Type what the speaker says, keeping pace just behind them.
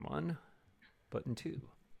1, button 2.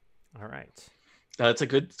 All right. That's a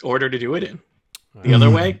good order to do it in. The other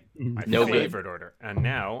way, My no good. favorite order. And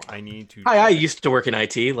now I need to... Hi, I used to work in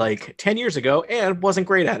IT like 10 years ago and wasn't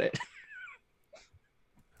great at it.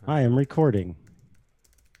 I am recording.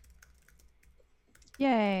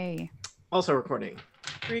 Yay. Also recording.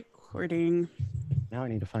 Recording. Now I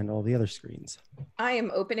need to find all the other screens. I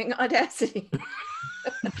am opening Audacity.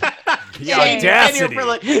 The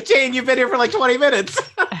audacity. Jane, you've been here for like 20 minutes.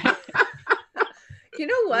 You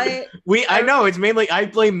know what? I know, it's mainly, I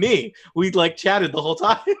blame me. We like chatted the whole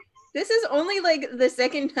time. This is only like the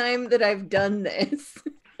second time that I've done this.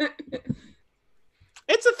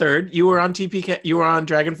 It's a third. You were on TPK, you were on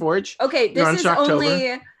Dragon Forge. Okay, this is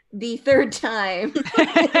only the third time.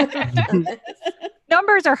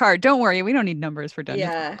 Numbers are hard. Don't worry. We don't need numbers for dungeons.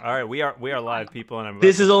 Yeah. All right, we are live, people, and I'm.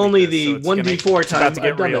 This is only the 1d4 time I've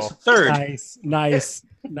I've done real. this. Third.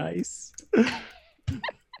 Nice.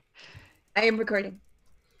 I am recording.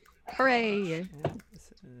 Hooray. All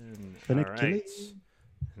right.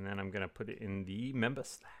 And then I'm gonna put it in the member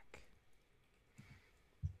Slack.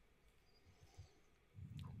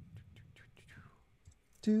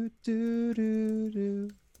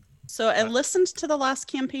 So I listened to the last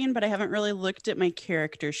campaign, but I haven't really looked at my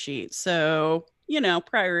character sheet. So,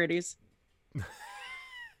 priorities.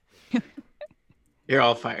 You're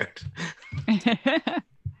all fired.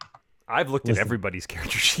 I've looked at everybody's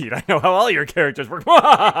character sheet. I know how all your characters work.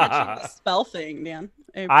 The spell thing, Dan.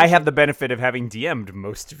 I have the benefit of having DM'd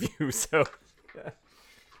most of you, so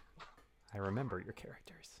I remember your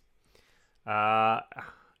characters.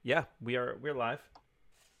 Yeah, we're live.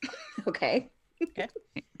 Okay.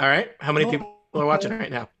 All right. How many people are watching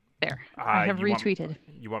right now? There. I have retweeted.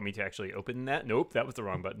 You want me to actually open that? Nope, that was the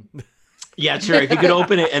wrong button. Yeah, sure. If you could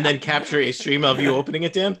open it and then capture a stream of you opening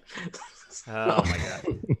it, Dan. Oh my god!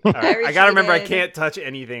 All right. I gotta remember I can't touch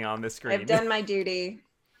anything on this screen. I've done my duty.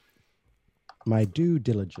 My due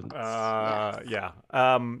diligence. Yeah.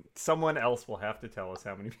 Someone else will have to tell us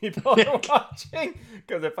how many people are watching,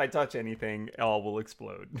 because if I touch anything, all will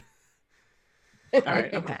explode. All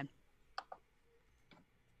right. Okay.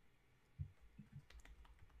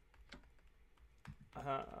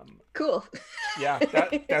 Cool. Yeah,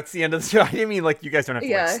 that's the end of the show. I didn't mean like you guys don't have to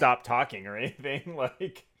Yeah. stop talking or anything.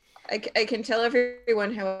 Like I can tell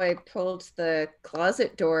everyone how I pulled the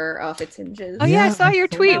closet door off its hinges. Oh yeah, I saw your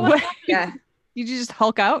tweet. Yeah. Did you just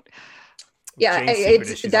Hulk out? Yeah,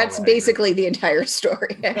 that's basically the entire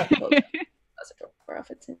story. I pulled the closet door off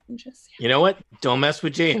its hinges. You know what? Don't mess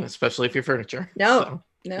with Jane, especially if you're furniture. No.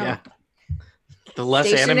 Yeah. The less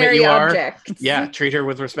Stationary animate you objects. are, yeah, treat her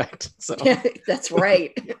with respect. So That's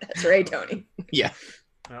right. That's right, Tony. Yeah.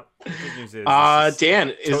 Well, the good news is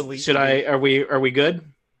Dan, totally are we good?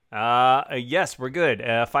 Yes, we're good.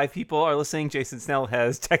 5 people are listening. Jason Snell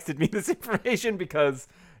has texted me this information because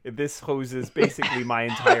this hoses basically my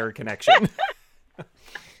entire connection.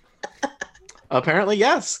 Apparently,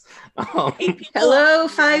 yes. Hello,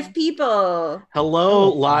 5 people. Hello,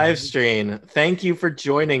 live stream. Thank you for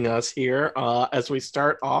joining us here as we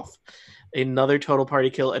start off another Total Party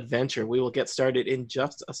Kill adventure. We will get started in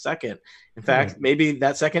just a second. In fact, maybe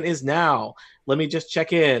that second is now. Let me just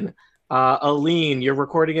check in. Aleen, you're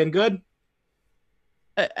recording in good?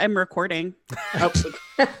 I'm recording.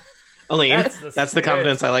 Aleen, that's the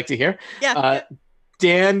confidence I like to hear. Yeah.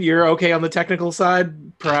 Dan, you're okay on the technical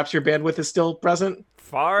side? Perhaps your bandwidth is still present?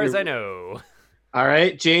 Far as I know. All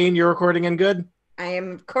right. Jane, you're recording in good? I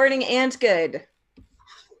am recording and good.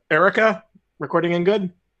 Erika, recording in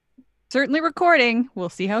good? Certainly recording. We'll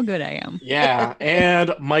see how good I am. Yeah. And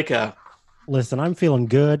Mikah. Listen, I'm feeling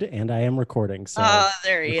good, and I am recording. So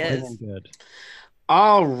there he is. Good.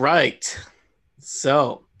 All right.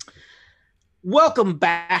 So, welcome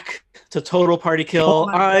back to Total Party Kill.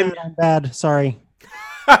 I'm bad. Sorry.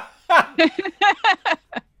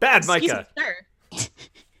 Bad, Mikah.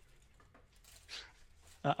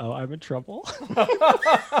 Uh-oh, I'm in trouble.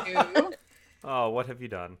 Oh, what have you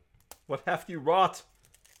done? What have you wrought?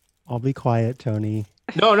 I'll be quiet, Tony.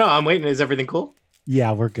 No, I'm waiting. Is everything cool?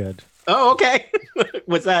 Yeah, we're good. Oh, okay.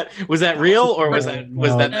 was that real or was that?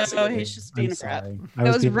 No, he's just being a brat.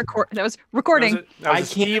 That was recording. That was I a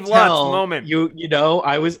Steve can't Lutz tell. moment. You know,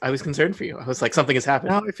 I was concerned for you. I was like, something has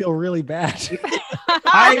happened. Now I feel really bad.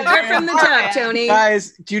 Start from the top, Tony.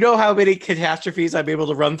 Guys, do you know how many catastrophes I'm able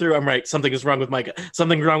to run through? I'm right. Something is wrong with Mikah.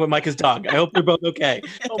 Something's wrong with Micah's dog. I hope they're both okay.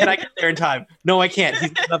 Can I get there in time? No, I can't.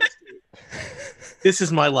 He's up. This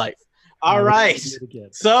is my life. All right.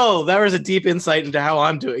 So that was a deep insight into how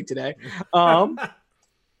I'm doing today.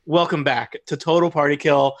 Welcome back to Total Party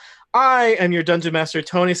Kill. I am your Dungeon Master,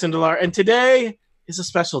 Tony Sindelar, and today is a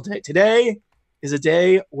special day. Today is a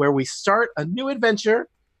day where we start a new adventure,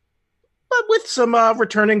 but with some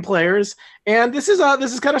returning players. And this is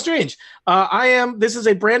kind of strange. This is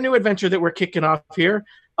a brand new adventure that we're kicking off here.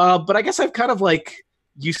 But I guess I've kind of like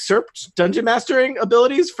usurped dungeon mastering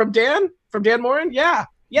abilities from Dan Moren. Yeah,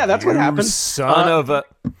 that's what happened. Son of a.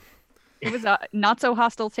 It was a not so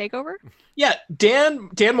hostile takeover. Yeah,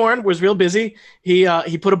 Dan Moren was real busy. He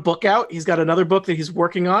put a book out. He's got another book that he's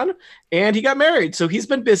working on, and he got married. So he's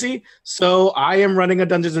been busy. So I am running a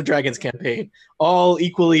Dungeons and Dragons campaign, all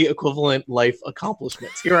equally equivalent life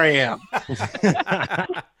accomplishments. Here I am.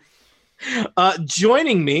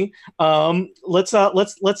 Joining me, let's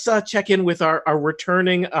check in with our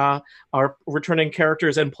returning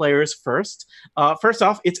characters and players first. First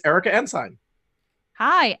off, it's Erika Ensign.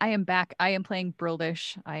 Hi, I am back. I am playing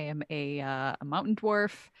Brildish. I am a mountain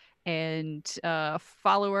dwarf and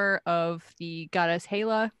follower of the goddess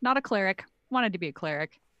Hela. Not a cleric. Wanted to be a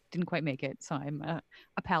cleric. Didn't quite make it. So I'm a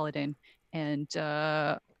paladin and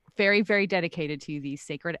very, very dedicated to the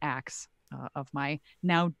sacred acts of my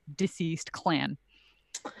now deceased clan.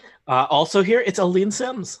 Also here, it's Aleen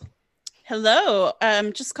Simms. Hello.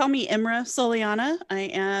 Just call me Imra Soliana. I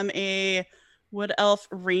am a Wood Elf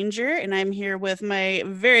Ranger, and I'm here with my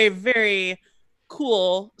very, very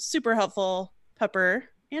cool, super helpful pupper,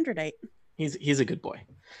 Androdite. He's a good boy.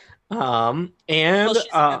 She's a good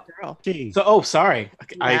girl. Sorry.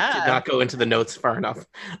 I did not go into the notes far enough.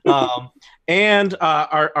 And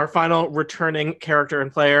our final returning character and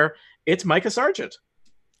player, it's Mikah Sargent.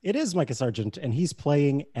 It is Mikah Sargent, and he's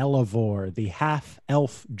playing Elevor, the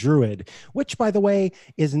half-elf druid, which, by the way,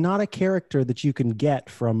 is not a character that you can get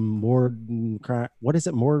from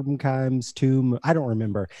Mordenkaim's tomb? I don't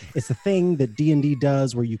remember. It's a thing that D&D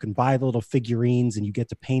does where you can buy the little figurines and you get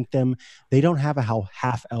to paint them. They don't have a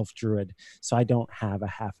half-elf druid, so I don't have a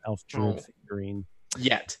half-elf druid figurine.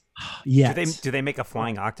 Yet. Do they make a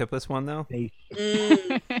flying octopus one, though?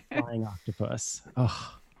 Flying octopus.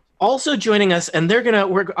 Oh. Also joining us, and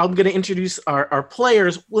I'm gonna introduce our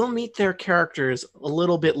players. We'll meet their characters a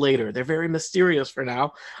little bit later. They're very mysterious for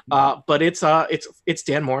now, but it's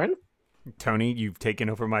Dan Moren. Tony, you've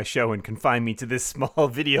taken over my show and confined me to this small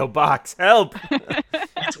video box. Help!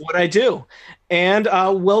 It's what I do. And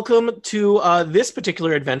welcome to this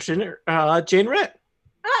particular adventure, Jane Ritt.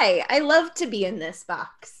 Hi, I love to be in this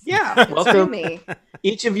box. Yeah, welcome. Me.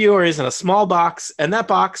 Each of you is in a small box, and that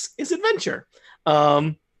box is adventure.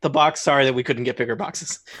 The box, sorry that we couldn't get bigger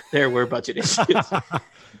boxes. There were budget issues.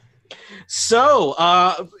 So,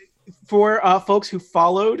 for folks who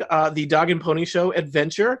followed the Dog and Pony Show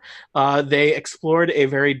adventure, they explored a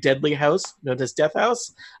very deadly house known as Death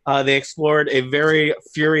House. They explored a very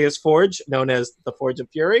furious forge known as the Forge of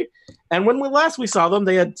Fury. And when we saw them,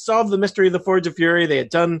 they had solved the mystery of the Forge of Fury. They had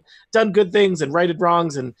done good things and righted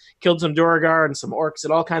wrongs and killed some Duragar and some orcs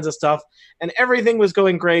and all kinds of stuff. And everything was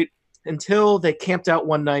going great until they camped out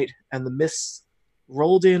one night and the mists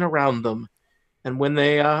rolled in around them. And when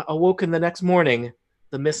they awoke in the next morning,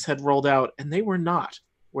 the mists had rolled out and they were not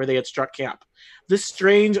where they had struck camp. This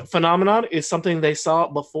strange phenomenon is something they saw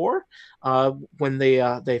before when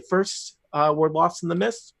they first were lost in the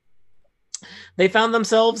mist. They found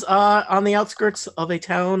themselves on the outskirts of a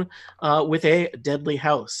town with a deadly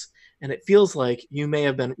house. And it feels like you may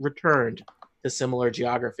have been returned to similar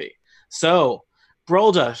geography. So, I'm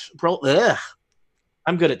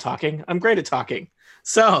good at talking. I'm great at talking.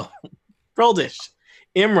 So, Brildish,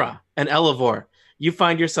 Imra, and Elevor, you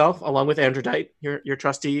find yourself, along with Androdite, your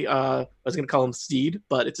trusty, I was going to call him steed,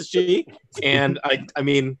 but it's a she. And I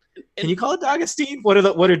mean, can you call a dog a steed? What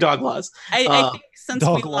are dog laws? I think since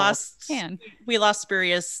we lost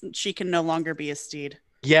Spurious, she can no longer be a steed.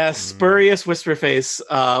 Yes, Spurious Whisperface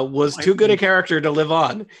was too good a character to live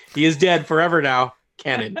on. He is dead forever now.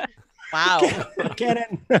 Canon. Wow.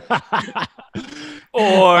 Cannon.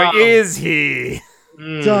 Or is he?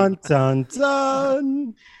 Dun, dun,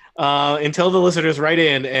 dun. Until the listeners write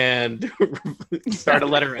in and start a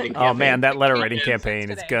letter writing campaign. Oh man, that letter writing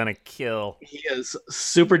campaign is gonna kill. He is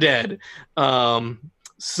super dead. So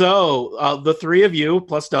the three of you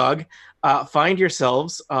plus dog find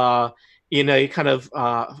yourselves in a kind of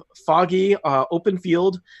foggy open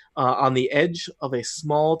field on the edge of a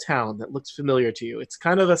small town that looks familiar to you. It's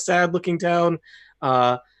kind of a sad looking town.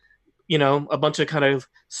 A bunch of kind of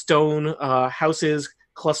stone houses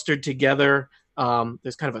clustered together.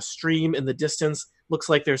 There's kind of a stream in the distance. Looks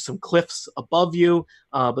like there's some cliffs above you,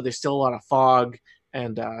 but there's still a lot of fog,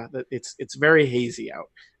 and it's very hazy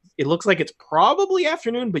out. It looks like it's probably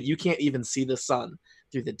afternoon, but you can't even see the sun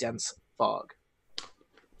through the dense fog.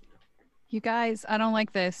 You guys, I don't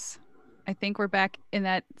like this. I think we're back in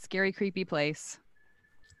that scary, creepy place.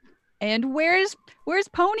 And where's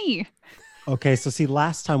Pony? Okay, so see,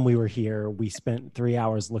 last time we were here, we spent 3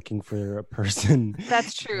 hours looking for a person.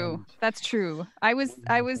 That's true. That's true. I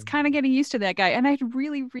was kind of getting used to that guy, and I'd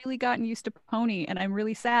really, really gotten used to Pony, and I'm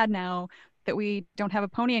really sad now that we don't have a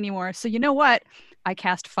pony anymore. So you know what? I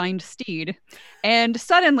cast Find Steed, and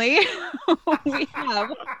suddenly we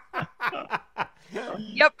have.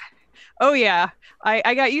 Yep. Oh yeah.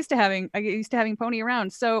 I got used to having Pony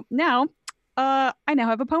around. So now, I now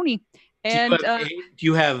have a pony. And do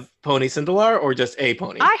you have Pony Sindelar or just a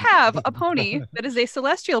pony? I have a pony that is a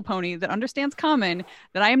celestial pony that understands common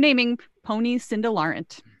that I am naming Pony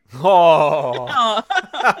Sindelarant. Oh,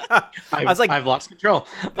 I was like, I've lost control.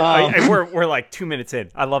 We're like 2 minutes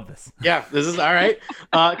in. I love this. Yeah, this is all right.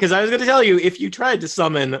 Because I was going to tell you, if you tried to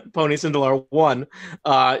summon Pony Sindelar 1,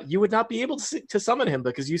 you would not be able to summon him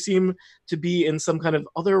because you seem to be in some kind of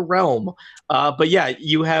other realm. But yeah,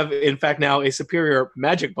 you have in fact now a superior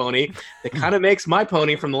magic pony that kind of makes my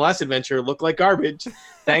pony from the last adventure look like garbage.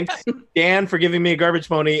 Thanks, Dan, for giving me a garbage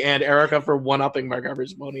pony, and Erika for one-upping my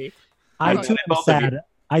garbage pony. I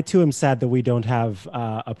too am sad that we don't have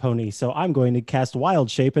a pony, so I'm going to cast Wild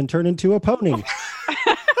Shape and turn into a pony.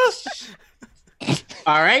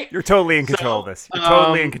 All right, you're totally in control of this. You're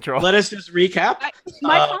totally in control. Let us just recap.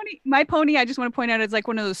 My pony. I just want to point out, it's like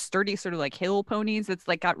one of those sturdy, sort of like hill ponies. That's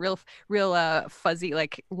like got real fuzzy,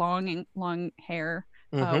 like long hair.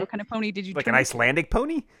 Mm-hmm. What kind of pony did you? Like an Icelandic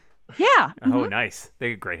pony? Yeah. Oh, nice.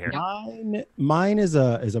 They get great hair. Mine is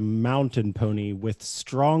a mountain pony with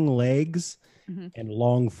strong legs. And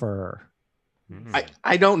long fur.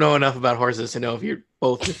 I don't know enough about horses to know if you're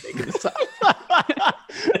both just making this up.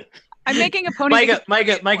 I'm making a pony.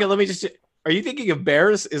 Mikah, let me just. Are you thinking of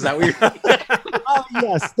bears? Is that what you're thinking? Oh,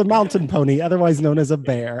 yes, the mountain pony, otherwise known as a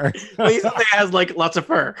bear. Well, he something has like lots of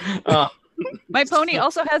fur. My pony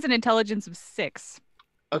also has an intelligence of 6.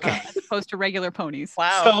 Okay. As opposed to regular ponies.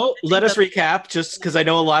 Wow. So let us recap, just because I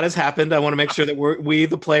know a lot has happened. I want to make sure that we,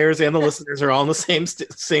 the players and the listeners, are all in the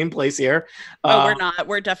same place here. We're not.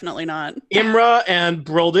 We're definitely not. Imra and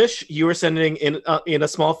Broldish, you are sending in a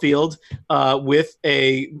small field with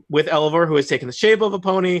Elivor, who has taken the shape of a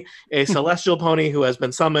pony, a celestial pony who has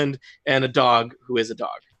been summoned, and a dog who is a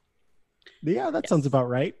dog. Yeah, that sounds about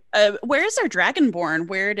right. Where is our Dragonborn?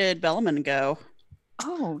 Where did Bellman go?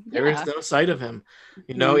 Oh, yeah. There is no sight of him.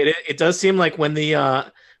 You know, it does seem like when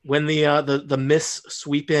the mists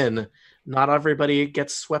sweep in, not everybody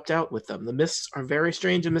gets swept out with them. The mists are very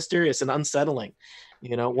strange and mysterious and unsettling.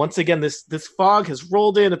 You know, once again, this fog has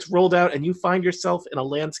rolled in, it's rolled out, and you find yourself in a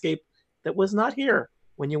landscape that was not here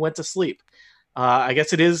when you went to sleep. I guess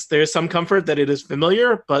there's some comfort that it is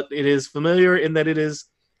familiar, but it is familiar in that it is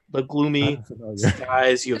the gloomy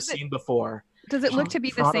skies you have seen before. Does it look to be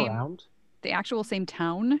the same? The actual same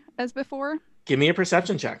town as before? Give me a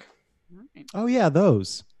perception check. Right. Oh, yeah,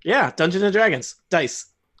 those. Yeah, Dungeons and Dragons. Dice.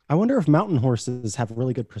 I wonder if mountain horses have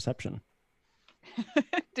really good perception.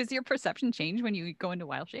 Does your perception change when you go into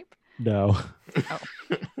wild shape? No. Oh.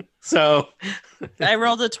 So. I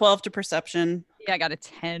rolled a 12 to perception. Yeah, I got a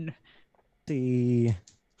 10.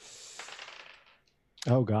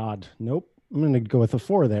 Oh, God. Nope. I'm going to go with a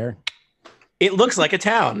 4 there. It looks like a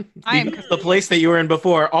town. Because the place that you were in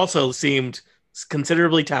before also seemed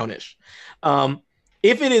considerably townish.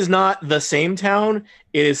 If it is not the same town,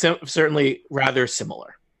 it is certainly rather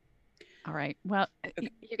similar. All right. Well,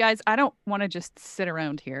 you guys, I don't want to just sit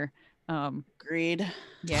around here. Agreed.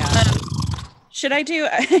 Yeah. Should I do?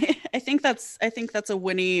 I think that's a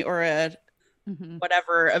Winnie or a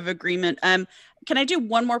whatever of agreement. Can I do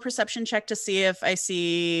one more perception check to see if I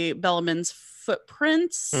see Bellaman's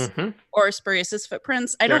footprints or Spurius's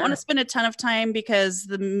footprints? I don't want to spend a ton of time because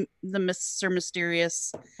the mists are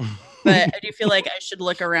mysterious, but I do feel like I should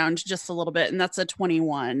look around just a little bit, and that's a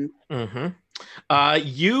 21.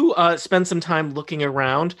 You spend some time looking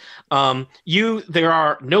around. There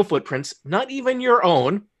are no footprints, not even your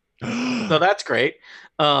own, so that's great.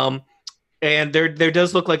 And there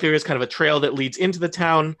does look like there is kind of a trail that leads into the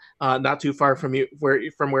town, not too far from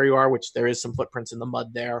where you are, which there is some footprints in the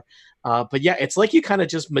mud there. But yeah, it's like you kind of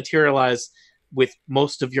just materialize with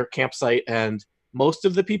most of your campsite and most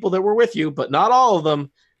of the people that were with you, but not all of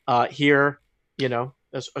them here,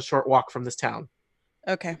 a short walk from this town.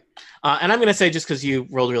 Okay. And I'm going to say, just because you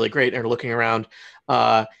rolled really great and are looking around,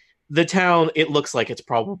 the town, it looks like it's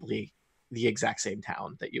probably the exact same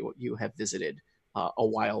town that you have visited a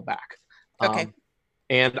while back. Okay.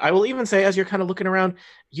 And I will even say, as you're kind of looking around,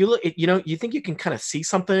 you think you can kind of see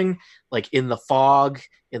something like in the fog,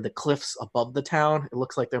 in the cliffs above the town. It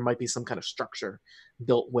looks like there might be some kind of structure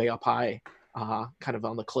built way up high, kind of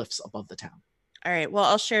on the cliffs above the town. All right. Well,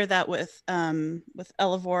 I'll share that with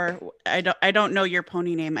Elevor. I don't know your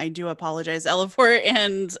pony name. I do apologize, Elevor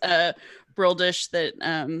and Brildish. That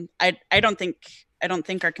I don't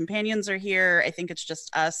think our companions are here. I think it's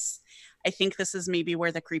just us. I think this is maybe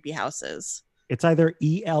where the creepy house is. It's either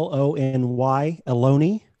Elony,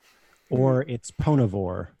 Eloni, or it's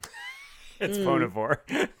Ponivore. It's Ponivore.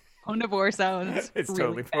 Ponivore sounds It's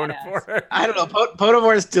really totally Ponivore. I don't know.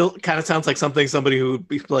 Ponivore still kind of sounds like somebody who would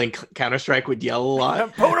be playing Counter-Strike would yell a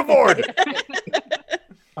lot. Ponivore!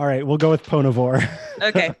 All right, we'll go with Ponivore.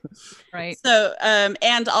 Okay. Right. So,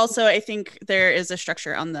 and also I think there is a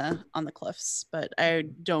structure on the cliffs, but I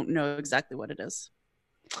don't know exactly what it is.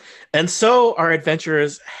 And so our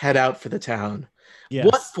adventurers head out for the town. Yes.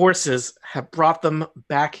 What forces have brought them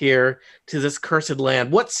back here to this cursed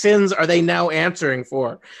land? What sins are they now answering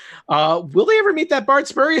for? Will they ever meet that Bard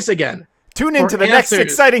Spurious again? Tune in to the next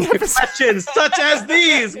exciting to episode. questions such as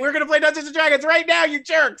these. We're going to play Dungeons & Dragons right now, you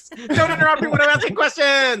jerks. Don't interrupt me when I'm asking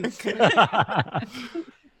questions.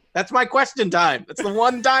 That's my question time. That's the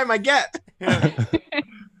one time I get.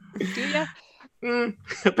 Do ya?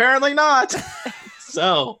 Apparently not.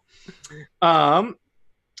 So,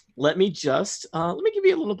 let me just let me give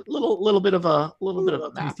you a little bit of a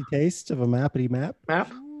map. Tasty taste of a mappity map.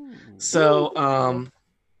 So,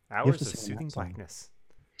 Hours of soothing blackness.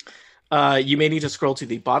 You may need to scroll to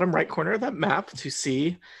the bottom right corner of that map to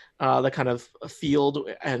see the kind of field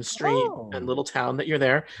and stream and little town that you're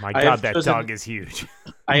there. My God, that dog is huge.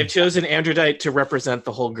 I have chosen Androdite to represent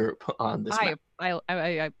the whole group on this map. I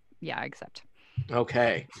accept.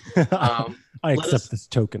 Okay. I accept this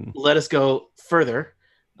token. Let us go further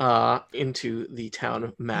into the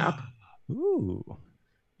town map. Ooh.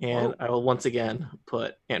 And I will once again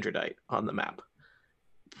put Androdite on the map.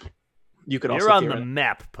 You could You're also on the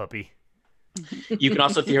map, puppy. You can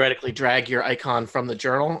also theoretically drag your icon from the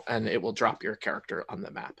journal and it will drop your character on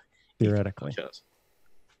the map. Theoretically.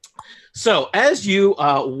 So as you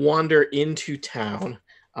wander into town,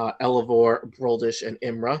 Elevor, Brildish, and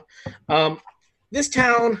Imra, this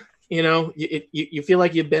town, you feel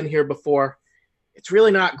like you've been here before. It's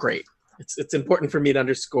really not great. It's important for me to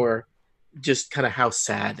underscore just kind of how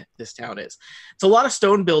sad this town is. It's a lot of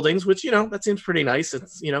stone buildings, which, that seems pretty nice.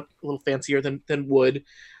 It's, a little fancier than wood.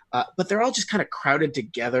 But they're all just kind of crowded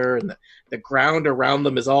together, and the ground around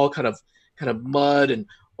them is all kind of mud and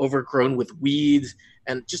overgrown with weeds.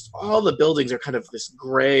 And just all the buildings are kind of this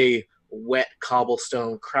gray, wet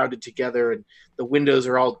cobblestone crowded together, and the windows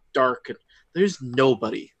are all dark, and there's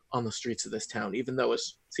nobody on the streets of this town, even though it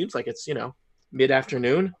seems like it's,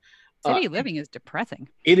 mid-afternoon. City living is depressing.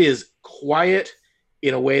 It is quiet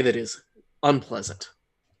in a way that is unpleasant.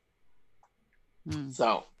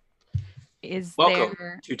 So,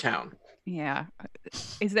 welcome to town. Yeah.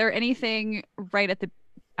 Is there anything right at the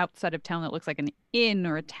outside of town that looks like an inn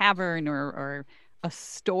or a tavern or a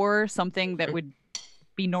store, something that would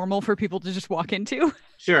be normal for people to just walk into?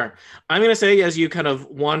 Sure. I'm going to say as you kind of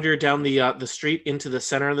wander down the street into the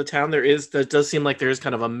center of the town, that does seem like there is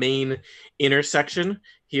kind of a main intersection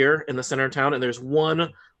here in the center of town, and there's one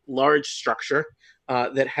large structure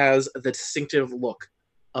that has the distinctive look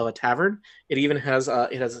of a tavern. It even has a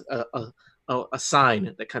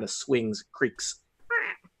sign that kind of swings, creaks.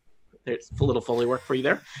 There's a little Foley work for you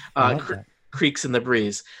there. Creaks in the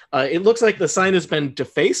breeze. It looks like the sign has been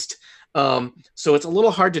defaced. So it's a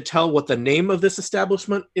little hard to tell what the name of this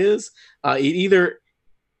establishment is. It either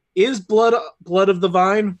is Blood of the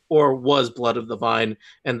Vine or was Blood of the Vine,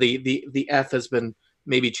 and the F has been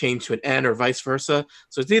maybe changed to an N or vice versa.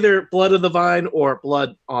 So it's either Blood of the Vine or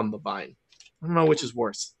Blood on the Vine. I don't know which is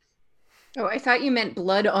worse. Oh, I thought you meant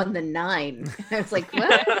Blood on the Nine. I was like,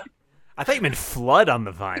 what? I thought you meant Flood on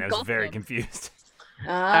the Vine. I was very confused.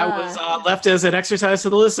 That was left as an exercise to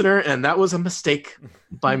the listener, and that was a mistake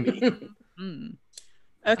by me.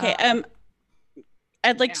 Okay.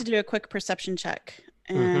 I'd like to do a quick perception check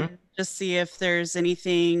and just see if there's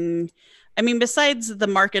anything. I mean, besides the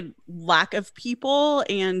marked lack of people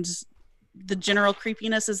and the general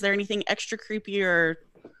creepiness, is there anything extra creepy or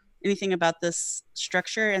anything about this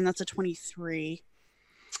structure? And that's a 23.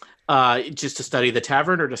 Just to study the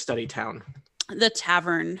tavern or to study town? The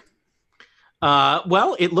tavern.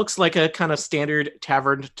 Well, it looks like a kind of standard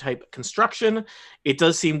tavern type construction. It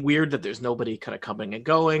does seem weird that there's nobody kind of coming and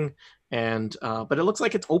going, and but it looks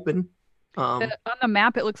like it's open. On the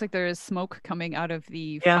map, it looks like there is smoke coming out of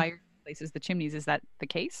the fireplaces, the chimneys. Is that the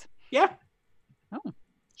case? Yeah. Oh,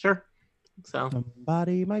 sure. So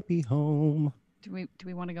somebody might be home. Do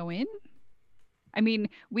we want to go in? I mean,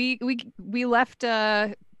 we left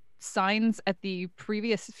signs at the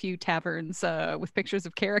previous few taverns with pictures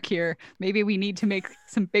of Carrick here. Maybe we need to make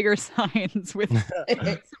some bigger signs with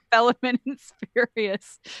Bellman and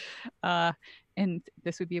Spurious. And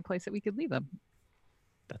this would be a place that we could leave them.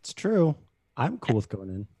 That's true. I'm cool with going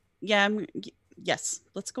in. Yeah, yes,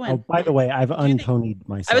 let's go in. Oh, by the way, I've unponied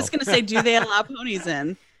myself. I was going to say, do they allow ponies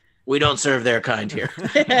in? We don't serve their kind here.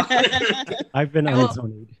 I've been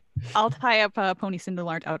unponied. I'll tie up Pony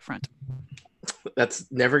Sindelar out front. That's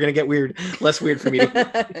never going to get less weird for me.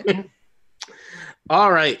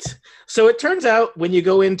 All right. So it turns out when you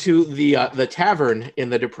go into the tavern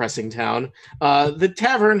in the depressing town, the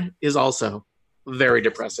tavern is also very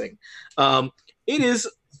depressing. It is,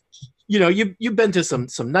 you've been to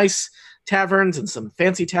some nice taverns and some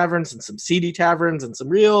fancy taverns and some seedy taverns and some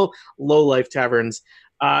real low life taverns.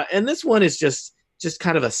 And this one is just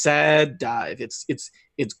kind of a sad dive.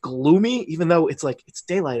 It's gloomy, even though it's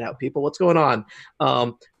daylight out, people. What's going on?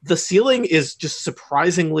 The ceiling is just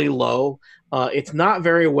surprisingly low. It's not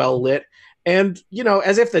very well lit. And,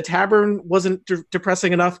 as if the tavern wasn't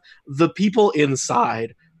depressing enough, the people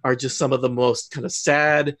inside are just some of the most kind of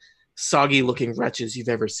sad, soggy looking wretches you've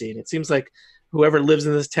ever seen. It seems like whoever lives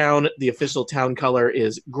in this town, the official town color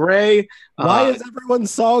is gray. Why is everyone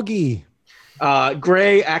soggy?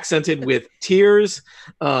 Gray accented with tears.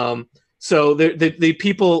 So the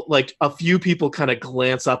people, like a few people kind of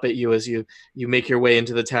glance up at you as you make your way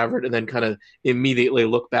into the tavern and then kind of immediately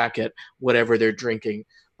look back at whatever they're drinking.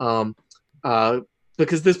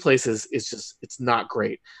 Because this place is it's not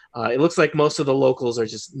great. It looks like most of the locals are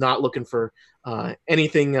just not looking for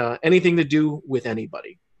anything to do with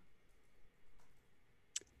anybody.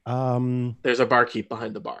 There's a barkeep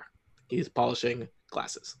behind the bar. He's polishing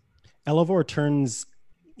glasses. Elevor turns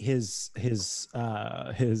his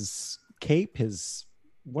cape, his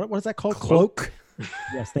what is that called? Cloak.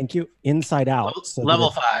 Yes, thank you. Inside out. So Level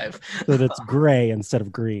 5. So that it's gray instead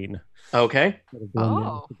of green. Okay.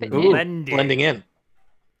 Blending in.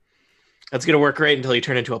 That's going to work great until you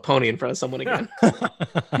turn into a pony in front of someone again.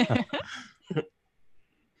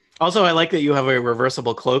 Also, I like that you have a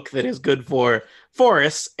reversible cloak that is good for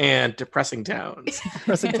forests and depressing towns.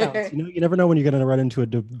 Depressing towns. You never know when you're going to run into a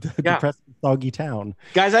depressing, soggy town.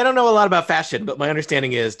 Guys, I don't know a lot about fashion, but my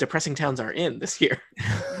understanding is depressing towns are in this year.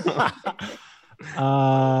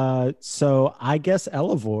 So I guess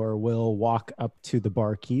Elevor will walk up to the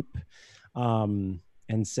barkeep and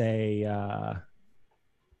say,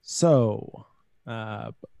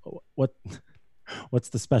 what's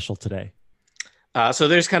the special today? So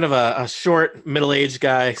there's kind of a short, middle-aged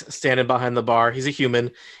guy standing behind the bar. He's a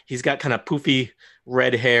human. He's got kind of poofy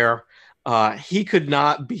red hair. He could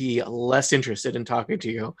not be less interested in talking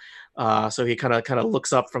to you. So he kind of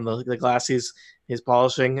looks up from the glass he's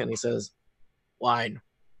polishing, and he says, "Wine."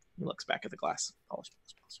 He looks back at the glass.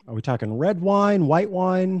 Are we talking red wine, white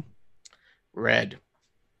wine? Red.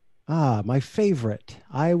 Ah, my favorite.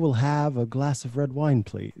 I will have a glass of red wine,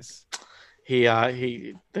 please.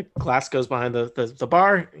 The glass goes behind the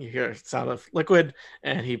bar. You hear a sound of liquid,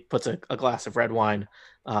 and he puts a glass of red wine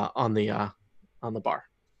on the bar.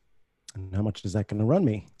 And how much is that going to run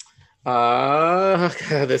me?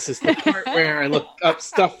 This is the part where I look up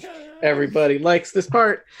stuff. Everybody likes this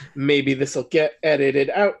part. Maybe this will get edited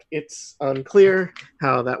out. It's unclear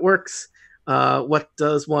how that works. What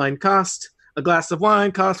does wine cost? A glass of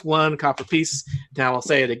wine costs 1 copper piece. Now I'll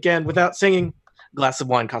say it again without singing. Glass of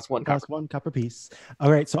wine costs 1 copper. Costs 1 copper piece.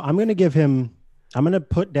 All right, so I'm going to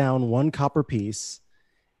put down 1 copper piece,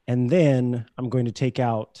 and then I'm going to take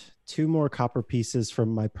out 2 more copper pieces from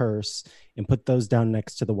my purse and put those down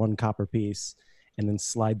next to the 1 copper piece, and then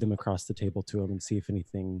slide them across the table to him and see if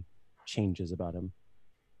anything changes about him.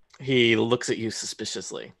 He looks at you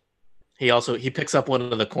suspiciously. He picks up one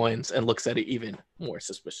of the coins and looks at it even more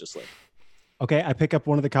suspiciously. Okay, I pick up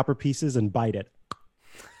one of the copper pieces and bite it.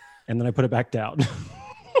 And then I put it back down.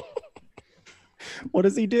 What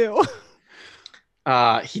does he do?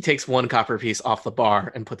 He takes 1 copper piece off the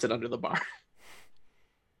bar and puts it under the bar.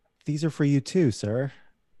 These are for you too, sir.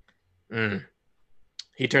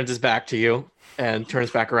 He turns his back to you and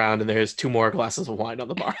turns back around, and there's 2 more glasses of wine on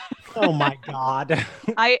the bar. Oh my God.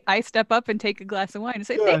 I step up and take a glass of wine and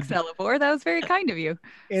say, "Thanks, Elevor. That was very kind of you."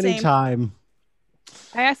 Anytime.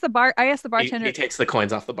 I asked the bartender. He takes the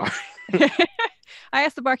coins off the bar. I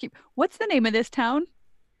asked the barkeep, "What's the name of this town?"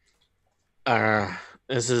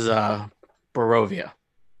 This is Borovia.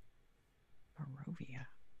 Borovia.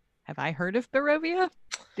 Have I heard of Borovia?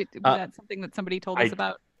 Was that something that somebody told us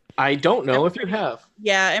about? I don't know if you have.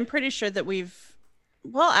 Yeah, I'm pretty sure that we've.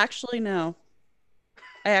 Well, actually, no.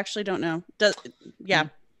 I actually don't know.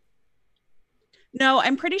 No,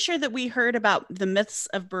 I'm pretty sure that we heard about the myths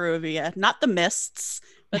of Borovia, not the mists,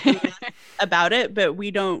 but the myth about it, but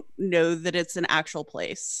we don't know that it's an actual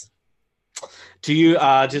place. Do you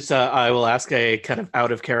I will ask a kind of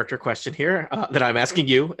out of character question here that I'm asking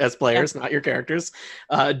you as players, not your characters.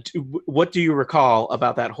 What do you recall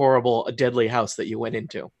about that horrible, deadly house that you went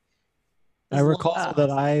into? I recall that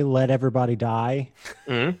I let everybody die.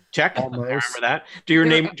 Check. Almost. I remember that. Do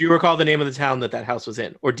you recall the name of the town that house was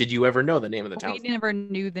in, or did you ever know the name of the town? We never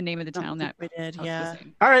knew the name of the town that we did. Yeah.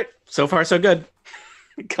 All right. So far, so good.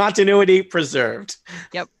 Continuity preserved.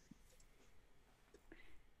 Yep.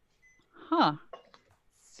 Huh.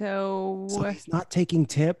 So he's not taking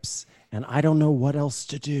tips, and I don't know what else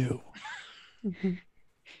to do.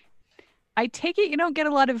 I take it you don't get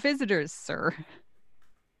a lot of visitors, sir.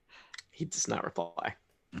 He does not reply.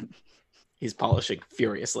 He's polishing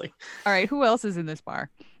furiously. All right, who else is in this bar?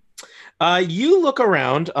 You look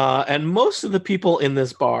around, and most of the people in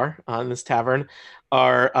this bar, in this tavern,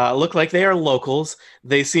 are look like they are locals.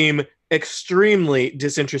 They seem extremely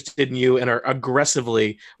disinterested in you and are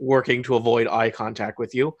aggressively working to avoid eye contact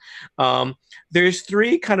with you. There's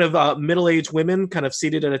three kind of middle-aged women kind of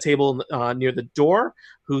seated at a table near the door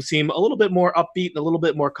who seem a little bit more upbeat and a little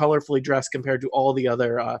bit more colorfully dressed compared to all the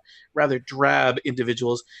other rather drab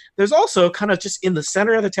individuals. There's also kind of just in the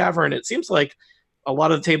center of the tavern, it seems like a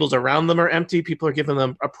lot of the tables around them are empty. People are giving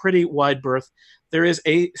them a pretty wide berth. There is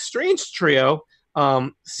a strange trio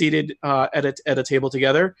seated at a table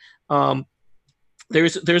together.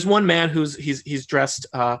 There's one man he's dressed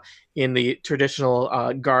in the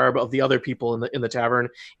traditional garb of the other people in the tavern.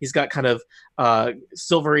 He's got kind of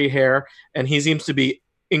silvery hair, and he seems to be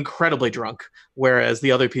incredibly drunk, whereas the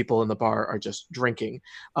other people in the bar are just drinking.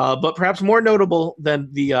 But perhaps more notable than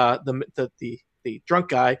the drunk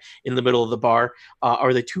guy in the middle of the bar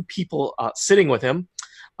are the two people sitting with him.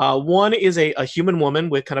 One is a human woman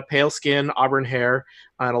with kind of pale skin, auburn hair,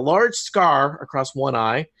 and a large scar across one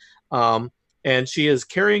eye. And she is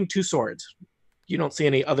carrying two swords. You don't see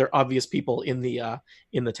any other obvious people in the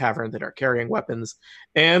tavern that are carrying weapons.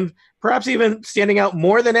 And perhaps even standing out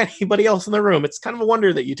more than anybody else in the room, it's kind of a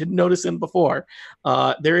wonder that you didn't notice him before.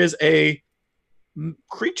 There is a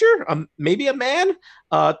creature, maybe a man,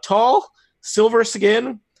 tall, silver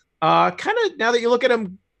skin, kind of, now that you look at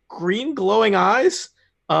him, green glowing eyes.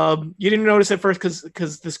 You didn't notice at first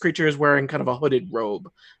because this creature is wearing kind of a hooded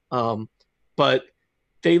robe. But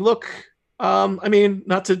they look, I mean,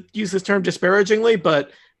 not to use this term disparagingly,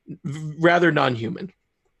 but rather non-human.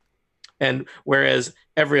 And whereas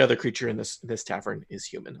every other creature in this tavern is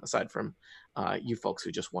human, aside from you folks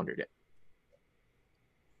who just wandered in.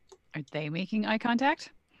 Are they making eye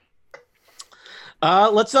contact?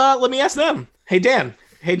 Let me ask them. Hey, Dan.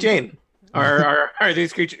 Hey, Jane. Are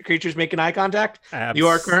these creatures making eye contact? You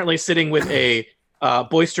are currently sitting with a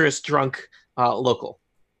boisterous, drunk local.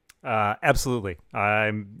 Absolutely.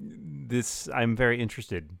 I'm very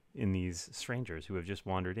interested in these strangers who have just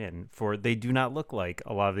wandered in, for they do not look like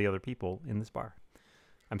a lot of the other people in this bar.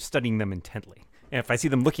 I'm studying them intently, and if I see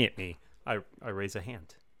them looking at me, I raise a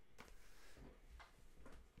hand.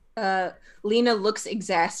 Lena looks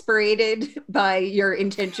exasperated by your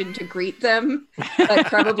intention to greet them, but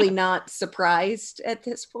probably not surprised at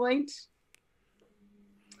this point.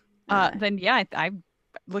 Then yeah, I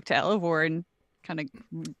look to Elivor and kind of,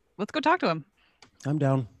 let's go talk to him. I'm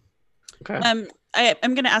down. Okay.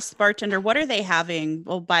 I'm going to ask the bartender, what are they having?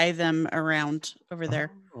 We'll buy them around over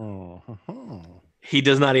there. He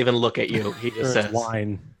does not even look at you. He just says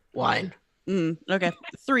wine. Okay.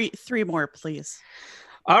 Three more, please.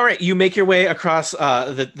 All right, you make your way across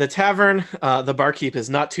the tavern. The barkeep is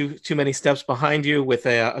not too many steps behind you with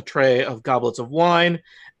a tray of goblets of wine,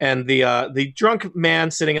 and the drunk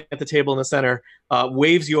man sitting at the table in the center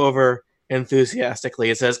waves you over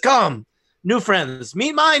enthusiastically. It says, "Come, new friends,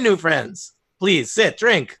 meet my new friends. Please sit,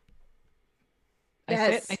 drink."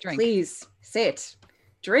 Yes, I drink. Please sit,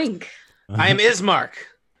 drink. I am Ismark.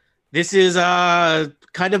 This is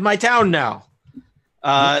kind of my town now.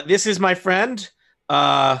 This is my friend.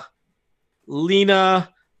 Lena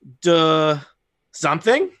de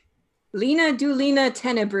something? Lena Dulina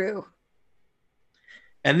Tenebrew.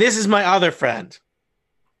 And this is my other friend.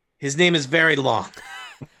 His name is very long.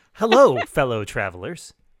 Hello, fellow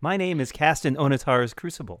travelers. My name is Castan Onatar's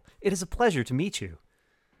Crucible. It is a pleasure to meet you.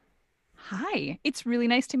 Hi, it's really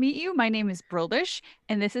nice to meet you. My name is Brildish,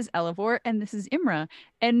 and this is Elivor, and this is Imra,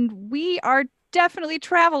 and we are definitely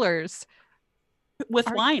travelers. With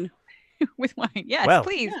wine. With wine, yes, well,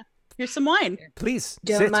 please. Yeah. Here's some wine. Please,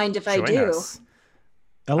 Don't sit, mind if I join do. us.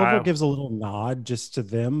 Eliver gives a little nod just to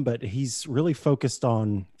them, but he's really focused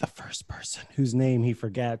on the first person whose name he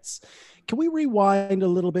forgets. Can we rewind a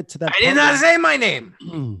little bit to that? I did not say my name.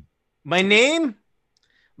 My name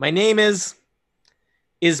is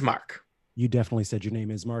Ismark. You definitely said your name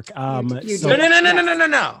is Mark. You So, did.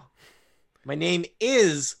 No. My name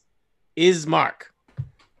is Ismark.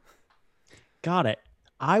 got it.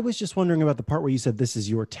 I was just wondering about the part where you said this is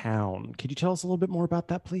your town. Could you tell us a little bit more about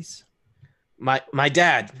that, please? My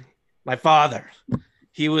dad, my father,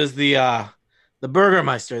 he was the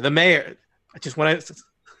burgermeister, the mayor. I just want to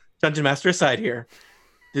dungeon master aside here.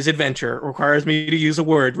 This adventure requires me to use a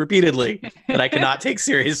word repeatedly that I cannot take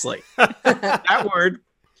seriously. That word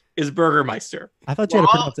is burgermeister. I thought you had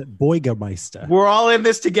to pronounce it Boigermeister. We're all in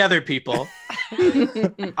this together, people.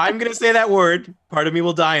 I'm going to say that word. Part of me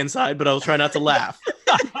will die inside, but I'll try not to laugh.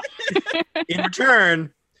 In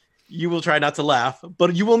return, you will try not to laugh,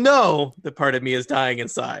 but you will know that part of me is dying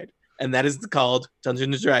inside. And that is called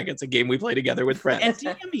Dungeons & Dragons, a game we play together with friends.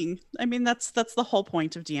 And DMing. I mean, that's the whole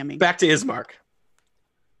point of DMing. Back to Ismark.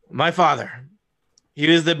 My father, he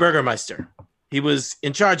was the burgermeister. He was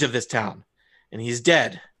in charge of this town, and he's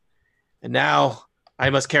dead. And now I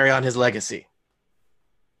must carry on his legacy.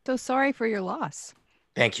 So sorry for your loss.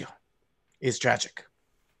 Thank you. It's tragic.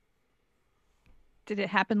 Did it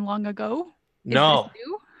happen long ago? Is No, this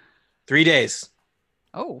new? 3 days.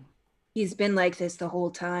 Oh. He's been like this the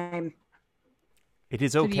whole time. It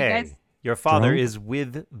is So do you okay. guys- Your father Drunk? is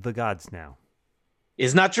with the gods now.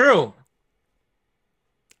 Is not true.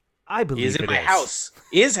 I believe He is in it my is. house.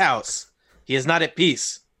 His house. He is not at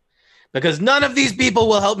peace. Because none of these people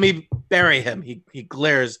will help me bury him. He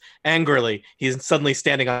glares angrily. He's suddenly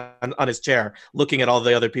standing on his chair, looking at all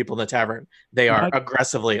the other people in the tavern. They are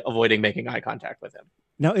aggressively avoiding making eye contact with him.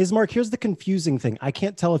 Now, Ismark, here's the confusing thing. I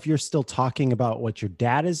can't tell if you're still talking about what your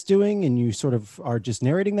dad is doing and you sort of are just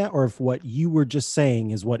narrating that, or if what you were just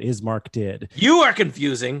saying is what Ismark did. You are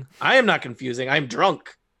confusing. I am not confusing. I'm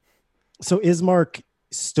drunk. So Ismark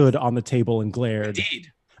stood on the table and glared.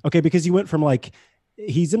 Indeed. Okay, because you went from like,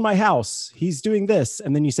 he's in my house, he's doing this,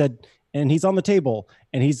 and then you said, and he's on the table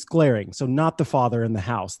and he's glaring. So not the father in the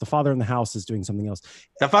house. The father in the house is doing something else.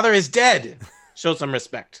 The father is dead. Show some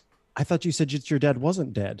respect. I thought you said that your dad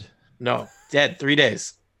wasn't dead. No, dead. 3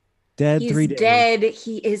 days. Dead He's 3 days. dead.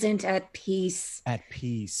 He isn't at peace. At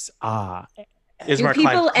peace. Ah. Do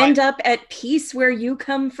people end up at peace where you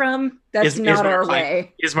come from? That's not our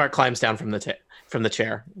way. Ismark climbs down from the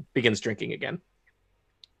chair, begins drinking again.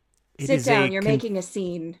 It Sit is down. You're making a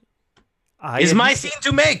scene. Is my scene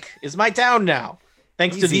to make? Is my town now?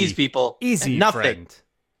 Thanks to Easy. these people. Easy, Nothing. friend.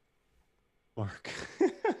 Mark.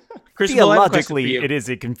 Crucible, I have a question for Theologically, you. it is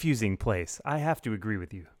a confusing place. I have to agree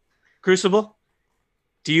with you. Crucible,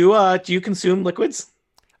 do you consume liquids?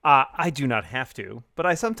 I do not have to, but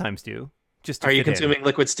I sometimes do. Just to Are you fit in. consuming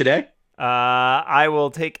liquids today? I will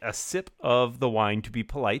take a sip of the wine to be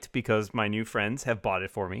polite because my new friends have bought it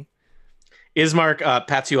for me. Ismark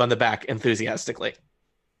pats you on the back enthusiastically.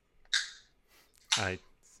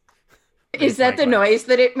 Is that the noise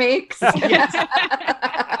that it makes?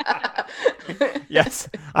 Yes,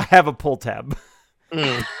 I have a pull tab.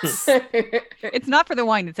 It's not for the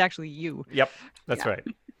wine, it's actually you. Yep, that's right.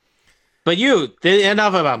 But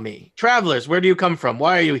enough about me. Travelers, where do you come from?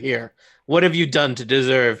 Why are you here? What have you done to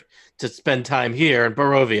deserve to spend time here in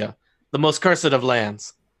Borovia, the most cursed of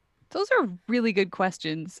lands? Those are really good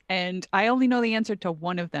questions, and I only know the answer to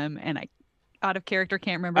one of them, and I, out of character,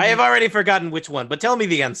 can't remember. I have already forgotten which one, but tell me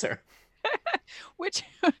the answer. Which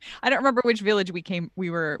I don't remember which village we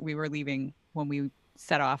were leaving when we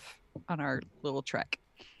set off on our little trek.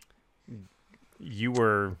 You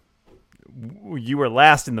were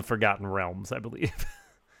last in the Forgotten Realms, I believe.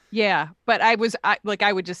 Yeah, but I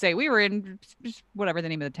would just say we were in whatever the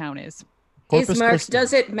name of the town is. Ismark,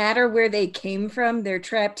 does it matter where they came from? They're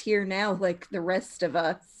trapped here now like the rest of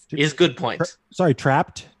us. Is good point. Sorry,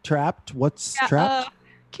 trapped? What's trapped?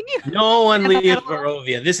 Can you? No one leaves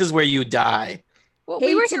Borovia. This is where you die. Well, Hate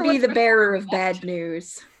we were to here be when the we- bearer of bad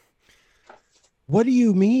news. What do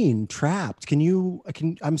you mean trapped?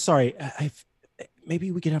 I'm sorry.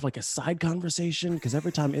 Maybe we could have like a side conversation because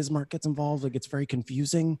every time Ismark gets involved, it gets very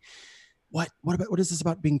confusing. What is this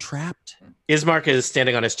about being trapped? Ismark is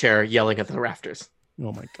standing on his chair yelling at the rafters.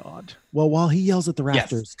 Oh my God. Well, while he yells at the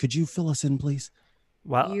rafters, could you fill us in, please?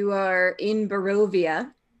 Well, You are in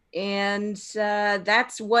Borovia, and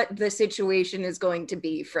that's what the situation is going to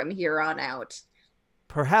be from here on out.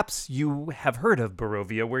 perhaps you have heard of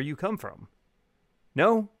Borovia, where you come from.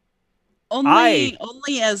 No? Only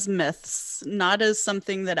as myths, not as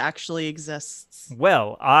something that actually exists.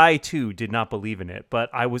 Well, I too did not believe in it, but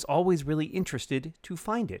I was always really interested to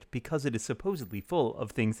find it because it is supposedly full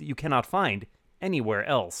of things that you cannot find anywhere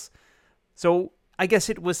else. So I guess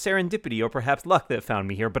it was serendipity or perhaps luck that found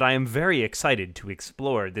me here, but I am very excited to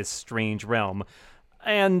explore this strange realm.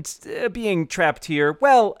 And being trapped here,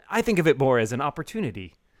 well, I think of it more as an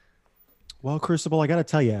opportunity. Well, Crucible, I got to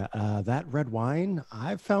tell you, that red wine,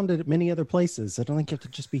 I've found it at many other places. I don't think you have to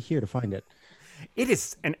just be here to find it. It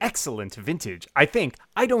is an excellent vintage. I think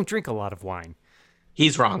I don't drink a lot of wine.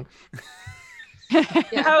 He's wrong.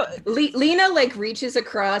 Yeah. Lena like reaches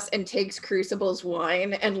across and takes Crucible's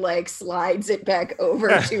wine and like slides it back over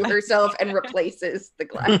to herself and replaces the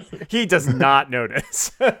glass. He does not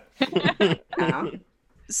notice.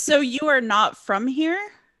 So you are not from here?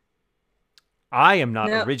 I am not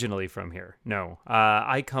No. originally from here. No,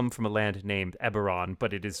 I come from a land named Eberron,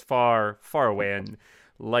 but it is far, far away. And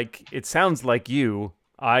like it sounds like you,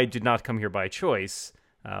 I did not come here by choice,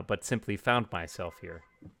 but simply found myself here.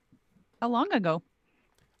 How long ago?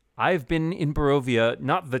 I've been in Borovia,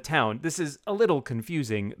 not the town. This is a little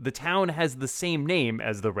confusing. The town has the same name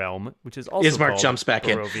as the realm, which is also Ismark called jumps back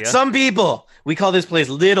Borovia. in. Some people, we call this place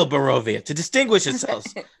Little Borovia to distinguish itself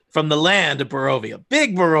from the land of Borovia.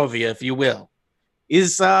 Big Borovia, if you will,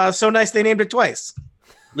 is so nice they named it twice.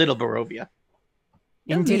 Little Borovia.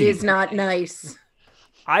 Indeed. It is not nice.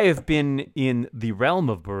 I have been in the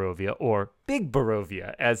realm of Borovia, or Big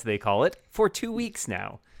Borovia, as they call it, for 2 weeks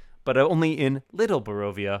now, but only in Little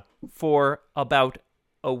Borovia for about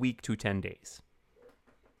a week to 10 days.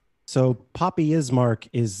 So Poppy Ismark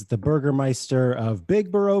is the Burgermeister of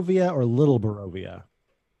Big Borovia or Little Borovia?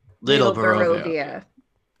 Little Borovia.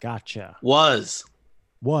 Gotcha. Was.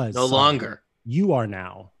 Was. No longer. You are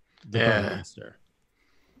now the Yeah. Burgermeister.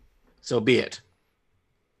 So be it.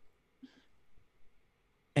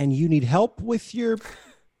 And you need help with your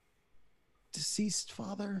deceased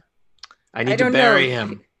father? I need to bury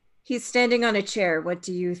him. He's standing on a chair. What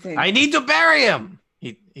do you think? I need to bury him.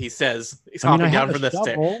 He says. He's I mean, I hopping have down a from the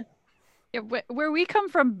stair. shovel. Yeah, where we come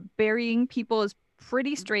from, burying people is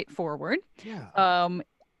pretty straightforward. Yeah.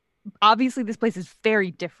 Obviously, this place is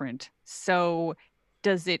very different. So,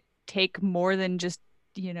 does it take more than just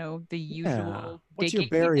the usual? What's your digging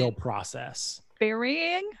burial and process?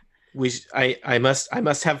 burying? I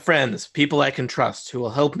must have friends, people I can trust, who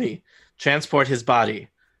will help me transport his body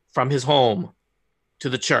from his home to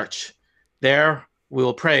the church. There, we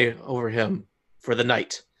will pray over him for the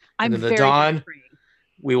night. I'm And in the very good at dawn, praying.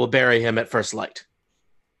 we will bury him at first light.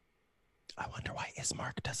 I wonder why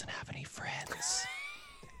Ismark doesn't have any friends.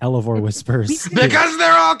 Elevor whispers. Because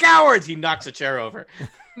they're all cowards! He knocks a chair over.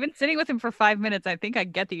 I've been sitting with him for 5 minutes. I think I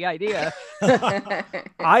get the idea.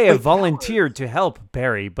 I have volunteered to help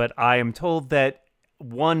bury, but I am told that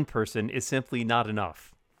one person is simply not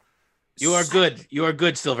enough. You are good. You are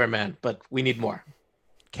good, Silverman, but we need more.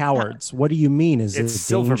 Cowards. What do you mean? Is It's it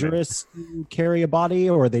Silverman. dangerous to carry a body,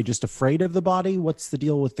 or are they just afraid of the body? What's the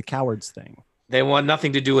deal with the cowards thing? They want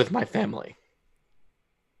nothing to do with my family.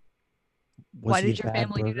 Was Why he did a your bad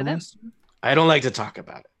family do to them? burgomaster? I don't like to talk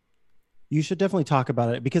about it. You should definitely talk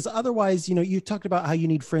about it, because otherwise, you talked about how you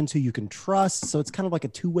need friends who you can trust. So it's kind of like a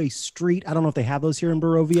two-way street. I don't know if they have those here in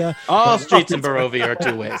Barovia. All streets in Borovia are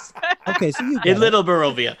two ways. Okay, so you get In it. Little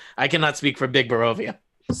Borovia. I cannot speak for Big Borovia.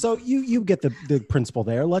 So you get the principle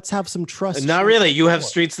there. Let's have some trust. Not really. You have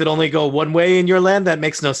streets that only go one way in your land. That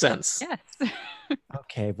makes no sense. Yes.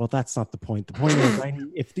 Okay, well, that's not the point. The point is,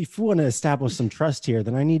 if we want to establish some trust here,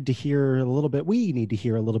 then I need to hear a little bit. We need to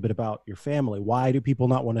hear a little bit about your family. Why do people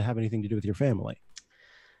not want to have anything to do with your family?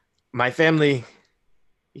 My family,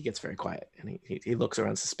 he gets very quiet and he looks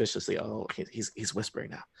around suspiciously. Oh, he's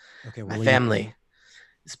whispering now. Okay, My family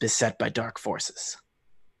is beset by dark forces.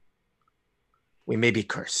 We may be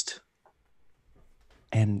cursed.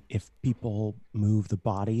 And if people move the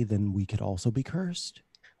body, then we could also be cursed.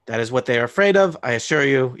 That is what they are afraid of. I assure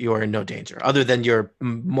you, you are in no danger, other than your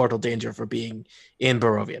mortal danger for being in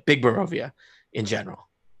Borovia, Big Borovia in general.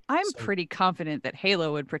 I'm pretty confident that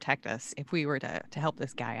Halo would protect us if we were to help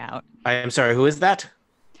this guy out. I am sorry, who is that?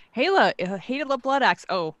 Hela Blood Axe.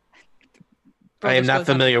 Oh. I am Brothers not goes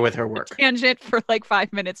on familiar with her work. a tangent for like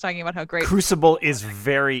 5 minutes talking about how great. Crucible is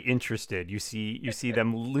very interested. You see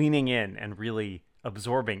them leaning in and really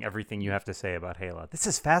absorbing everything you have to say about Hela. This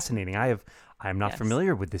is fascinating. I'm not Yes.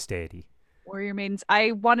 familiar with this deity. Warrior maidens.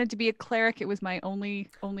 I wanted to be a cleric. It was my only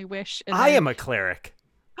wish. And I then- am a cleric.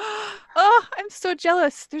 Oh, I'm so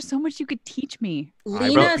jealous. There's so much you could teach me. I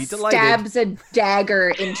Lena will be delighted. stabs a dagger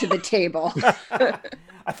into the table.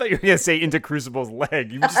 I thought you were going to say into Crucible's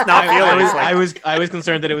leg. You were just not feeling it. I was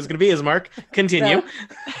concerned that it was going to be Ismark. Continue.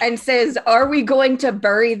 And says, "Are we going to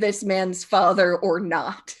bury this man's father or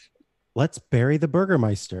not?" Let's bury the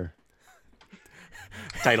Burgermeister.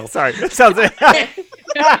 Title. Sorry. Sounds like...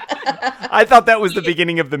 I thought that was the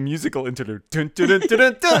beginning of the musical interlude. Dun, dun, dun, dun,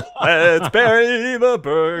 dun, dun. Let's bury the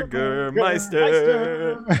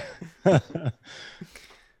Burgermeister.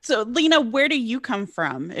 So, Lena, where do you come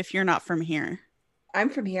from if you're not from here? I'm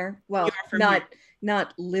from here. Well, You are from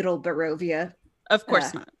not little Borovia. Of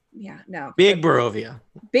course not. Yeah, no. Big Borovia.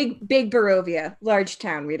 Big Borovia, large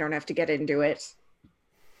town. We don't have to get into it.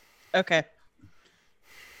 Okay.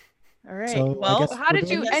 All right. So, I well, guess How did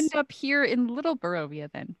we're you doing end up here in Little Borovia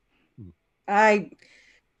then? I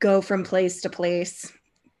go from place to place,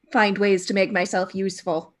 find ways to make myself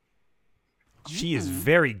useful. She is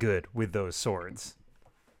very good with those swords.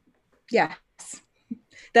 Yes.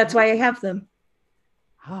 That's why I have them.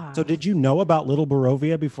 So did you know about Little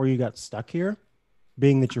Borovia before you got stuck here?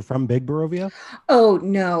 Being that you're from Big Borovia? Oh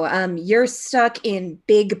no, you're stuck in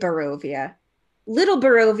Big Borovia. Little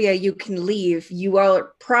Borovia, you can leave. You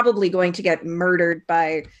are probably going to get murdered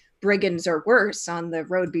by brigands or worse on the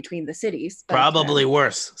road between the cities. But, Probably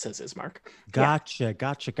worse, says Ismark. Gotcha.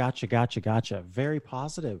 Very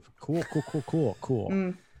positive.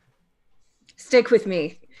 Cool. Stick with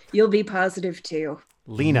me. You'll be positive too.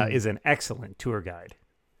 Lena is an excellent tour guide.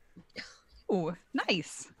 Oh,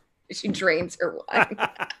 nice. She drains her wine.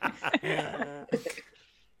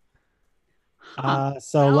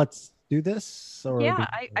 So Well- let's do this. Or Yeah,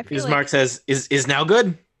 I feel Ismark like says, is now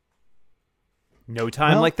good? No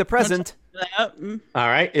time Well, like the present. All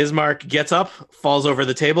right. Ismark gets up, falls over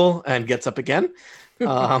the table, and gets up again.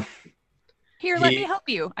 here, let he- me help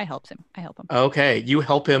you. I help him. Okay, you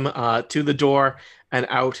help him to the door and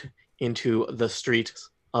out into the streets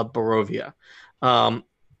of Borovia.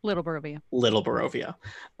 Little Borovia. Little Borovia.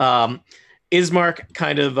 Ismark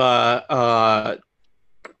kind of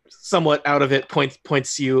somewhat out of it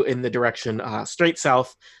points you in the direction straight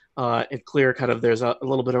south and clear. Kind of there's a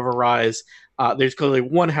little bit of a rise. There's clearly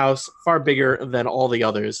one house far bigger than all the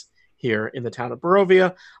others here in the town of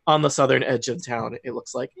Borovia. On the southern edge of town, it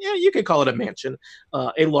looks like, yeah, you could call it a mansion.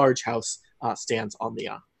 A large house stands on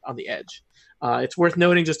the edge. It's worth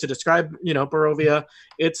noting, just to describe, Borovia.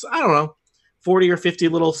 It's, I don't know, 40 or 50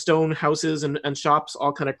 little stone houses and shops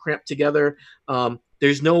all kind of cramped together.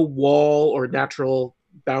 There's no wall or natural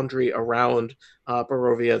boundary around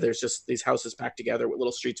Borovia. There's just these houses packed together with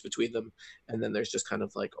little streets between them. And then there's just kind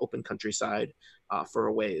of like open countryside for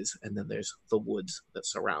a ways. And then there's the woods that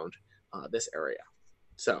surround this area.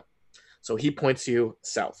 So he points you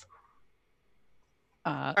south.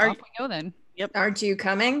 Off Are- we go then. Aren't you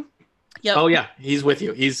coming? Yep. Oh yeah, he's with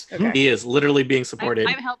you. Okay. He is literally being supported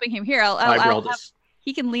I'm helping him here. by I'll have, Braldis.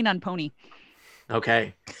 he can lean on Pony.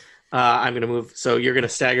 Okay. I'm going to move. So you're going to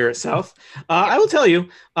stagger it south. I will tell you,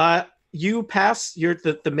 you pass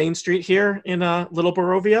the main street here in Little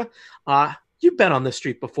Borovia. You've been on this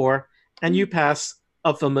street before, and you pass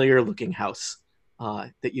a familiar looking house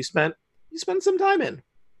that you spent some time in.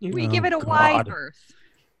 We Oh, give it a God. wide berth.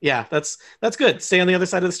 Yeah, that's good. Stay on the other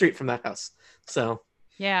side of the street from that house. So,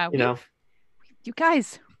 Yeah, you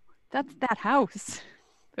guys, that's that house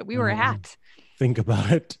that we were at. Think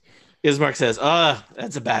about it. Ismark says,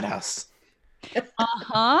 that's a bad house.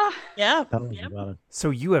 Uh-huh. Yeah. Tell me Yep. about it. So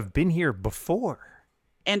you have been here before.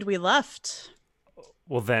 And we left.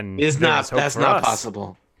 Well, then That's there's hope for not us.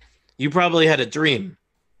 possible. You probably had a dream.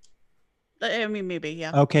 I mean, maybe,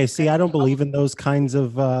 yeah. Okay, see, I don't believe in those kinds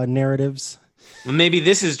of narratives. Well, maybe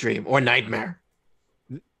this is dream or nightmare.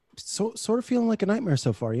 So, sort of feeling like a nightmare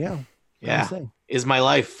so far. Yeah. Yeah, Gotta say. is my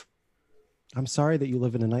life. I'm sorry that you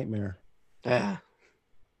live in a nightmare. Yeah.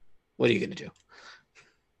 What are you gonna do?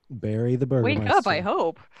 Bury the Wake Burgermeister. up, I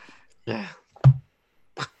hope. Yeah.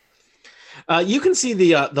 You can see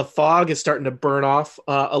the fog is starting to burn off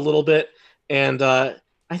a little bit, and I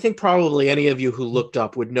think probably any of you who looked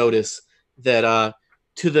up would notice that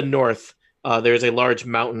to the north there's a large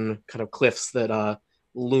mountain, kind of cliffs that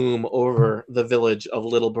loom over the village of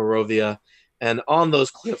Little Borovia, and on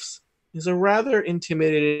those cliffs is a rather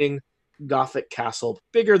intimidating Gothic castle,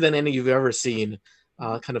 bigger than any you've ever seen,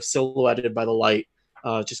 kind of silhouetted by the light,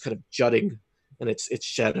 just kind of jutting, and its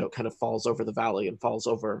shadow kind of falls over the valley and falls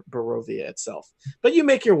over Borovia itself. But you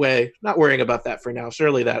make your way, not worrying about that for now.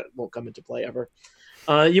 Surely that won't come into play ever.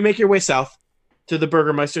 You make your way south to the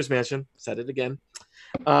Burgermeister's mansion. Said it again.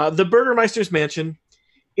 The Burgermeister's mansion,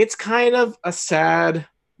 it's kind of a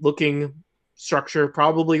sad-looking structure.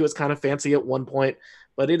 Probably was kind of fancy at one point,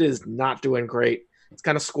 but it is not doing great. It's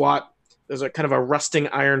kind of squat. There's a kind of a rusting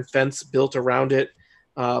iron fence built around it.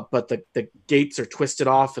 but the gates are twisted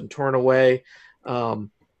off and torn away.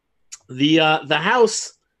 The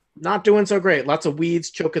house not doing so great. Lots of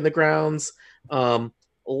weeds choking the grounds.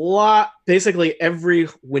 Basically every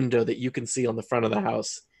window that you can see on the front of the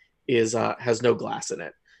house is has no glass in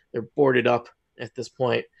it. They're boarded up at this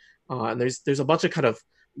point, and there's a bunch of kind of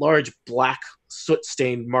large black soot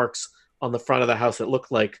stained marks on the front of the house that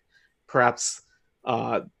look like perhaps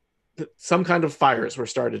some kind of fires were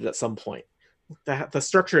started at some point. The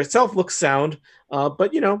structure itself looks sound,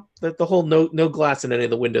 but the whole no glass in any of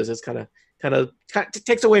the windows is kind of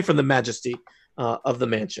takes away from the majesty of the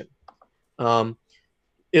mansion.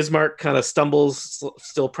 Ismark kind of stumbles,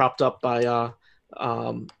 still propped up by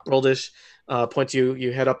Roldish. Points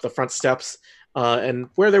you head up the front steps, and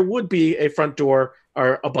where there would be a front door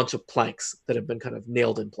are a bunch of planks that have been kind of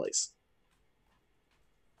nailed in place.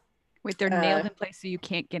 Wait, they're nailed in place so you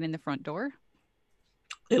can't get in the front door?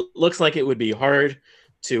 It looks like it would be hard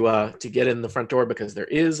to get in the front door because there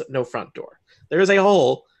is no front door. There is a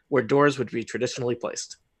hole where doors would be traditionally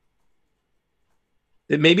placed.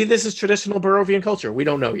 Maybe this is traditional Borovian culture. We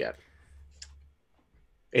don't know yet.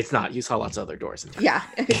 It's not. You saw lots of other doors. Yeah,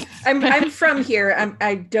 I'm from here.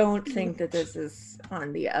 I don't think that this is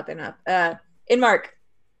on the up and up. Ismark.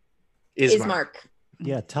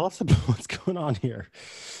 Yeah, tell us about what's going on here.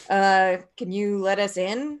 Can you let us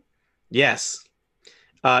in? Yes.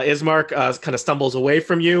 Ismark kind of stumbles away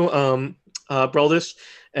from you, Broldish,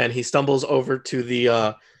 and he stumbles over to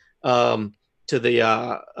the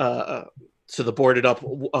boarded up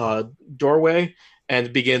doorway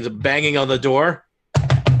and begins banging on the door.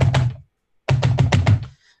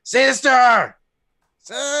 Sister,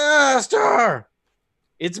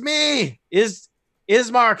 it's me.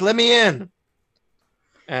 Ismark, let me in.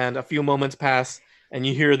 And a few moments pass, and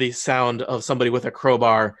you hear the sound of somebody with a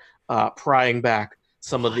crowbar prying back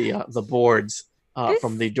some of the boards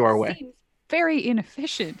from the doorway. Seems very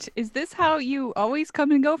inefficient. Is this how you always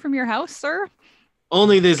come and go from your house, sir?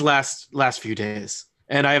 Only these last few days,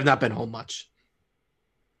 and I have not been home much.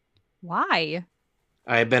 Why?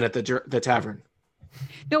 I have been at the tavern.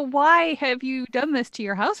 No, why have you done this to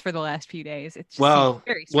your house for the last few days? It's just Well,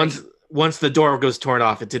 very strange. once the door was torn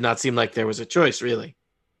off, it did not seem like there was a choice, really.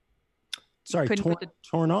 Sorry,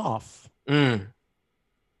 torn off.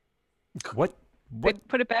 What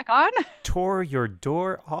Put it back on? tore your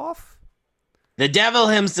door off? The devil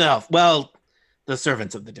himself. Well, the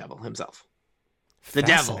servants of the devil himself. The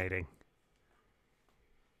devil. Fascinating.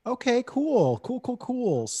 Okay,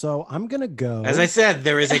 cool. So I'm gonna go. As I said,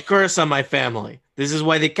 there is a curse on my family. This is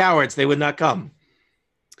why the cowards, they would not come.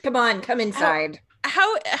 Come on, come inside.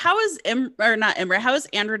 How is how is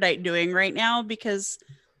Androdite doing right now? Because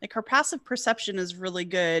like her passive perception is really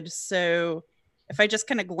good. So if I just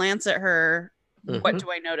kind of glance at her, what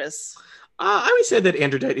do I notice? I would say that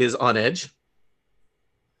Androdite is on edge.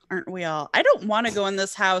 Aren't we all? I don't want to go in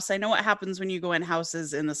this house. I know what happens when you go in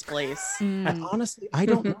houses in this place. Honestly, I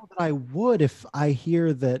don't know that I would if I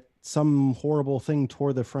hear that some horrible thing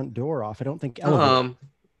tore the front door off. I don't think A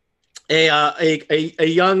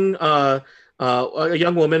young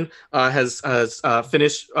woman has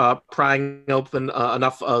finished prying open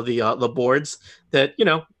enough of the boards that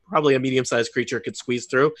probably a medium-sized creature could squeeze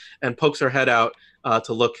through, and pokes her head out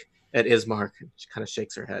to look at Ismark. She kind of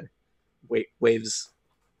shakes her head, waves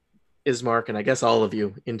Ismark and I guess all of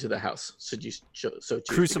you into the house. Should you so choose?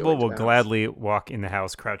 Crucible will gladly walk in the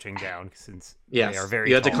house crouching down since they are very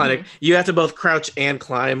you have tall. you have to both crouch and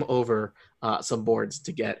climb over some boards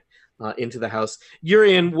to get into the house. You're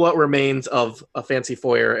in what remains of a fancy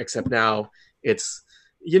foyer, except now it's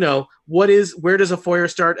where does a foyer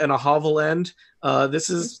start and a hovel end? This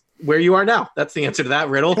is where you are now. That's the answer to that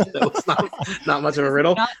riddle. That was not much of a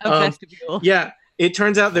riddle. Not a vestibule. Yeah. It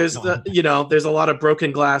turns out there's there's a lot of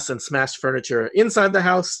broken glass and smashed furniture inside the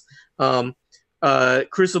house.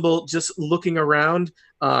 Crucible, just looking around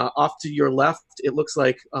off to your left, it looks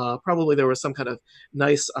like probably there was some kind of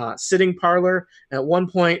nice sitting parlor at one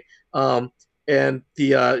point, and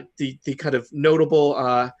the kind of notable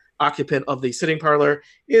occupant of the sitting parlor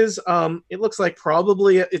is it looks like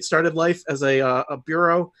probably it started life as a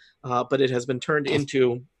bureau, but it has been turned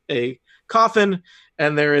into a coffin,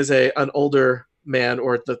 and there is an older man,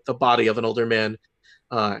 or the body of an older man,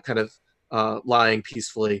 kind of lying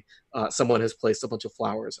peacefully. Someone has placed a bunch of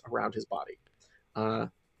flowers around his body. The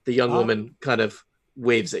young woman kind of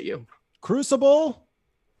waves at you. Crucible?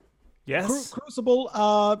 Yes? Crucible,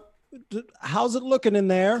 how's it looking in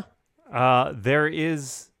there? There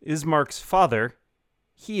is Ismark's father.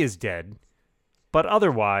 He is dead. But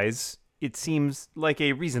otherwise, it seems like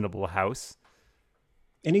a reasonable house.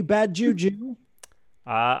 Any bad juju?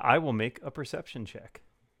 I will make a perception check.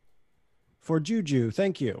 For Juju,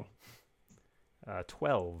 thank you.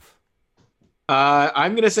 12.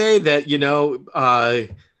 I'm gonna say that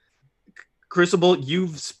Crucible,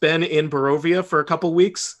 you've been in Borovia for a couple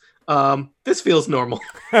weeks. This feels normal.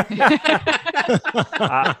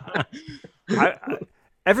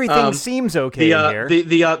 Everything seems okay in here.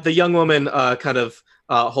 The young woman kind of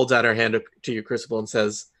holds out her hand to you, Crucible, and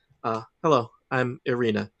says, "Hello, I'm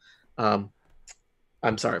Irina.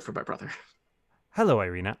 I'm sorry for my brother." Hello,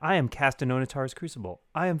 Irina. I am Castanonitar's Crucible.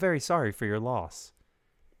 I am very sorry for your loss.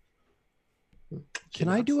 Can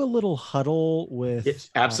I do a little huddle with Yes,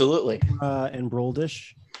 absolutely. And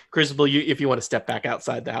Broldish? Crucible, if you want to step back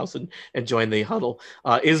outside the house and join the huddle.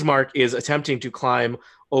 Ismark is attempting to climb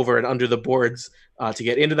over and under the boards to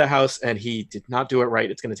get into the house, and he did not do it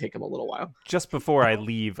right. It's going to take him a little while. Just before I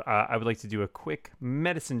leave, I would like to do a quick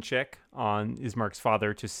medicine check on Ismark's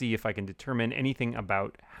father to see if I can determine anything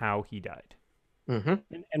about how he died. Mm-hmm.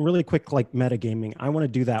 And really quick, like metagaming, I want to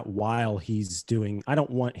do that while he's doing. I don't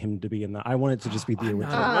want him to be in the. I want it to just be the original.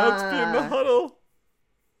 Allowed to be in the huddle.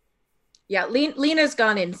 Yeah, Lena's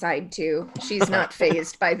gone inside too. She's not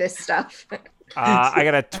phased by this stuff. I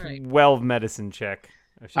got a 12 medicine check.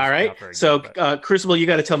 All right. So, Crucible, you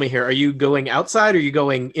got to tell me here. Are you going outside or are you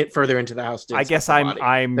going further into the house? I guess I'm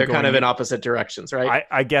They're going, kind of in opposite directions, right?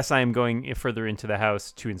 I guess I am going further into the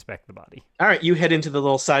house to inspect the body. All right. You head into the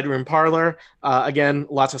little side room parlor. Again,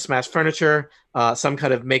 lots of smashed furniture, some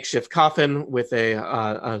kind of makeshift coffin with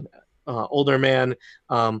a older man.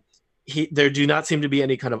 There do not seem to be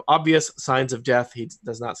any kind of obvious signs of death. He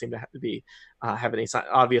does not seem to have any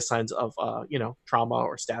obvious signs of trauma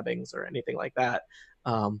or stabbings or anything like that.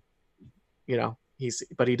 He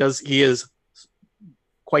is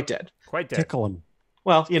quite dead. Quite dead. Tickle him.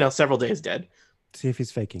 Well, several days dead. See if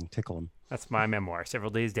he's faking. Tickle him. That's my memoir. Several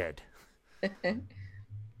days dead.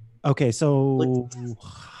 Okay, so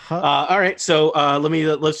all right, so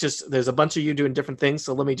there's a bunch of you doing different things,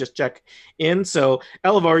 so let me just check in. So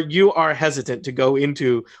Elevor, you are hesitant to go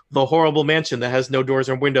into the horrible mansion that has no doors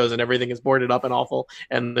or windows and everything is boarded up and awful,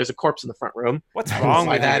 and there's a corpse in the front room. What's wrong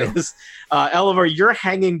with that you? is. Elevor, you're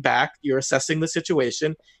hanging back, you're assessing the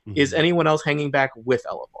situation. Mhm. Is anyone else hanging back with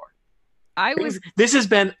Elevor? This has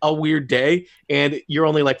been a weird day, and you're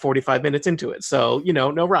only like 45 minutes into it, so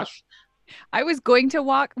no rush. I was going to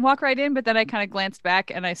walk right in, but then I kind of glanced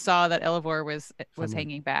back and I saw that Elevor was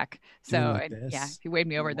hanging back. So like this. yeah, if you wave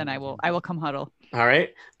me over, then I will come huddle. All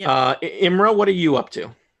right. Yep. Imra, what are you up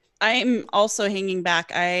to? I'm also hanging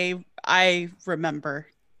back. I remember.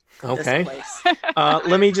 Okay. This place.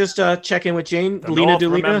 Let me just check in with Jane. The Lena, North do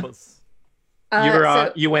Lena? remembers.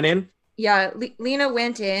 You went in? Yeah, Lena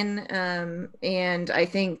went in, and I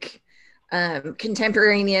think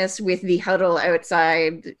contemporaneous with the huddle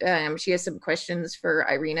outside, she has some questions for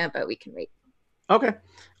Irina, but we can wait. Okay.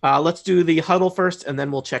 Let's do the huddle first, and then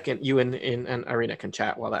we'll check in. You and Irina can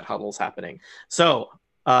chat while that huddle's happening. So,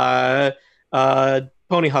 Pony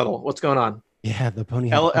Huddle, what's going on? Yeah, the Pony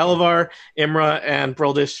Huddle. Elevor, Imra, and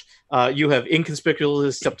Broldish, you have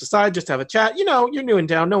inconspicuously stepped aside just to have a chat. You're new in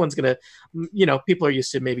town. No one's going to, people are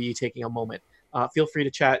used to maybe you taking a moment. Feel free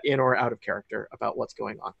to chat in or out of character about what's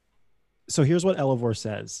going on. So here's what Elevor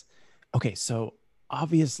says. Okay, so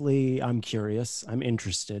obviously I'm curious, I'm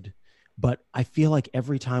interested, but I feel like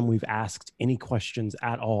every time we've asked any questions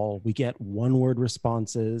at all, we get one-word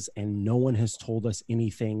responses and no one has told us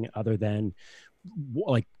anything other than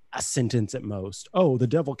like a sentence at most. Oh, the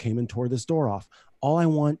devil came and tore this door off. All I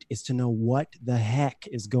want is to know what the heck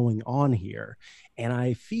is going on here. And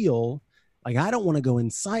I feel like I don't want to go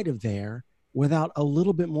inside of there without a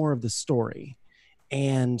little bit more of the story.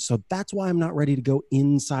 And so that's why I'm not ready to go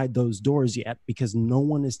inside those doors yet, because no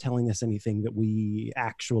one is telling us anything that we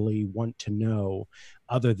actually want to know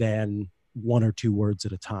other than one or two words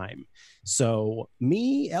at a time. So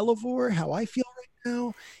me, Elevor, how I feel right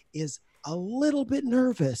now is a little bit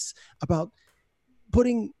nervous about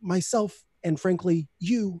putting myself and frankly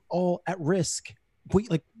you all at risk.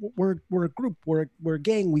 We're a group, we're a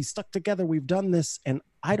gang, we stuck together, we've done this, and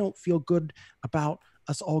I don't feel good about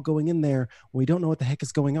us all going in there when we don't know what the heck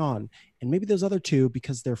is going on. And maybe those other two,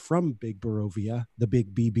 because they're from Big Borovia, the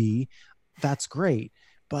big BB, that's great.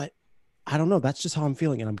 But I don't know. That's just how I'm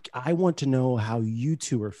feeling. And I want to know how you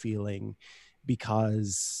two are feeling,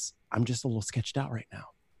 because I'm just a little sketched out right now.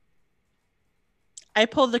 I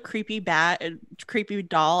pulled the creepy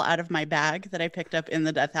doll out of my bag that I picked up in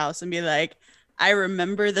the death house and be like, I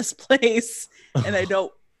remember this place and I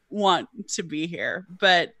don't want to be here,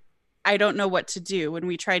 but I don't know what to do. When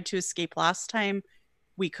we tried to escape last time,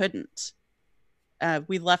 we couldn't.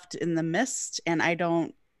 We left in the mist, and I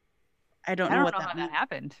don't I don't I know don't what know that how means. that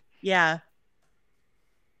happened. Yeah.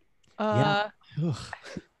 Yeah. Ugh.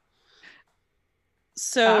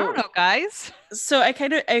 So I don't know, guys. So I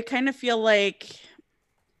kind of feel like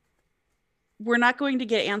we're not going to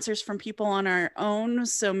get answers from people on our own.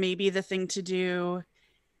 So maybe the thing to do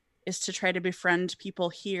is to try to befriend people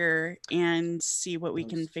here and see what we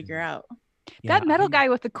can figure out. Yeah, That metal guy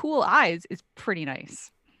with the cool eyes is pretty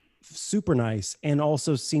nice. super nice, and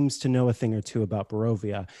also seems to know a thing or two about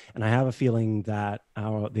Borovia. And I have a feeling that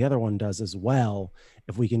the other one does as well.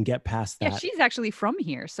 If we can get past that, Yeah, she's actually from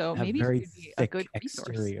here, so have maybe very she would be a thick good resource.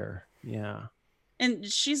 exterior. Yeah, And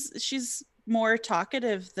she's more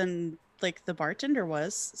talkative than like the bartender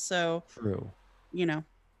was. So, true. you know.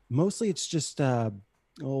 Mostly it's just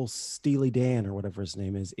old Steely Dan or whatever his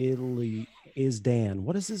name is. Italy is Dan.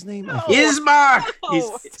 What is his name? I forget. Ismark!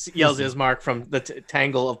 No. He yells Ismark from the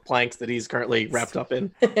tangle of planks that he's currently wrapped up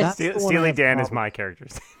in. That's the one I Steely have Dan is problem- my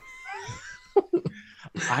character's.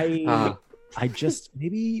 I just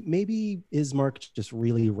maybe Ismark just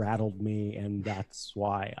really rattled me, and that's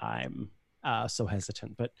why I'm so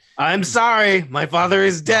hesitant. But I'm sorry, my father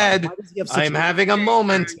is dead. why does he have such I'm having a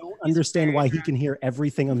moment. I don't understand why he can hear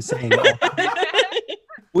everything I'm saying.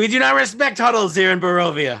 We do not respect huddles here in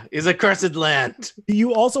Barovia. It's a cursed land. Do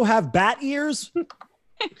you also have bat ears?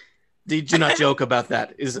 Do not joke about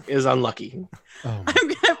that. Is unlucky. Oh,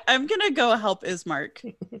 I'm gonna go help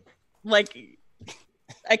Ismark. Like,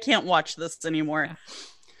 I can't watch this anymore.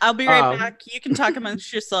 I'll be right back. You can talk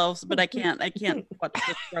amongst yourselves, but I can't watch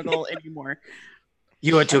the struggle anymore.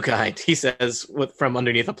 You are too kind, he says from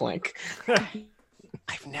underneath a plank.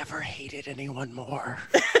 I've never hated anyone more.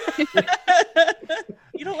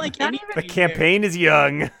 You don't like Not any. The campaign is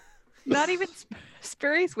young. Not even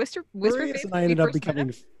Spurious Whisper Marius and I ended up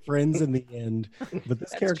becoming friends in the end, but this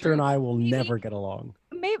That's character true. and I will Maybe- never get along.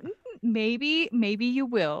 Maybe you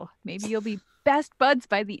will. Maybe you'll be best buds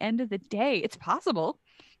by the end of the day. It's possible.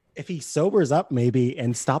 If he sobers up maybe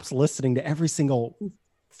and stops listening to every single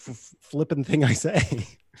flippin' thing I say.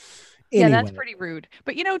 Yeah, that's Anyway. pretty rude.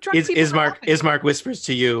 But you know, drunk people Ismark whispers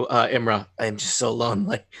to you, Imra, I'm just so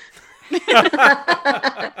lonely.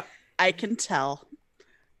 I can tell.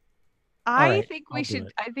 right, I I'll do it.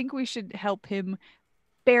 think we should help him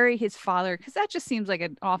bury his father, because that just seems like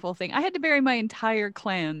an awful thing. I had to bury my entire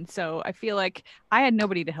clan, so I feel like I had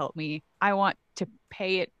nobody to help me. I want to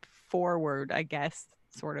pay it forward, I guess,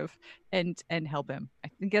 sort of, and help him. I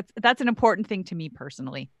think that's an important thing to me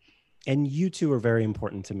personally. And you two are very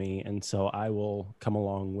important to me, and so I will come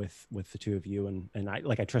along with the two of you, and I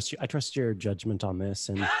trust you. I trust your judgment on this,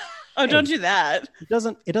 and Oh, don't do that. it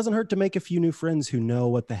doesn't hurt to make a few new friends who know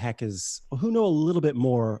who know a little bit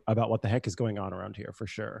more about what the heck is going on around here, for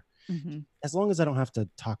sure. Mm-hmm. As long as I don't have to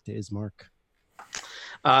talk to Ismark.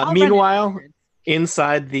 Meanwhile,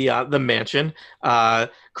 inside the mansion,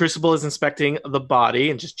 Crucible is inspecting the body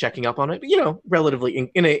and just checking up on it, relatively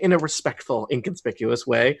in a respectful, inconspicuous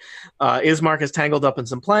way. Ismark is tangled up in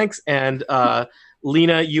some planks, and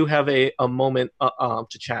Lena, you have a moment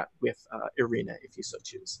to chat with Irina if you so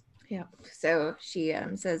choose. Yeah. So she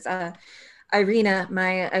says, Irina,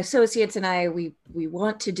 my associates and I, we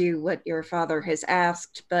want to do what your father has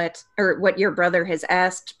asked, or what your brother has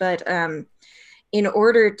asked, but in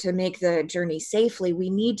order to make the journey safely, we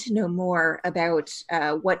need to know more about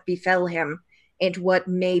what befell him and what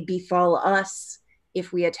may befall us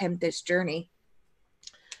if we attempt this journey.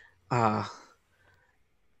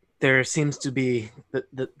 There seems to be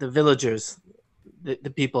the villagers, the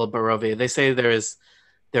people of Borovia. They say there is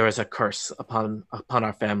a curse upon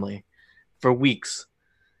our family. For weeks,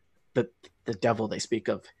 the devil they speak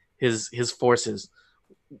of, his forces,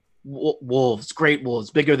 wolves, great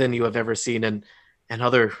wolves, bigger than you have ever seen, and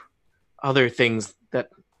other things that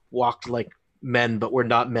walked like men but were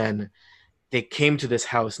not men. They came to this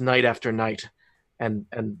house night after night and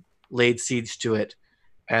laid siege to it.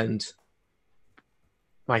 And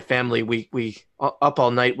my family, we up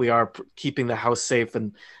all night. We are keeping the house safe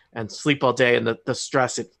and sleep all day. And the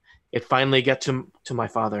stress, it finally get to my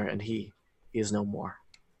father, and he is no more.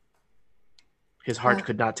 His heart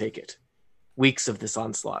could not take it. Weeks of this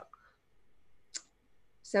onslaught.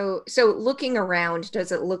 So looking around,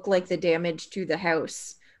 does it look like the damage to the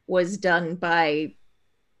house was done by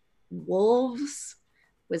wolves?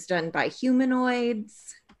 Was done by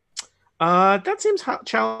humanoids? That seems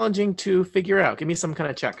challenging to figure out. Give me some kind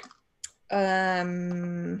of check.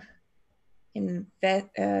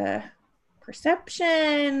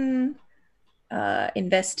 Perception,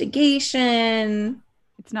 investigation.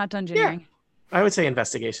 It's not dungeoneering. I would say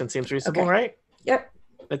investigation seems reasonable, Okay. right? Yep.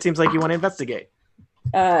 That seems like you want to investigate.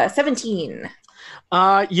 17.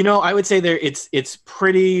 I would say it's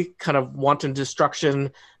pretty kind of wanton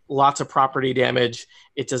destruction, lots of property damage.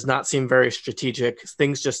 It does not seem very strategic.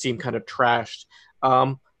 Things just seem kind of trashed.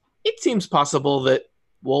 It seems possible that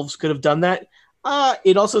wolves could have done that.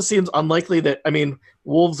 It also seems unlikely that,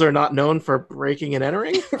 wolves are not known for breaking and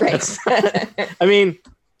entering. Right.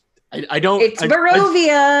 I don't. It's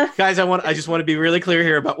Borovia. Guys, I just want to be really clear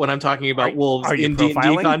here about when I'm talking about wolves are you in D&D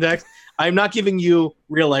profiling? context. I'm not giving you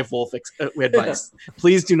real life wolf advice.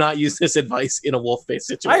 Please do not use this advice in a wolf-based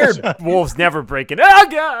I situation. heard wolves never break in. Oh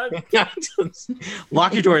god!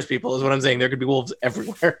 Lock your doors, people, is what I'm saying. There could be wolves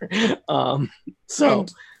everywhere. So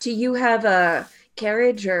And do you have a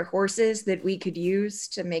carriage or horses that we could use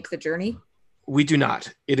to make the journey? we do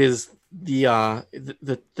not. It is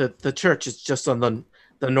the church is just on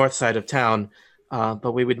the north side of town,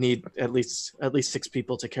 but we would need at least 6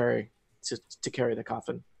 people to carry the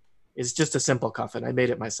coffin. It's just a simple coffin. I made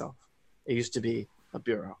it myself. It used to be a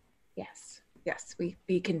bureau. Yes,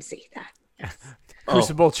 we can see that. Yes.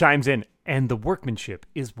 Crucible chimes in, and the workmanship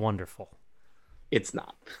is wonderful. It's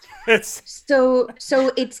not. It's So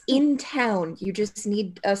it's in town. You just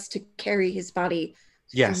need us to carry his body.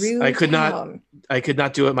 Yes, through I could town. I could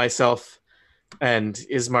not do it myself, and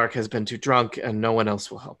Ismark has been too drunk, and no one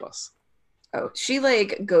else will help us. Oh, she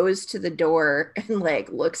goes to the door and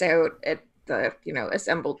looks out at the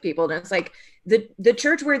assembled people, and it's like the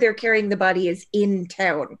church where they're carrying the body is in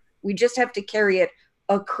town. We just have to carry it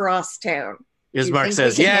across town. Do you Ismark think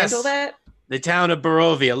says, we can "Yes, handle that? the town of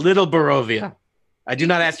Little Borovia. I do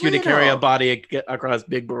not ask you to carry a Little. body across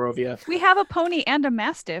Big Borovia." We have a pony and a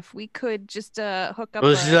mastiff. We could just hook up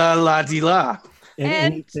La di la. And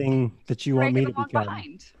And anything that you want drag me it to along become.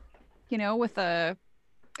 behind. With a,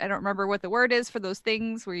 I don't remember what the word is for those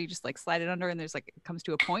things where you just slide it under and there's it comes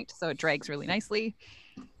to a point, so it drags really nicely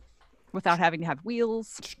without having to have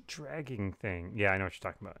wheels. dragging thing. Yeah, I know what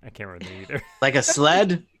you're talking about. I can't remember the either. Like a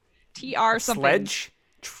sled? TR something. Sledge?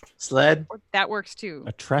 Sled? Or that works too.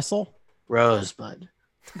 A trestle? Rosebud.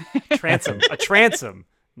 Transom. A transom.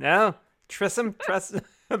 No? Trissom?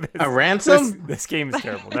 A ransom? This game is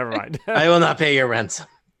terrible. Never mind. I will not pay your ransom.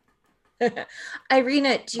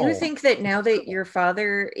 Irina, do you Oh. think that now that your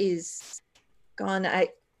father is gone,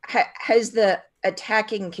 has the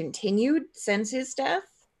attacking continued since his death?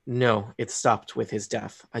 No, it stopped with his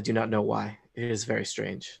death. I do not know why. It is very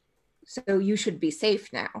strange. So you should be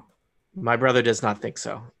safe now. My brother does not think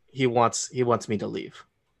so. He wants me to leave.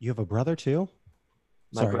 You have a brother too?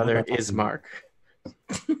 My Sorry, brother I'm not is talking- Mark.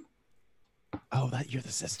 Oh, that you're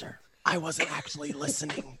the sister. I wasn't actually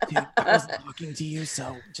listening. Dude, I wasn't talking to you,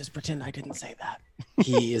 so just pretend I didn't say that.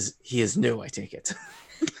 He is new, I take it.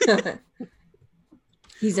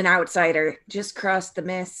 He's an outsider. Just crossed the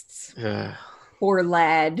mists. Uh, Poor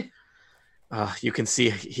lad. you can see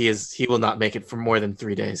he will not make it for more than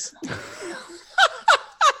 3 days.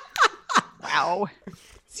 Wow.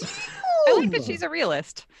 I like that she's a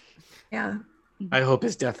realist. Yeah. I hope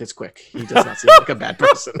his death is quick. He does not seem like a bad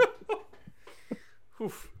person.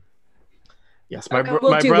 Oof. Yes, Okay,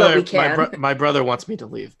 we'll do what we can. my brother wants me to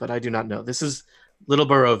leave, but I do not know. This is Little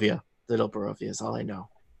Borovia. Little Borovia is all I know.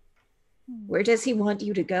 Where does he want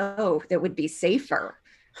you to go that would be safer?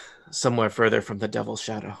 Somewhere further from the Devil's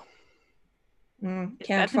Shadow. Can't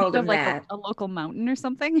That's fault him a that. local mountain or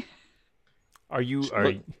something. Are you...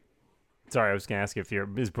 Look- Sorry, I was going to ask if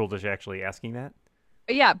is Bruldish actually asking that?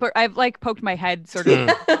 Yeah, but I've poked my head sort of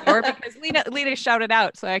or because Lena shouted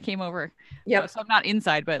out, so I came over. Yep. So I'm not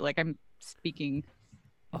inside, but I'm speaking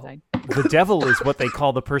inside. The devil is what they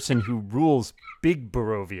call the person who rules Big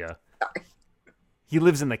Borovia. He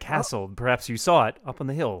lives in the castle. Perhaps you saw it up on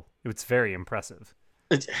the hill. It's very impressive.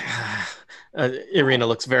 Irina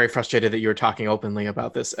looks very frustrated that you're talking openly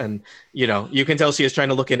about this, and you can tell she is trying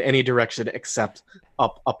to look in any direction except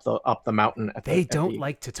up the mountain. They at don't the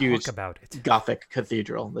like to huge talk about it. Gothic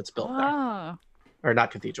cathedral that's built there, Ah. or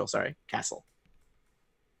not cathedral, sorry, castle.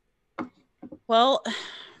 Well,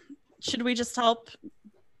 should we just help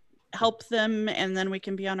them and then we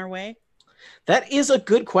can be on our way? That is a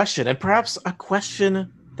good question, and perhaps a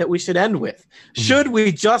question that we should end with. Should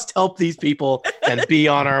we just help these people and be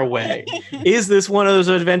on our way? Is this one of those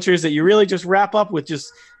adventures that you really just wrap up with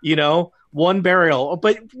just, one burial?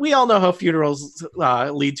 But we all know how funerals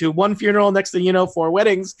lead to. One funeral next to, 4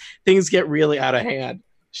 weddings, things get really out of hand.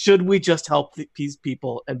 Should we just help these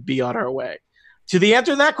people and be on our way? To the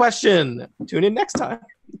answer to that question, tune in next time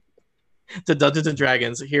to Dungeons and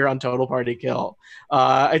Dragons here on Total Party Kill.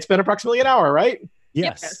 It's been approximately an hour, right?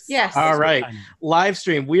 Yes. Yes. All right. Live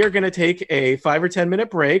stream. We are going to take a 5 or 10 minute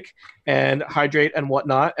break and hydrate and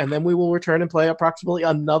whatnot, and then we will return and play approximately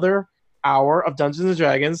another hour of Dungeons and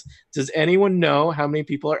Dragons. Does anyone know how many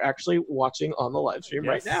people are actually watching on the live stream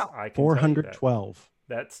right now? I can tell you that. 412.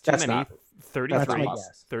 That's too That's many. not- 33. that's my not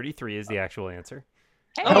guess. 33 is the actual answer.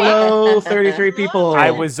 Hey, Hello, 33 people.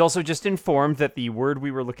 I was also just informed that the word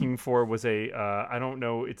we were looking for was a, I don't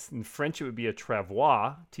know, it's in French, it would be a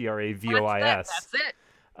travois, Travois. That's it.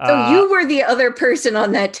 So you were the other person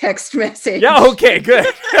on that text message. Yeah, okay, good.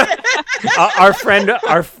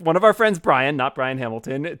 One of our friends, Brian, not Brian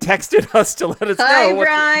Hamilton, texted us to let us Hi, know.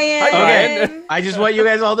 Brian. Hi, Brian. I just want you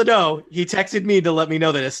guys all to know, he texted me to let me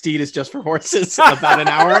know that a steed is just for horses about an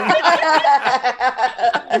hour ago.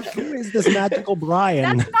 Who is this magical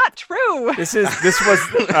Brian? That's not true. This was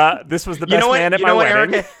the best man at my wedding.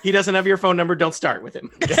 Erica? He doesn't have your phone number. Don't start with him.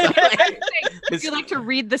 Would you like to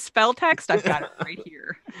read the spell text? I've got it right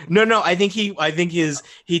here. No. I think he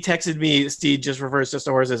texted me. Steed just refers just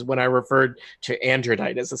to horses when I referred to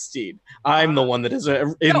Androdite as a steed. I'm the one that is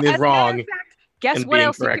in the as a matter wrong. of fact, guess and what being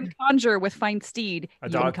else you correct. can conjure with Find Steed? A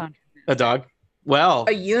You can dog. conjure- A dog. Well,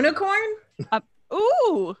 A unicorn?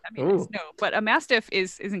 Ooh. I mean, Ooh. no, but a mastiff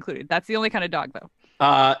is included. That's the only kind of dog,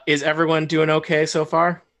 though. is everyone doing okay so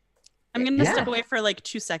far? I'm gonna Yeah. step away for like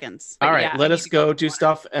 2 seconds. All right, yeah, let I us need to go go to do water.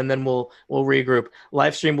 stuff, and then we'll regroup.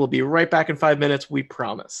 Live stream will be right back in 5 minutes. We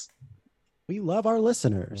promise. We love our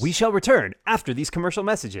listeners. We shall return after these commercial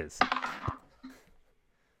messages.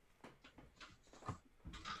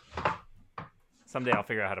 Someday I'll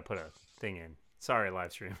figure out how to put a thing in. Sorry,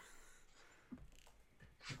 live stream.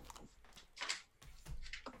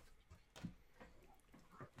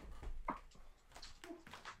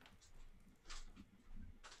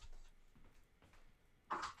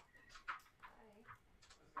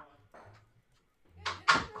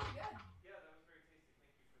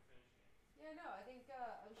 Yeah, no, I think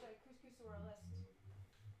I wish I had couscous or a list.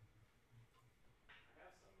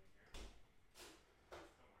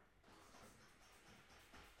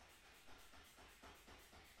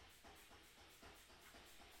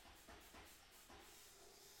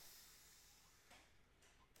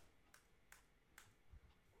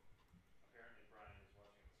 Apparently Brian is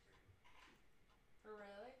watching the stream. For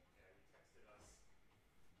really? Yeah, he texted us.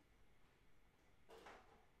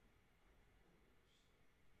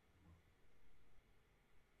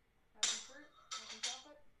 Having fruit? Having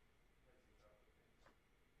chocolate?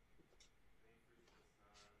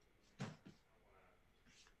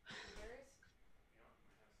 Berries?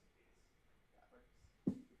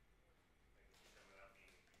 That works.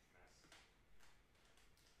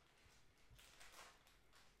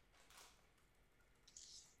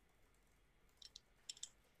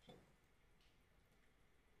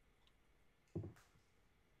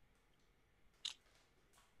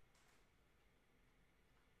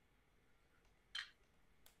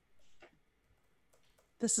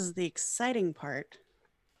 This is the exciting part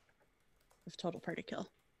of Total Party Kill.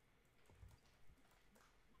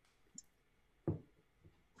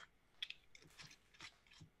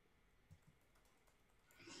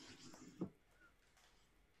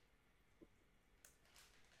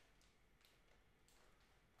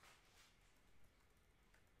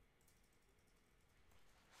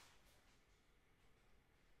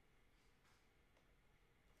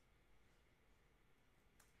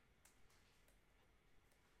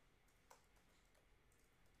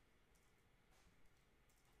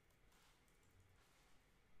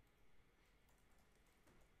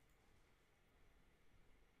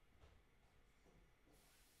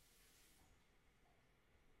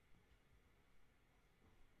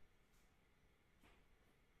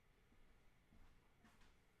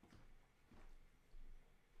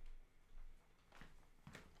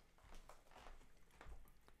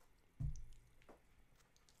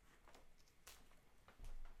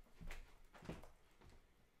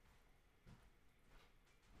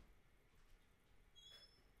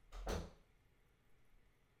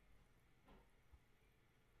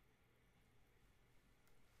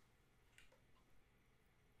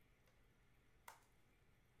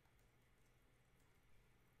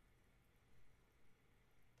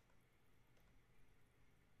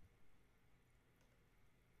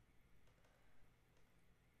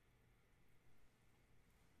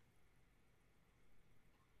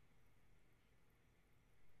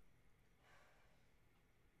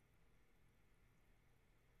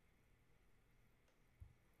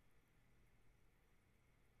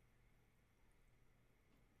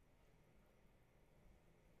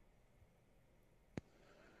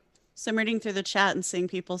 So I'm reading through the chat and seeing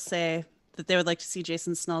people say that they would like to see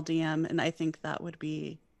Jason Snell DM, and I think that would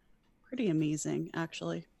be pretty amazing,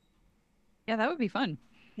 actually. Yeah, that would be fun.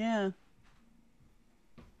 Yeah.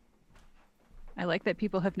 I like that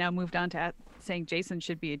people have now moved on to saying Jason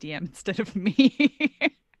should be a DM instead of me.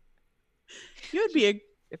 You would be a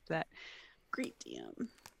If that. great DM.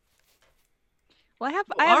 Well, I have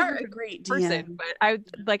You a are really a great person, DM.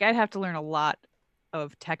 but I'd have to learn a lot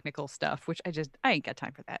of technical stuff, which I ain't got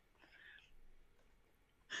time for that.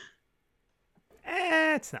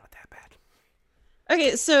 It's not that bad.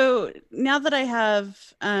 Okay, so now that I have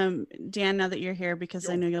Dan, now that you're here, because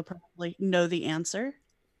I know you'll probably know the answer.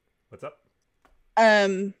 What's up?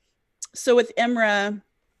 So with Imra,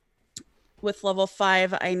 with level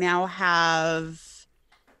 5, I now have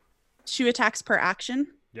 2 attacks per action.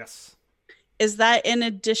 Yes. Is that in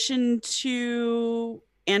addition to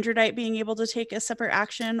Androdite being able to take a separate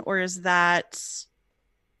action, or is that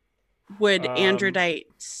would Androdite,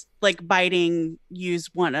 like biting,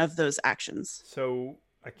 use one of those actions? So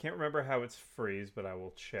I can't remember how it's phrased, but I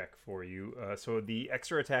will check for you. So the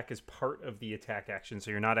extra attack is part of the attack action,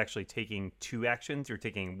 so you're not actually taking 2 actions. You're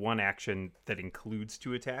taking 1 action that includes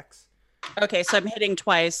 2 attacks. Okay, so I'm hitting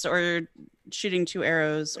twice or shooting 2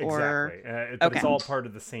 arrows or... Exactly. But it's all part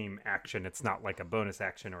of the same action. It's not like a bonus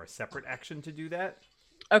action or a separate action to do that.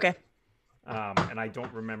 Okay. And I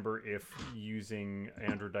don't remember if using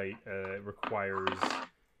Androdite requires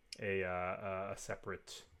a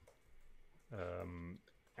separate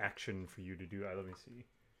action for you to do. Let me see.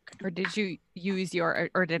 Or did you use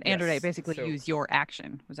or did Androdite basically use your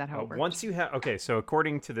action? Was that how it worked? Once you have, so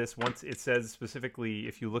according to this, once it says specifically,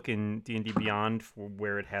 if you look in D&D Beyond for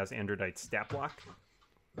where it has Androdite stat block,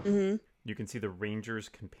 you can see the Ranger's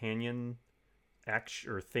Companion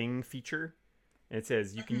action or thing feature. And it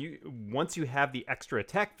says you can once you have the extra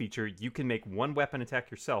attack feature, you can make 1 weapon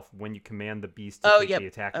attack yourself when you command the beast to take the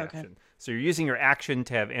attack action. So you're using your action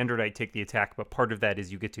to have Androdite take the attack, but part of that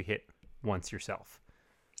is you get to hit once yourself.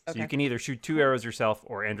 So you can either shoot 2 arrows yourself,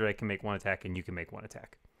 or Androdite can make 1 attack, and you can make 1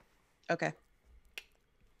 attack. Okay.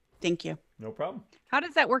 Thank you. No problem. How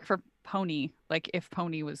does that work for Pony? Like if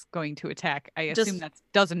Pony was going to attack, I assume that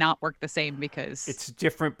does not work the same because it's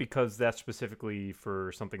different because that's specifically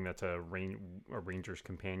for something that's a Ranger's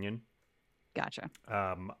Companion. Gotcha.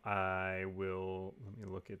 Let me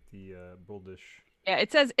look at the Bruldish. Yeah,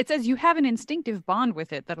 it says you have an instinctive bond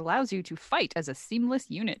with it that allows you to fight as a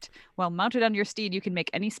seamless unit. While mounted on your steed, you can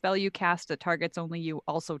make any spell you cast that targets only you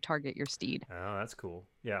also target your steed. Oh, that's cool.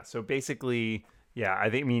 Yeah, so basically,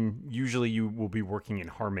 usually you will be working in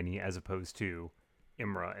harmony as opposed to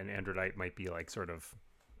Imra and Androdite might be like sort of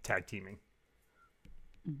tag teaming.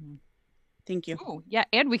 Mm-hmm. Thank you. Oh, yeah,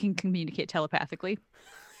 and we can communicate telepathically.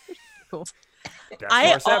 Cool.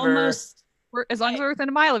 As long as we're within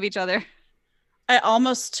a mile of each other. I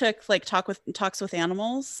almost took like talks with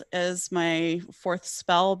animals as my 4th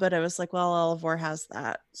spell, but I was like, well, Elevor has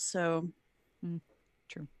that, so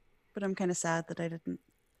true. But I'm kind of sad that I didn't.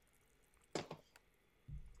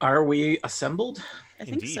 Are we assembled? I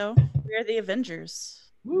think so. We are the Avengers.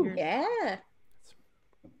 Yeah.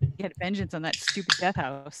 Get vengeance on that stupid death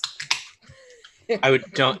house. I would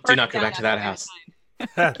do not go back to that house.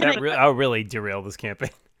 I'll really derail this campaign.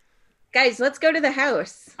 Guys, let's go to the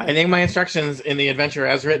house. I think my instructions in the adventure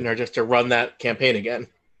as written are just to run that campaign again.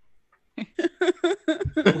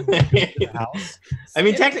 House? I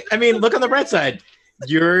mean, look on the bright side.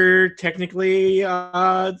 You're technically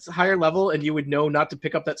higher level, and you would know not to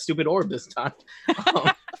pick up that stupid orb this time.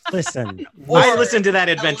 Listen, I listened to that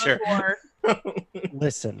adventure.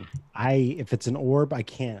 Listen, if it's an orb, I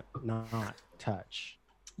can't not touch.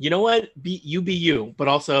 You know what? Be you, but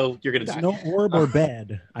also you're gonna die. No orb or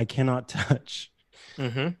bed I cannot touch.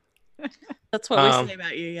 Mm-hmm. That's what we say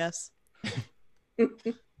about you. Yes.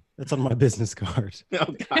 That's on my business card.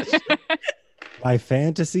 Oh gosh. My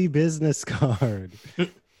fantasy business card. Let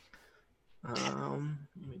me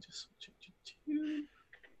just switch it to.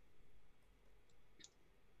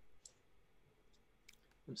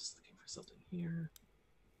 I'm just looking for something here.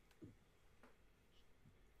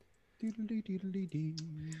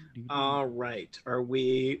 All right.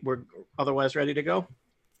 We're otherwise ready to go?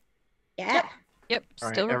 Yeah. Yep. All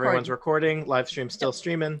right, Still recording. everyone's recording. Live stream still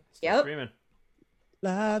streaming. Yep. Streaming.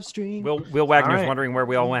 Live stream. Will Wagner's right. wondering where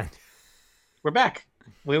we all went. We're back.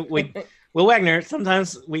 Will Wagner,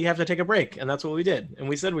 sometimes we have to take a break, and that's what we did. And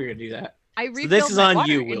we said we were going to do that. I So refilled this is my on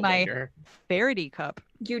water you, in Will my Wagner. Verity cup.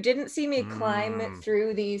 You didn't see me climb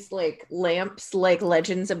through these like lamps like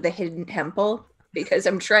Legends of the Hidden Temple because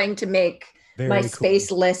I'm trying to make my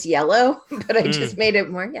space less yellow, but I just made it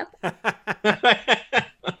more yellow.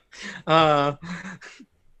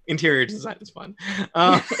 Interior design is fun.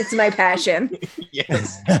 It's my passion.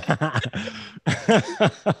 Yes.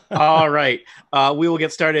 All right. We will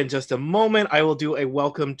get started in just a moment. I will do a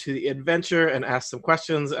welcome to the adventure and ask some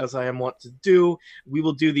questions as I am wont to do. We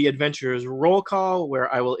will do the adventurer's roll call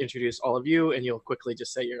where I will introduce all of you and you'll quickly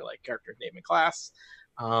just say your character name and class.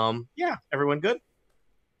 Yeah, everyone good?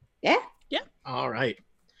 Yeah. All right.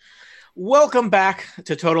 Welcome back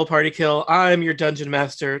to Total Party Kill. I'm your Dungeon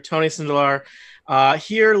Master, Tony Sindelar,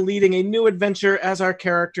 here leading a new adventure as our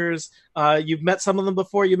characters. You've met some of them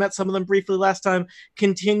before. You met some of them briefly last time.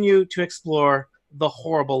 Continue to explore the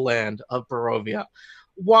horrible land of Borovia.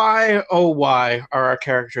 Why, oh why, are our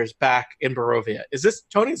characters back in Borovia? Is this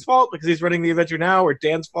Tony's fault because he's running the adventure now, or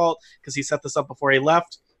Dan's fault because he set this up before he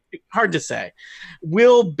left? Hard to say.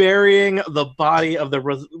 Will burying the body of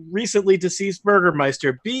the recently deceased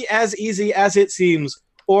Burgermeister be as easy as it seems,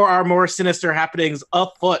 or are more sinister happenings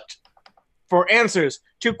afoot? For answers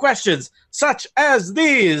to questions such as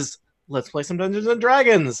these, let's play some Dungeons and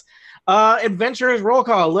Dragons. Adventurers roll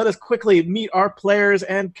call. Let us quickly meet our players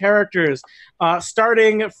and characters.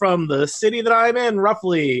 Starting from the city that I'm in,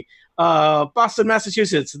 roughly, Boston,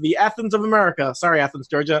 Massachusetts, the Athens of America. Sorry, Athens,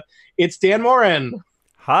 Georgia. It's Dan Moren.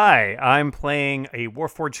 Hi, I'm playing a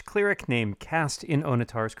Warforged cleric named Cast in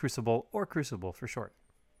Onatar's Crucible, or Crucible for short.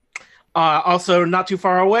 Also, not too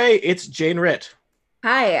far away, it's Jane Ritt.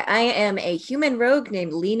 Hi, I am a human rogue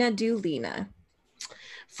named Lena Dulina.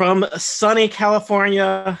 From sunny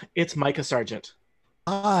California, it's Mikah Sargent.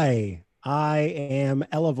 Hi, I am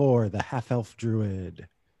Elevor, the half-elf druid.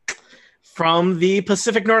 From the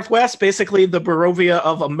Pacific Northwest, basically the Borovia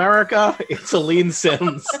of America, it's Aleen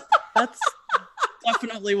Simms. That's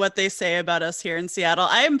definitely what they say about us here in Seattle.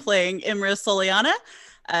 I am playing Imra Soliana,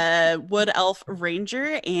 Wood Elf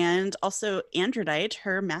Ranger, and also Androdite,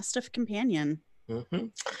 her Mastiff companion. Mm-hmm.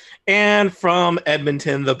 And from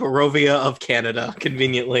Edmonton, the Borovia of Canada,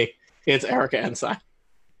 conveniently, it's Erika Ensign.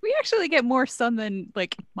 We actually get more sun than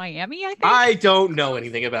Miami, I think. I don't know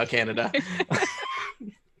anything about Canada.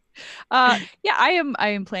 Yeah, I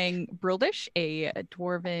am playing Brildish, a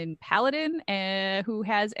dwarven paladin who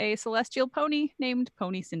has a celestial pony named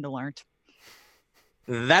Pony Sindelar.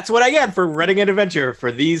 That's what I get for running an adventure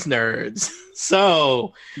for these nerds.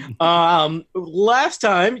 So, last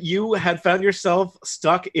time you had found yourself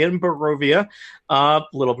stuck in Borovia,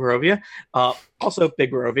 little Borovia, also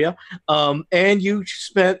big Borovia, and you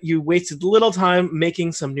wasted little time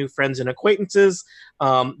making some new friends and acquaintances.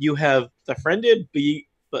 You have befriended,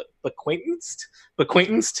 bequaintanced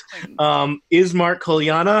Ismark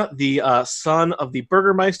Kolyana, the son of the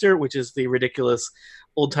Burgermeister, which is the ridiculous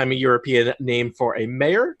old-timey European name for a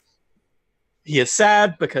mayor. He is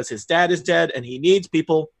sad because his dad is dead and he needs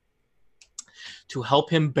people to help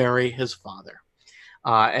him bury his father.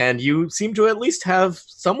 And you seem to at least have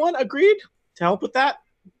someone agreed to help with that.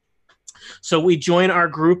 So we join our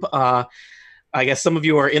group. I guess some of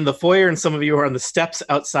you are in the foyer and some of you are on the steps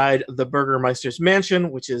outside the Burgermeister's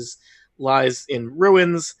mansion, which lies in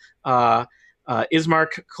ruins.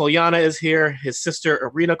 Ismark Kolyana is here. His sister,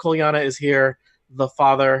 Irina Kolyana, is here. The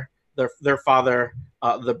father, their father,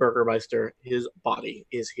 the Burgermeister, his body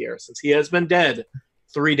is here since he has been dead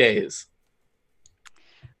 3 days.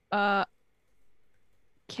 Can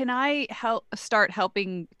I start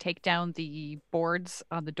helping take down the boards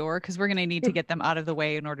on the door? Because we're going to need to get them out of the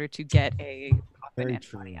way in order to get a Very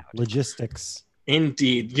true. Logistics.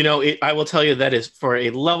 Indeed. I will tell you that is for a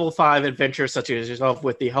level 5 adventure such as yourself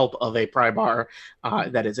with the help of a Prybar,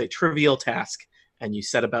 that is a trivial task. And you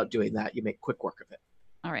set about doing that. You make quick work of it.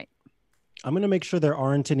 All right. I'm going to make sure there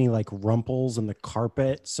aren't any rumples in the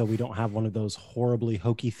carpet so we don't have one of those horribly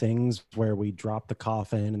hokey things where we drop the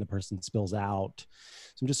coffin and the person spills out.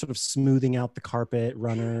 So I'm just sort of smoothing out the carpet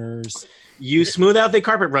runners. You smooth out the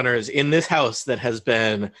carpet runners in this house that has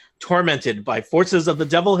been tormented by forces of the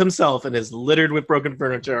devil himself and is littered with broken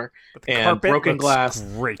furniture and broken glass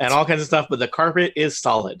and all kinds of stuff, but the carpet is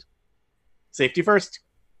solid. Safety first.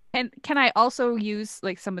 And can I also use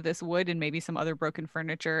some of this wood and maybe some other broken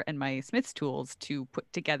furniture and my smith's tools to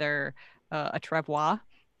put together a travois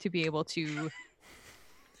to be able to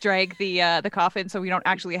drag the coffin so we don't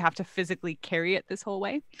actually have to physically carry it this whole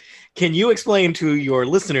way? Can you explain to your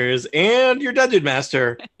listeners and your dungeon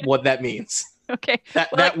master what that means? Okay.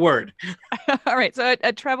 That word. All right. So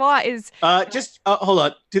a travois is... just hold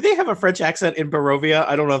on. Do they have a French accent in Borovia?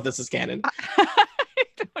 I don't know if this is canon. I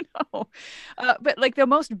don't know. But the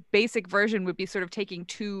most basic version would be sort of taking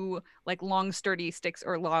two long sturdy sticks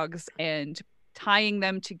or logs and tying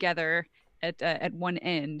them together at one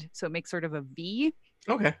end. So it makes sort of a V.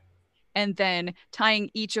 Okay. and then tying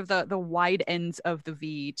each of the wide ends of the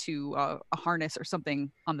V to a harness or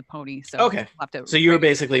something on the pony. So Okay. we'll have to So you were regulate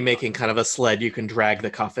basically it. making kind of a sled you can drag the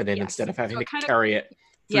coffin in Yes. instead of having So to it kind of- carry it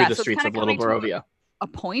through Yeah, the so it's streets kinda of Little coming to Borovia. a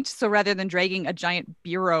point. So rather than dragging a giant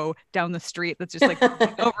bureau down the street that's just like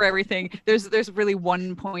over everything, there's really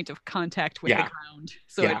one point of contact with Yeah. the ground.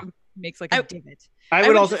 So Yeah. it makes like a divot. I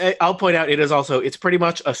would also I'll point out it's pretty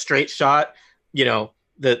much a straight shot. You know,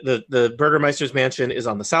 the Burgermeister's mansion is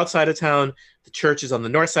on the south side of town, the church is on the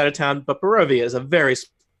north side of town, but Borovia is a very small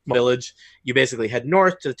village. You basically head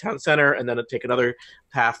north to the town center and then take another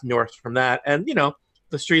path north from that. And you know,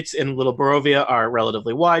 the streets in Little Borovia are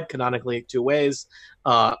relatively wide, canonically 2 ways.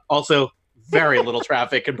 Also, very little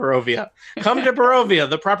traffic in Borovia. Come to Borovia.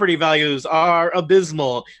 The property values are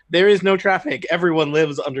abysmal. There is no traffic. Everyone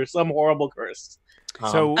lives under some horrible curse.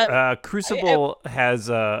 So Crucible has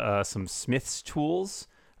some smith's tools,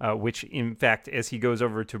 which in fact, as he goes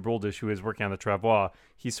over to Bruldish, who is working on the travois,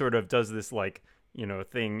 he sort of does this like, you know,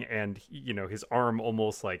 thing, and you know, his arm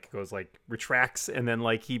almost like goes like retracts, and then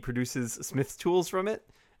like he produces smith's tools from it,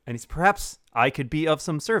 and he's, perhaps I could be of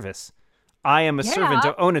some service. I am a servant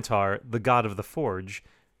of Onatar, the god of the forge.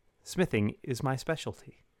 Smithing is my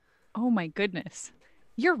specialty. Oh my goodness.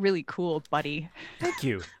 You're really cool, buddy. Thank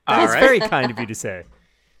you. All That's right. very kind of you to say.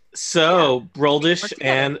 So Bruldish Work together.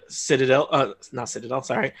 and Citadel, not Citadel,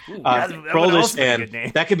 sorry. that would Bruldish also be a good name.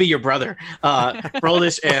 and that could be your brother.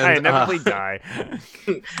 Bruldish I and inevitably die.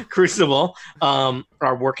 Crucible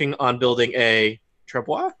are working on building a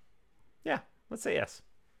travois. Yeah, let's say yes.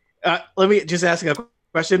 Let me just ask a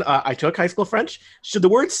question. I took high school French. Should the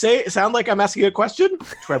word sound like I'm asking a question?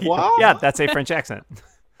 Travois? Yeah, that's a French accent.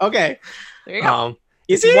 Okay. There you go.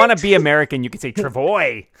 Is If you it? want to be American, you could say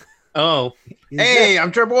Travois. Oh, hey,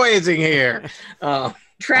 I'm travoising here.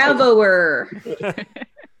 Travoer.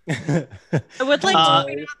 I would like to point out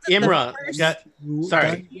that Imra, the first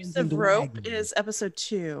sorry. use of rope is episode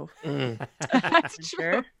 2. That's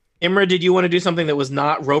true. Imra, did you want to do something that was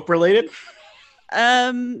not rope related?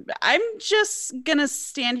 I'm just gonna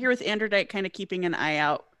stand here with Androdite, kind of keeping an eye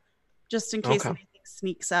out, just in case Okay. anything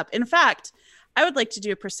sneaks up. In fact, I would like to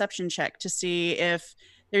do a perception check to see if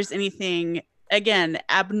there's anything, again,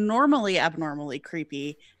 abnormally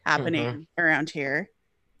creepy happening around here.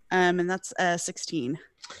 And that's 16.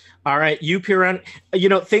 All right, you peer around. You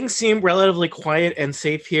know, things seem relatively quiet and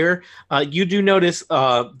safe here. You do notice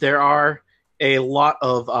there are a lot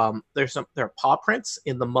of there are paw prints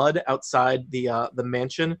in the mud outside the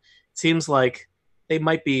mansion. It seems like they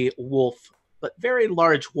might be wolf, but very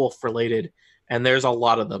large wolf related, and there's a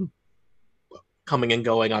lot of them coming and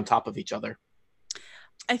going on top of each other.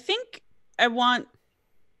 I think I want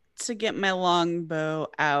to get my longbow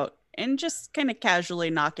out and just kind of casually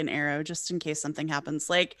knock an arrow just in case something happens.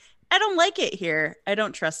 Like, I don't like it here. I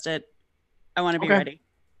don't trust it. I want to be Okay. ready.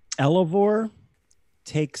 Elevor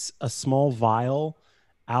takes a small vial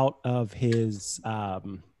out of his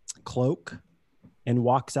cloak and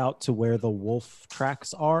walks out to where the wolf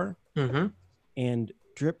tracks are Mm-hmm. and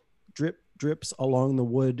drips along the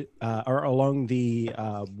wood or along the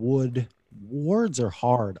wood. Words are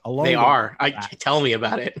hard. Along They the are. track. Tell me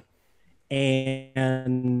about it.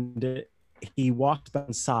 And he walks back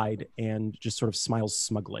inside and just sort of smiles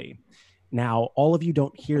smugly. Now, all of you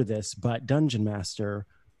don't hear this, but Dungeon Master,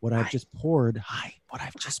 what I've just poured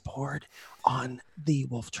on the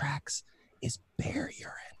wolf tracks is bear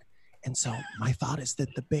urine. And so my thought is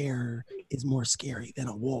that the bear is more scary than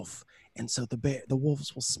a wolf. And so the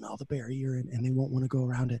wolves will smell the bear urine and they won't want to go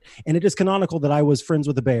around it. And it is canonical that I was friends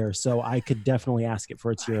with the bear, so I could definitely ask it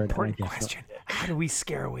for its urine. Important and I question. How do we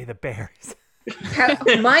scare away the bears?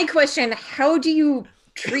 My question, how do you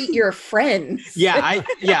treat your friends? I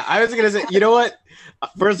was gonna say, you know what?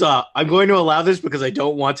 First off, I'm going to allow this because I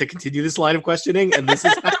don't want to continue this line of questioning, and this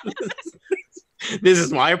is this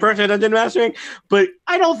is my approach to dungeon mastering. But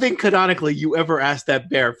I don't think canonically you ever asked that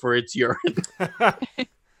bear for its urine.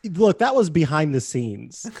 Look, that was behind the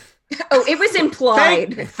scenes. Oh, it was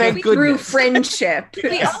implied. Thank Through goodness. We friendship.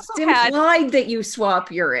 It's also had- implied that you swap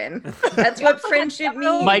urine. That's what friendship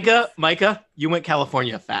means. Micah, you went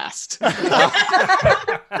California fast. We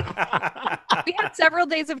had several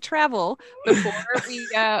days of travel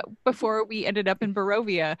before we ended up in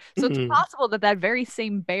Borovia. So it's possible that very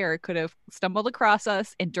same bear could have stumbled across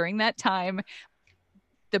us, and during that time,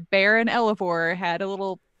 the bear and Elevor had a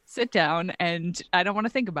little sit down, and I don't want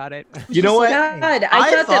to think about it. You know what? God,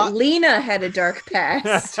 I thought that Lena had a dark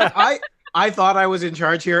past. I thought I was in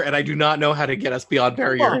charge here, and I do not know how to get us beyond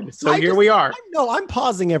bear urine. So here we are. I'm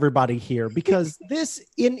pausing everybody here because this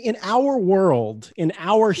in our world, in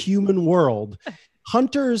our human world,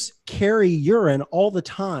 hunters carry urine all the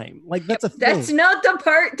time. Like that's a thing. That's not the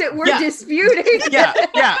part that we're disputing.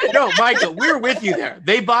 No, Micah, we're with you there.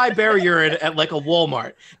 They buy bear urine at like a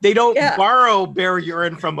Walmart. They don't borrow bear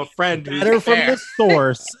urine from a friend who's Better from bear. the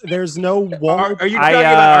source. There's no Walmart. Are you talking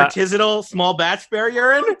about artisanal small batch bear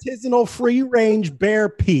urine? Artisanal free range bear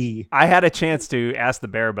pee. I had a chance to ask the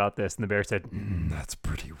bear about this, and the bear said, "That's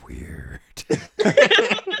pretty weird."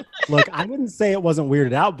 Look, I wouldn't say it wasn't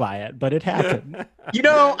weirded out by it, but it happened. You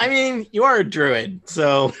know, I mean, you are a druid,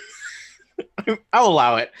 so I'll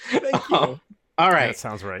allow it. Thank you. All right. That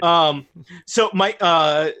sounds right. So my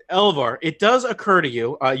Elvar, it does occur to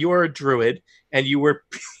you, you are a druid, and you were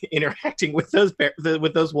interacting with those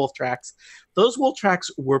with those wolf tracks. Those wolf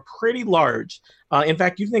tracks were pretty large. In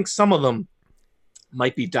fact, you think some of them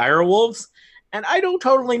might be dire wolves, and I don't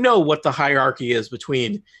totally know what the hierarchy is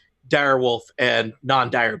between dire wolf and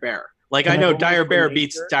non-dire bear. Like I know dire bear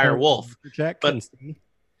beats dire wolf,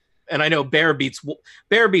 and I know bear beats wolf.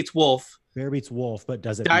 Bear beats wolf, but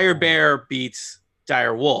does it? Dire bear beats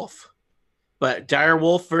dire wolf, but dire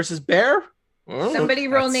wolf versus bear. Somebody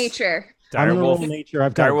roll nature. Dire wolf. Nature.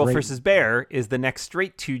 I've got Dire wolf versus bear is the next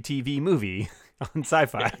straight to TV movie on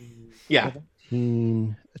Sci-Fi. Yeah.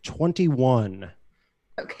 21.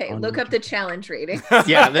 Okay, look up the challenge rating. All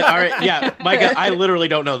right. Yeah, Micah, I literally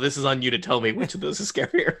don't know. This is on you to tell me which of those is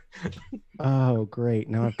scarier. Oh, great.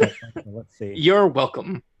 Now I've got, let's see. You're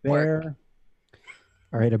welcome. Bear.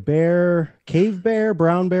 All right, a bear, cave bear,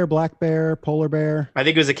 brown bear, black bear, polar bear. I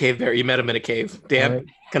think it was a cave bear. You met him in a cave. Dan, right.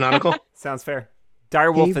 Canonical? Sounds fair.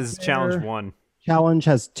 Dire wolf Cave is bear. challenge 1. Challenge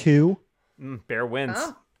has 2. Bear wins.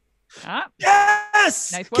 Oh.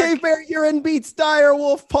 Yes! Nice work. Cave bear urine beats dire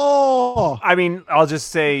wolf paw. I mean, I'll just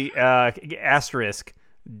say asterisk.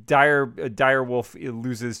 Dire wolf, it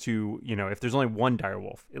loses to, if there's only one dire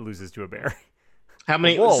wolf, it loses to a bear. How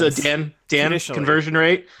many? So Dan, conversion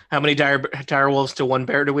rate. How many dire wolves to one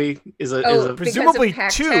bear do we? Is presumably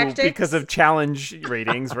 2 because of challenge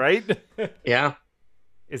ratings, right? Yeah.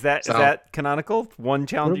 Is that canonical? One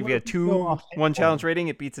challenge. If you get one challenge rating,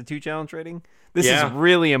 it beats a 2 challenge rating. This is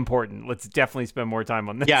really important. Let's definitely spend more time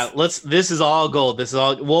on this. Yeah, this is all gold. This is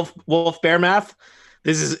all wolf bear math.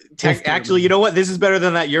 This is actually, you know what? This is better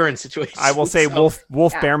than that urine situation. I will say wolf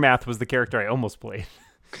bear math was the character I almost played.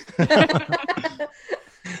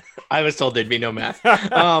 I was told there'd be no math.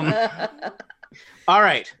 All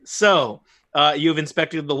right, so you've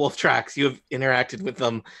inspected the wolf tracks. You have interacted with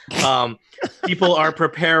them. People are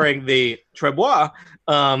preparing the trebois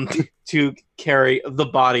to carry the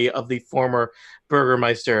body of the former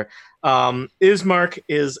Burgermeister. Ismark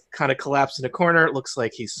is kind of collapsed in a corner. It looks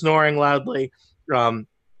like he's snoring loudly.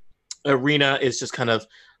 Arena is just kind of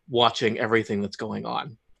watching everything that's going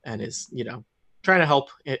on and is, trying to help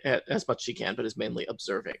as much as she can, but is mainly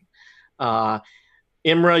observing.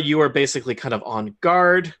 Imra, you are basically kind of on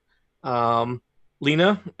guard.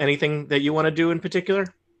 Lena, anything that you want to do in particular?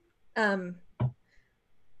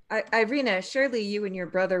 Irina, surely you and your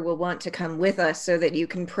brother will want to come with us so that you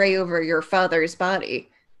can pray over your father's body.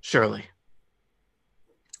 Surely.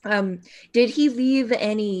 Did he leave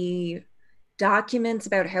any documents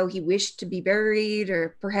about how he wished to be buried,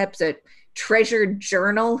 or perhaps a treasured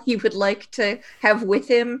journal he would like to have with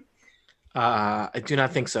him? I do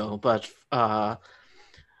not think so, but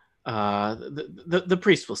the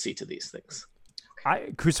priest will see to these things.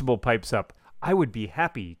 Crucible pipes up. I would be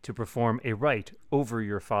happy to perform a rite over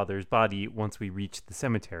your father's body once we reach the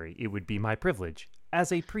cemetery. It would be my privilege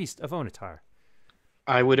as a priest of Onatar.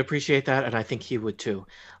 I would appreciate that, and I think he would too.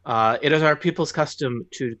 It is our people's custom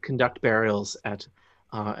to conduct burials at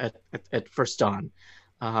first dawn.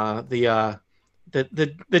 The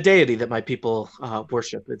deity that my people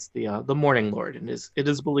worship, it's the Morning Lord, and it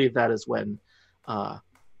is believed that is when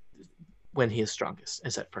he is strongest,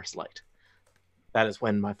 is at first light. That is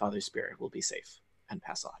when my father's spirit will be safe and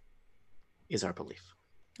pass on, is our belief.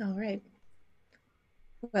 All right.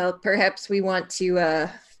 Well, perhaps we want to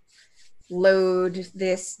load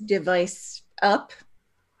this device up.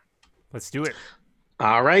 Let's do it.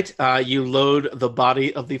 All right. You load the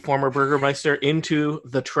body of the former Burgermeister into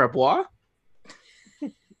the trebois.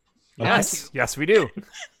 Yes, we do.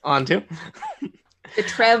 Onto. The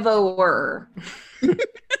Trevor.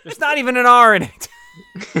 There's not even an R in it.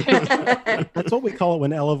 That's what we call it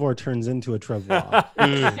when Elevor turns into a trebois.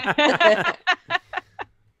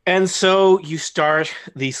 And so you start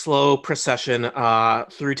the slow procession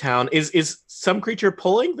through town. Is some creature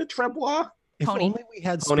pulling the trebois? If only we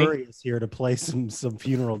had Spurious here to play some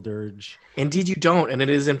funeral dirge. Indeed you don't. And it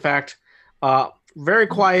is, in fact, very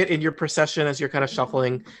quiet in your procession as you're kind of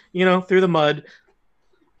shuffling, through the mud.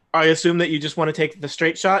 I assume that you just want to take the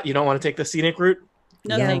straight shot. You don't want to take the scenic route?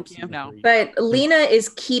 No, Yeah. thank you. No. But Lena is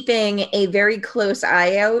keeping a very close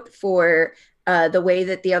eye out for the way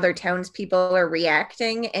that the other townspeople are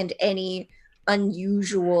reacting and any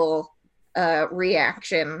unusual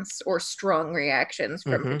reactions or strong reactions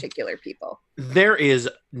from particular people. There is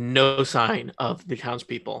no sign of the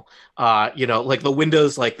townspeople. Like the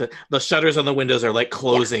windows, like the shutters on the windows are like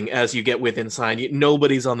closing as you get within sign.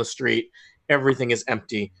 Nobody's on the street. Everything is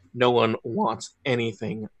empty. No one wants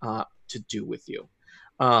anything to do with you.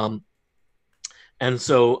 And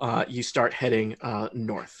so you start heading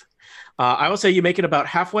north. I will say you make it about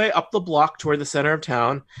halfway up the block toward the center of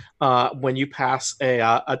town when you pass a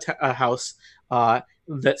house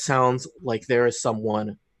that sounds like there is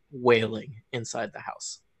someone wailing inside the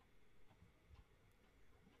house.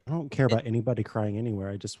 I don't care about anybody crying anywhere.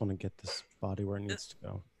 I just want to get this body where it needs to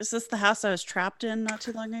go. Is this the house I was trapped in not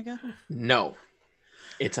too long ago? No,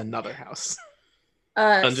 it's another house.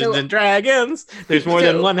 So, and Dragons. There's more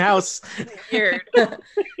than one house. Weird.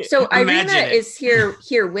 so Imagine Irina it. is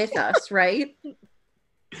here with us, right?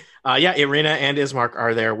 Yeah, Irina and Ismark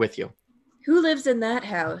are there with you. Who lives in that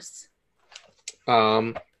house?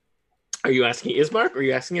 Are you asking Ismark or are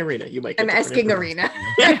you asking Irina? You might. Get I'm different asking information.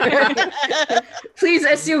 Arena. Please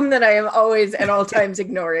assume that I am always at all times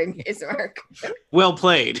ignoring Ismark. Well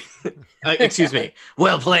played. Excuse me.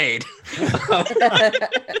 Well played.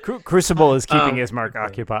 Crucible is keeping Ismark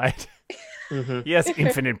occupied. Mhm. He has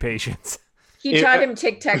infinite patience. He taught him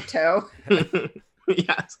tic-tac-toe.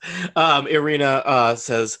 Yes. Irina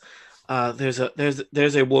says, "There's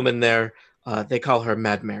a woman there. They call her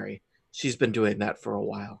Mad Mary. She's been doing that for a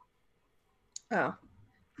while." Oh.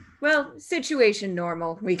 Well, situation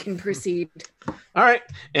normal. We can proceed. All right.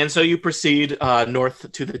 And so you proceed north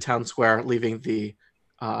to the town square, leaving the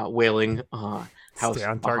wailing house Stay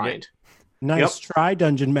on target. behind. Nice try,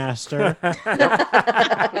 Dungeon Master. We come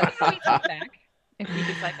back if we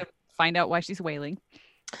decide to find out why she's wailing.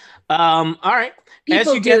 All right.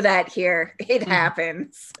 People do that here. It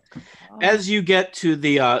happens. As you get to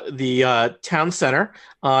the town center,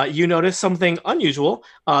 you notice something unusual.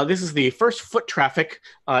 This is the first foot traffic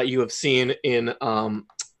you have seen in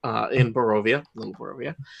Borovia, little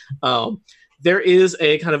Borovia. There is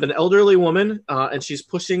a kind of an elderly woman, and she's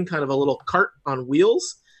pushing kind of a little cart on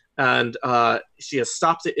wheels, and she has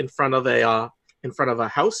stopped it in front of a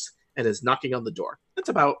house and is knocking on the door. It's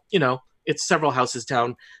about it's several houses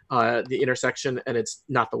down the intersection, and it's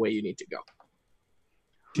not the way you need to go.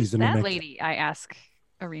 She's an That mimic. lady, I ask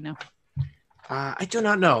Arena. I do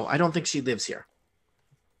not know. I don't think she lives here.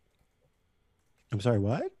 I'm sorry,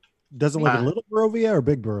 what? Doesn't live in Little Borovia or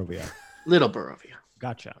Big Borovia? Little Borovia.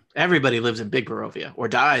 Gotcha. Everybody lives in Big Borovia or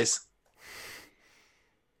dies.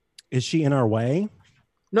 Is she in our way?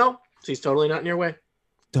 No, she's totally not in your way.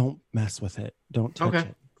 Don't mess with it. Don't touch Okay.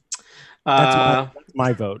 it. That's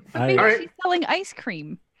my vote. But maybe All right. she's selling ice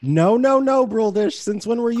cream. No, Brildish. Since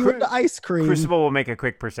when were you into ice cream? Crucible will make a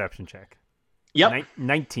quick perception check. Yep.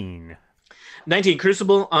 19. 19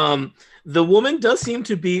 Crucible. The woman does seem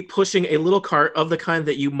to be pushing a little cart of the kind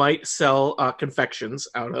that you might sell confections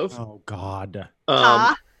out of. Oh, God.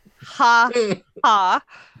 Ha ha.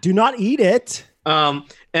 Do not eat it.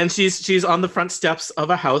 And she's on the front steps of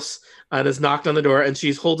a house and has knocked on the door, and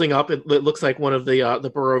she's holding up. It looks like one of the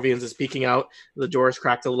Borovians is peeking out. The door is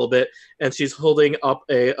cracked a little bit, and she's holding up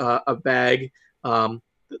a bag.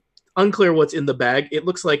 Unclear what's in the bag. It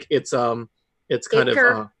looks like it's kind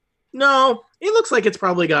of no. It looks like it's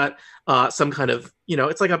probably got some kind of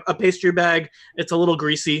it's like a pastry bag. It's a little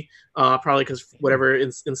greasy, probably because whatever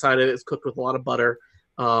is inside it is cooked with a lot of butter.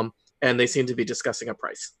 And they seem to be discussing a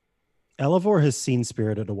price. Elevor has seen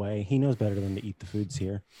Spirited Away. He knows better than to eat the foods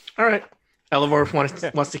here. All right. Elevor wants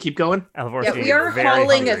to keep going. Elvor's Yeah, we are very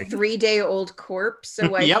hauling hungry. a 3-day-old corpse,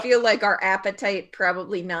 so I Yep. feel like our appetite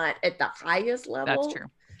probably not at the highest level. That's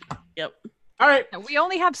true. Yep. All right. We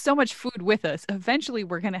only have so much food with us. Eventually,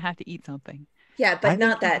 we're going to have to eat something. Yeah, but I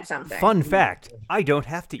not think- that something. Fun fact, I don't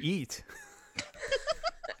have to eat.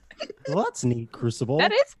 Well, that's neat, Crucible.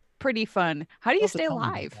 That is pretty fun. How do you You'll have to stay tell me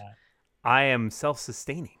about alive? that. I am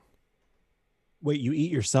self-sustaining. Wait, you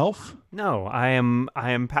eat yourself? No, I am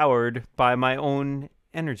powered by my own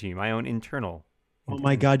energy, my own internal. Oh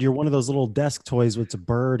my God, you're one of those little desk toys with a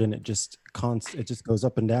bird and it just goes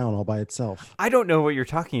up and down all by itself. I don't know what you're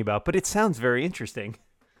talking about, but it sounds very interesting.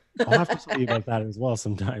 I'll have to tell you about that as well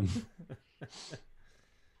sometime.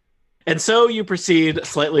 And so you proceed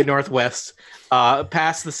slightly northwest,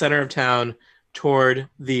 past the center of town, toward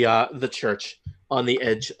the church on the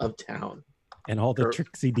edge of town. And all the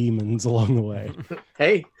tricksy demons along the way.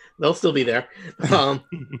 Hey, they'll still be there.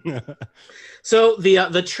 So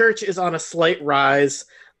the church is on a slight rise.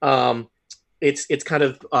 it's kind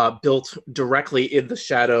of built directly in the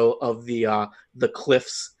shadow of the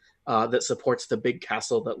cliffs that supports the big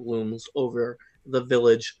castle that looms over the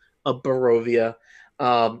village of Borovia.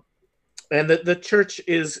 And the church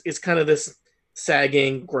is kind of this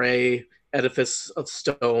sagging gray edifice of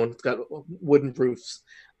stone. It's got wooden roofs,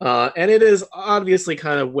 and it is obviously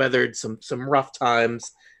kind of weathered some rough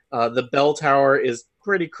times. The bell tower is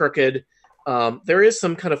pretty crooked. There is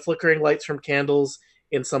some kind of flickering lights from candles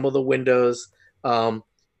in some of the windows,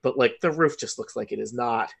 but like the roof just looks like it is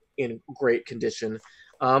not in great condition.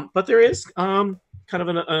 But there is kind of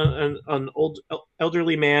an old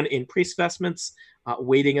elderly man in priest vestments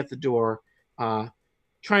waiting at the door,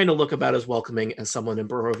 trying to look about as welcoming as someone in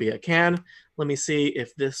Borovia can. Let me see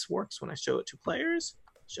if this works when I show it to players.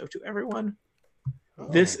 Show to everyone. Oh.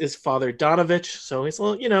 This is Father Donovich, so he's a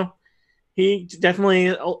little, he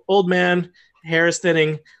definitely old man, hair is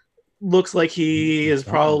thinning, looks like he is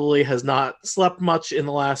probably has not slept much in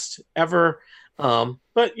the last ever,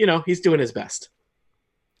 but he's doing his best.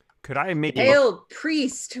 Could I make Hail,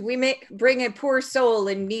 priest! We bring a poor soul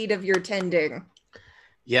in need of your tending.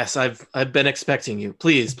 Yes, I've been expecting you.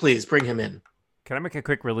 Please bring him in. Can I make a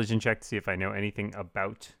quick religion check to see if I know anything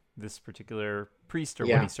about this particular priest or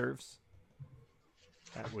what he serves?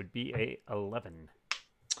 That would be a 11.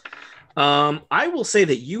 I will say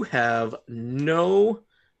that you have no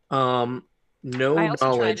I also knowledge.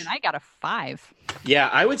 Tried and I got a 5. Yeah,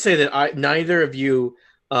 I would say that neither of you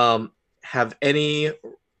have any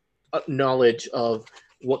knowledge of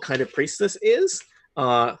what kind of priest this is.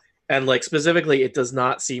 And like specifically, it does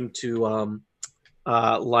not seem to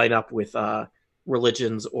line up with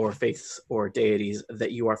religions or faiths or deities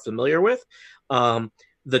that you are familiar with.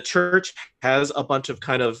 The church has a bunch of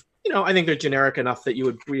kind of, I think they're generic enough that you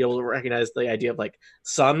would be able to recognize the idea of like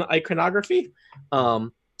sun iconography.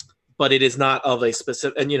 But it is not of a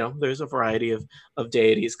specific, and there's a variety of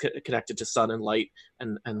deities connected to sun and light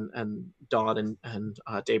and dawn and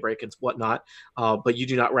daybreak and whatnot. But you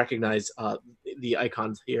do not recognize the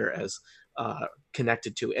icons here as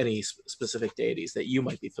connected to any specific deities that you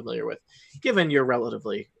might be familiar with, given your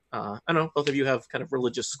relatively, I don't know, both of you have kind of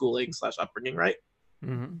religious schooling / upbringing, right?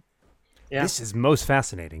 Mm-hmm. Yeah. This is most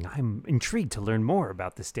fascinating. I'm intrigued to learn more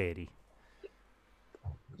about this deity.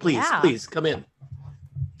 Please come in.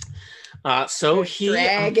 So he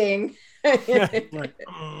dragging.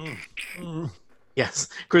 Yes,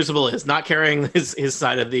 Crucible is not carrying his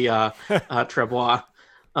side of the trebois.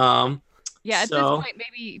 At this point,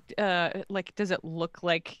 maybe does it look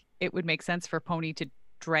like it would make sense for Pony to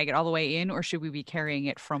drag it all the way in, or should we be carrying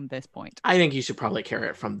it from this point? I think you should probably carry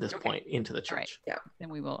it from this point into the church. Right. Yeah. Then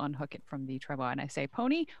we will unhook it from the trebois, and I say,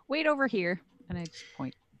 Pony, wait over here, and I just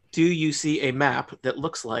point. Do you see a map that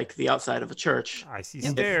looks like the outside of a church? I see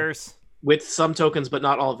stairs. With some tokens, but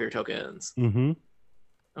not all of your tokens. Mm-hmm.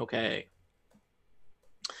 Okay.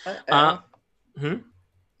 Oh,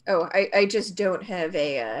 I just don't have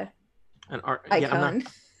an icon.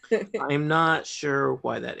 I'm not sure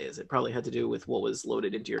why that is. It probably had to do with what was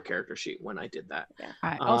loaded into your character sheet when I did that. Yeah.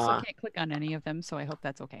 I also can't click on any of them, so I hope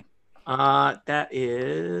that's okay. That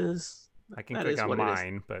is... I can click on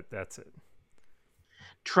mine, but that's it.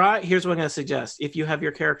 Here's what I'm going to suggest. If you have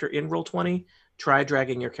your character in Roll20, try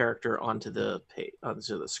dragging your character onto the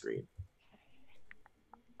screen.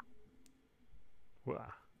 Wow.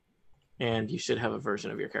 And you should have a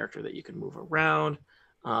version of your character that you can move around.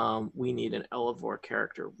 We need an Elevore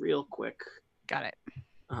character real quick. Got it.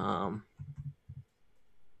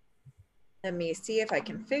 Let me see if I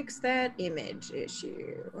can fix that image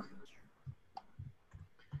issue.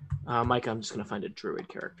 Micah, I'm just going to find a druid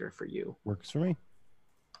character for you. Works for me.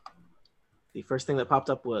 The first thing that popped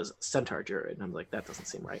up was Centaur Druid, and I'm like, that doesn't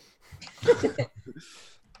seem right.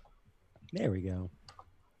 There we go.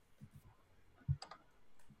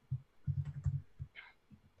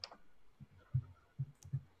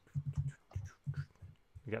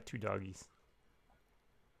 We got 2 doggies.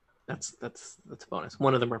 That's a bonus.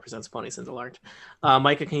 One of them represents Pony Sindelar.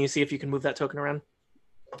 Micah, can you see if you can move that token around?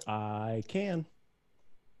 I can.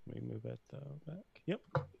 Let me move it back. Yep.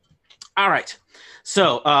 All right.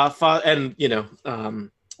 So,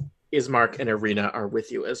 Ismark and Arena are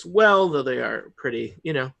with you as well, though they are pretty,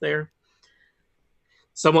 they're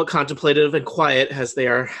somewhat contemplative and quiet as they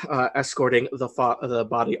are escorting the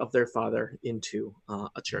body of their father into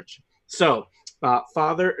a church. So,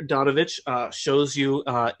 Father Donovich shows you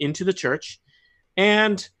into the church,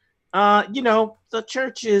 and, the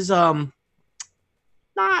church is not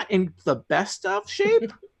in the best of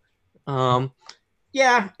shape.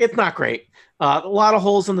 Yeah, it's not great. A lot of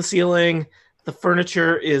holes in the ceiling. The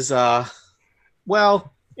furniture is,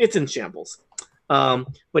 it's in shambles.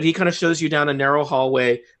 But he kind of shows you down a narrow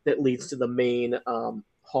hallway that leads to the main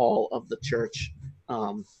hall of the church.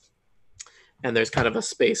 And there's kind of a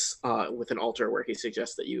space with an altar where he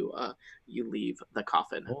suggests that you leave the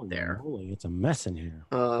coffin there. Holy, it's a mess in here.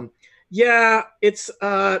 Yeah, it's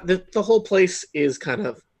the whole place is kind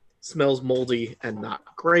of smells moldy and not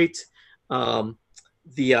great.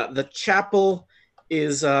 The chapel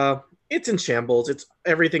is it's in shambles.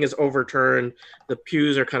 Everything is overturned. The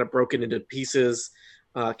pews are kind of broken into pieces.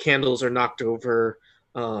 Candles are knocked over.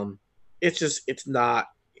 It's not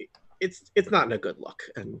in a good look.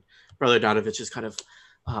 And Brother Donovich is kind of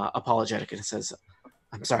apologetic and says,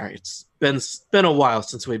 "I'm sorry. It's been a while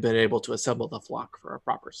since we've been able to assemble the flock for a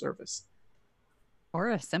proper service, Or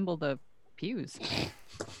assemble the pews."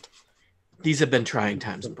 These have been trying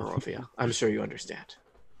times in Borovia. I'm sure you understand.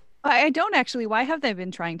 I don't actually. Why have they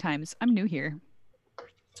been trying times? I'm new here.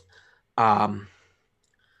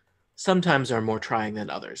 Sometimes are more trying than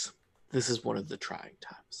others. This is one of the trying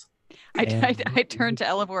times. I turn to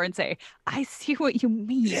Elevor and say, "I see what you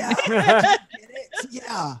mean." Yeah.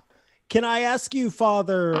 Yeah. Can I ask you,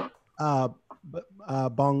 Father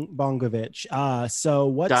Bongovich? So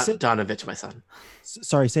what's Donovich, my son.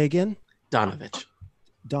 Sorry, say again. Donovich.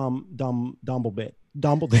 Dumbleditch.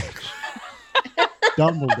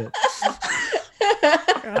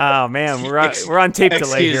 Oh man, we're on tape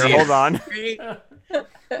delay here. Excuse you. Hold on.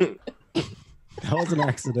 That was an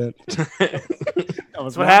accident.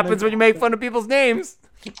 That's what happens when you make fun of people's names.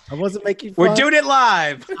 I wasn't making fun. We're doing it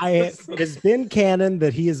live. It has been canon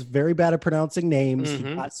that he is very bad at pronouncing names. Mm-hmm.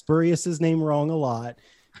 He got Spurious's name wrong a lot.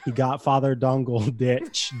 He got Father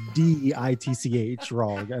Dongle-ditch, D-I-T-C-H,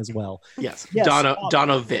 wrong as well. Yes. Yes,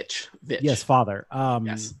 Donovich. Yes, Father.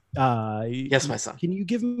 Yes. Yes, my son. Can you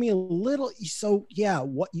give me a little? So, yeah,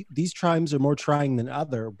 these times are more trying than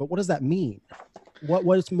other, but what does that mean?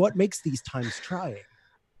 What makes these times trying?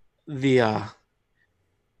 He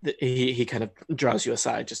kind of draws you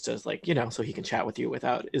aside just to so he can chat with you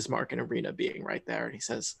without Ismark and Arena being right there, and he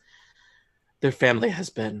says, "Their family has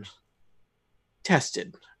been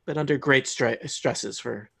tested, but under great stresses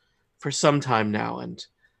for some time now, and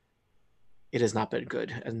it has not been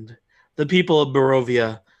good. And the people of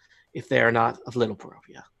Borovia, if they are not of Little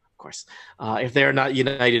Borovia, of course, if they are not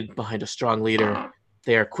united behind a strong leader,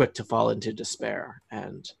 they are quick to fall into despair.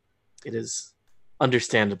 And it is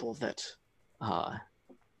understandable that,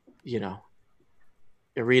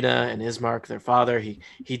 Irina and Ismark, their father, he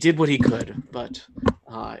did what he could, but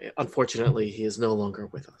unfortunately, he is no longer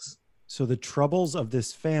with us." So the troubles of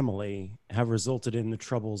this family have resulted in the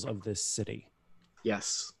troubles of this city.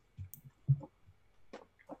 Yes.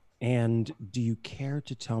 And do you care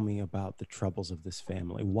to tell me about the troubles of this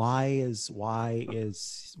family? Why It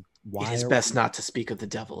is best not to speak of the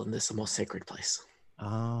devil in this most sacred place.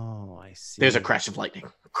 Oh, I see. There's a crash of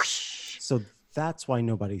lightning. So that's why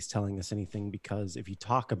nobody's telling us anything, because if you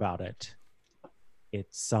talk about it,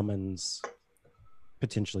 it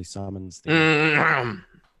potentially summons the...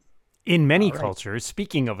 In many cultures,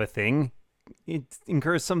 speaking of a thing, it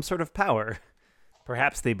incurs some sort of power.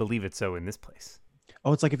 Perhaps they believe it so in this place.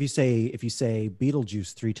 Oh, it's like if you say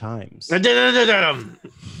Beetlejuice 3 times.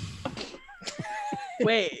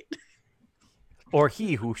 Wait. Or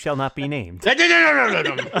he who shall not be named.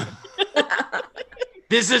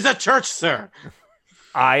 This is a church, sir.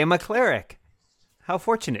 I am a cleric. How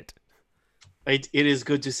fortunate. It is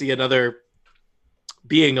good to see another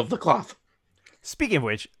being of the cloth. Speaking of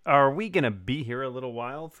which, are we going to be here a little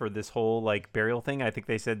while for this whole burial thing? I think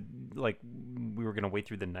they said we were going to wait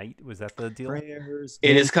through the night. Was that the deal? Prayers.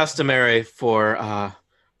 It is customary for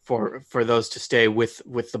those to stay with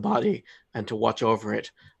the body and to watch over it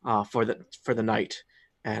for the night,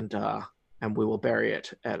 and we will bury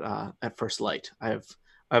it at first light. I've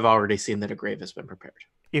already seen that a grave has been prepared.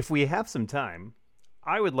 If we have some time,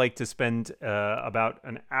 I would like to spend about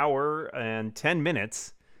an hour and 10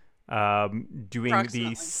 minutes doing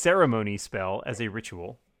the ceremony spell as a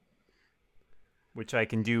ritual, which I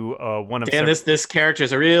can do one of. Dan, this character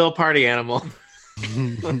is a real party animal.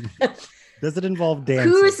 Does it involve dancing?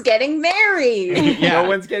 Who's getting married? Yeah. No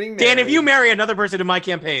one's getting married. Dan, if you marry another person in my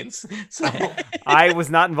campaigns, so. I was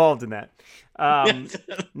not involved in that.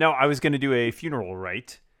 No, I was going to do a funeral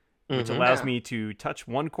rite, which allows me to touch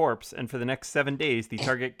one corpse, and for the next 7 days, the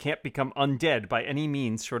target can't become undead by any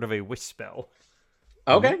means short of a wish spell.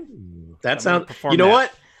 Okay. That sounds... You know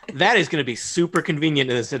what? That is going to be super convenient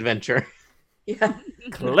in this adventure. Yeah.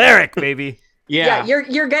 Cleric, baby. Yeah.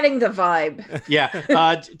 You're getting the vibe. Yeah.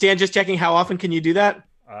 Dan, just checking, how often can you do that?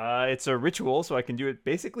 It's a ritual, so I can do it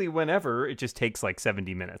basically whenever. It just takes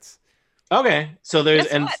 70 minutes. Okay. So there's...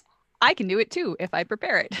 Guess what? I can do it too if I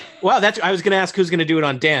prepare it. Well, I was going to ask who's going to do it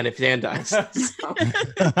on Dan if Dan dies. So,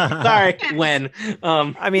 sorry, when.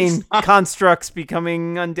 I mean, constructs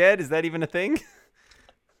becoming undead, is that even a thing?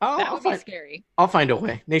 That would be scary. I'll find a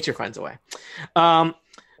way. Nature finds a way.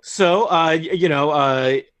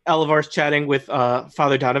 Elivar's chatting with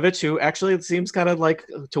Father Donovich, who actually seems kind of like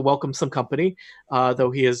to welcome some company, though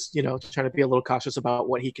he is, trying to be a little cautious about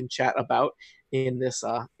what he can chat about in this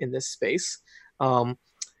space.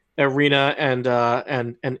 Irina and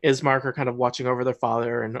Ismark are kind of watching over their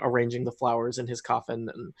father and arranging the flowers in his coffin,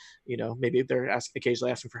 and maybe they're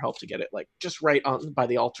occasionally asking for help to get it like just right on by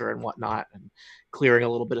the altar and whatnot, and clearing a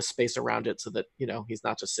little bit of space around it so that he's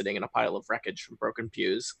not just sitting in a pile of wreckage from broken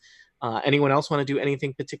pews. Anyone else want to do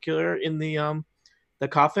anything particular in the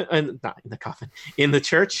coffin? Not in the coffin, in the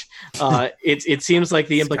church. It seems like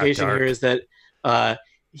the implication here is that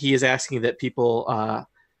he is asking that people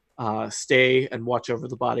stay and watch over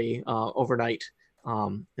the body overnight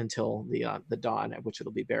until the dawn at which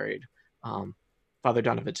it'll be buried. Father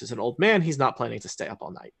Donovich is an old man. He's not planning to stay up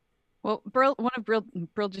all night. Well, one of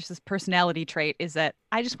Brildish's personality trait is that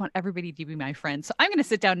I just want everybody to be my friend. So I'm going to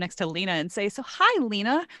sit down next to Lena and say, so hi,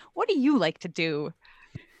 Lena, what do you like to do?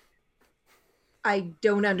 I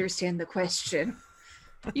don't understand the question.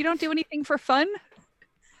 You don't do anything for fun?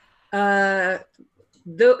 Those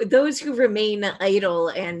who remain idle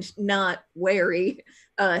and not wary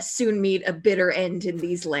soon meet a bitter end in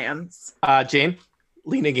these lands. Jane,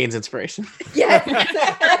 Lena gains inspiration. Yes.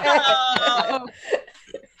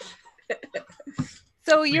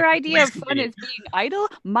 So your idea of fun is being idle?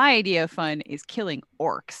 My idea of fun is killing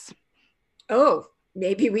orcs. Oh,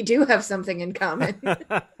 maybe we do have something in common.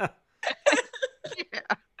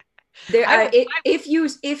 If you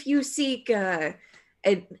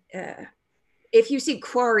seek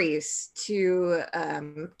quarries to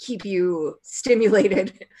keep you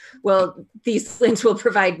stimulated, well, these lands will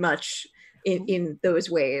provide much in those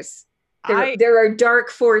ways. There are dark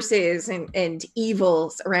forces and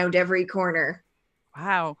evils around every corner.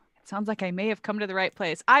 Wow. It sounds like I may have come to the right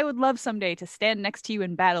place. I would love someday to stand next to you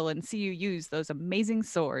in battle and see you use those amazing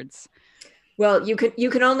swords. Well, you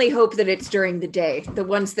can only hope that it's during the day. The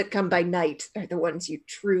ones that come by night are the ones you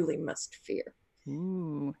truly must fear.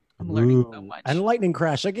 Ooh, I'm learning so much. And lightning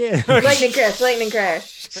crash again. Lightning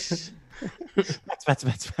crash. Bats.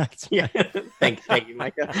 Yeah. Thank you,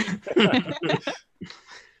 Micah.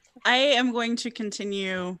 I am going to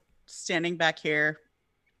continue standing back here,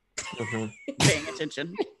 paying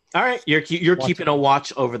attention. All right, you're keeping a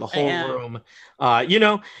watch over the whole room.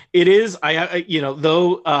 It is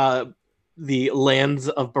though the lands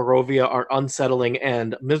of Borovia are unsettling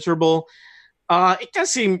and miserable. It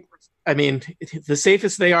does seem. I mean, the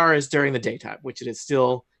safest they are is during the daytime, which it is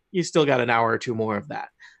still. You still got an hour or two more of that.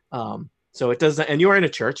 So it doesn't. And you're in a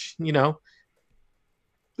church.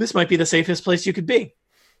 This might be the safest place you could be.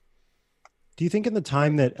 Do you think in the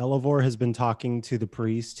time that Elivor has been talking to the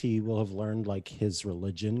priest, he will have learned like his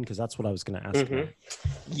religion? Because that's what I was going to ask him.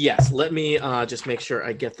 Yes. Let me just make sure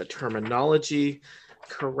I get the terminology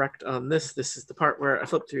correct on this. This is the part where I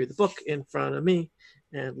flip through the book in front of me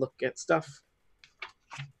and look at stuff.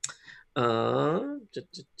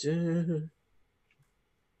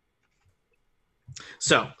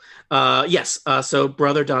 So, yes. So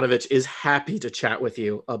Brother Donovich is happy to chat with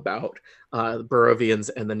you about the Borovians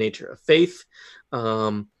and the nature of faith.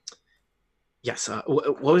 Yes.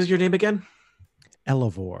 What was your name again?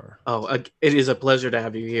 Elivor. Oh, it is a pleasure to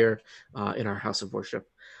have you here in our house of worship.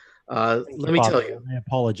 Let me tell you. I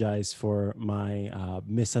apologize for my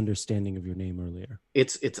misunderstanding of your name earlier.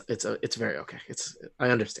 It's very okay. I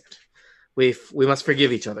understand. We must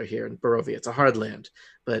forgive each other here in Borovia. It's a hard land,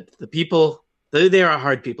 but the people. They are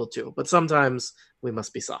hard people too, but sometimes we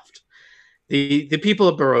must be soft. The people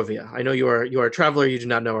of Borovia, I know you are a traveler, you do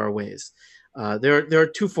not know our ways. There are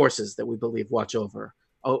two forces that we believe watch over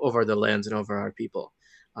the lands and over our people.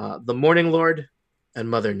 The Morning Lord and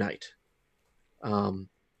Mother Night. The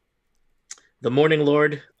Morning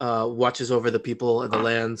Lord watches over the people and the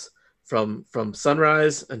lands from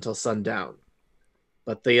sunrise until sundown.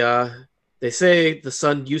 But they say the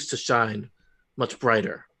sun used to shine much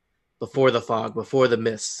brighter before the fog, before the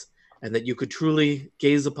mists, and that you could truly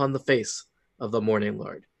gaze upon the face of the Morning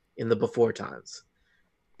Lord in the before times.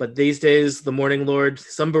 But these days, the Morning Lord,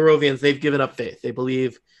 some Borovians, they've given up faith. They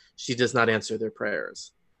believe she does not answer their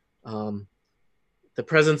prayers. The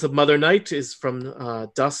presence of Mother Night is from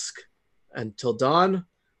dusk until dawn,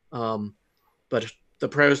 but the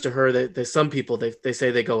prayers to her, some people, they say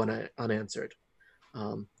they go unanswered.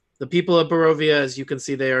 The people of Borovia, as you can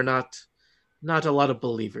see, they are not a lot of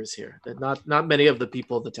believers here. Not many of the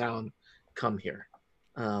people of the town come here.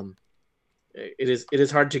 it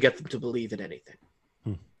is hard to get them to believe in anything.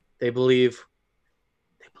 Hmm. They believe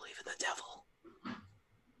in the devil.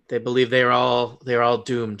 They believe they are all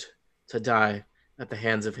doomed to die at the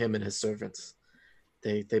hands of him and his servants.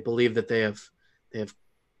 They believe that they have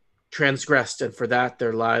transgressed, and for that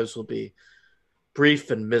their lives will be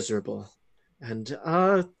brief and miserable. And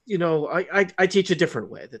I teach a different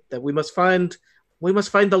way, that we must find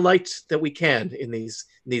the light that we can in these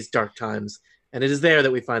dark times, and it is there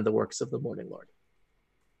that we find the works of the Morning Lord.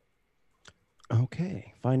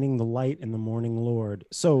 Okay, finding the light in the Morning Lord.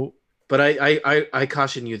 So, but I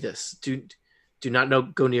caution you this: do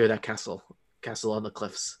not go near that castle on the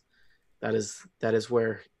cliffs. That is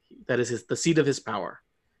the seat of his power.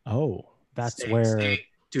 Oh, that's Stay, where. Stay.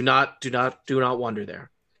 Do not wander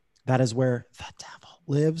there. That is where the devil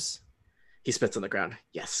lives. He spits on the ground.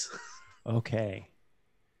 Yes. Okay.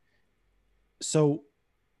 So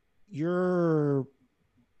you're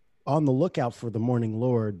on the lookout for the Morning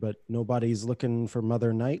Lord, but nobody's looking for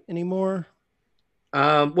Mother Night anymore.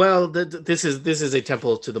 Well, this is a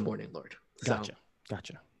temple to the Morning Lord. So.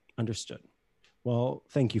 Gotcha. Understood. Well,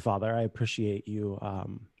 thank you, Father. I appreciate you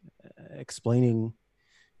explaining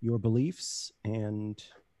your beliefs, and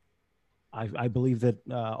I believe that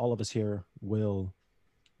all of us here will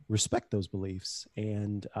respect those beliefs,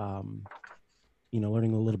 and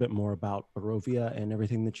learning a little bit more about Borovia and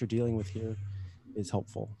everything that you're dealing with here is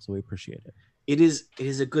helpful. So we appreciate it. It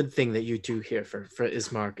is a good thing that you do here for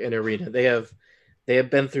Ismark and Erina. They have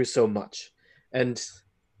been through so much, and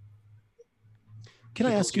can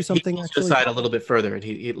I ask you something? He actually, aside a little bit further, and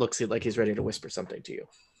he looks like he's ready to whisper something to you.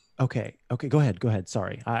 Okay. Go ahead.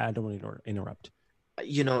 Sorry, I don't want to interrupt.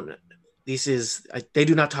 They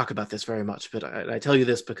do not talk about this very much, but I tell you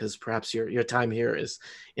this because perhaps your time here is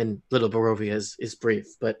in Little Borovia is brief.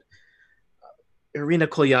 But Erina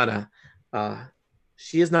Kolyana,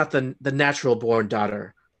 she is not the natural born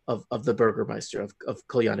daughter of the Burgermeister of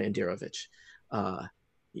Kolyana Indirovich.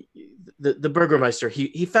 The Burgermeister,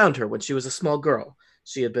 he found her when she was a small girl.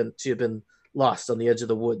 She had been lost on the edge of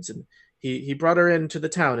the woods, and he brought her into the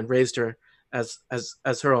town and raised her as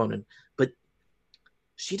her own. But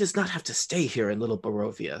she does not have to stay here in Little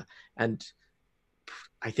Borovia, and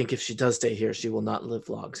I think if she does stay here, she will not live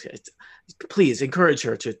long. Please encourage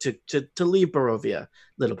her to leave Borovia,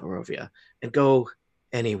 Little Borovia, and go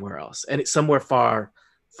anywhere else, and somewhere far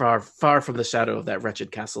from the shadow of that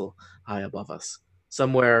wretched castle high above us,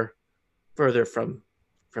 somewhere further from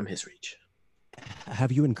his reach.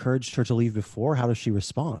 Have you encouraged her to leave before? How does she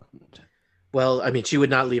respond? Well, I mean, she would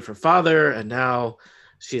not leave her father, and now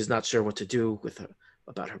she is not sure what to do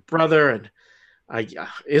about her brother. And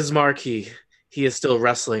Ismark, he is still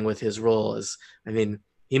wrestling with his role as,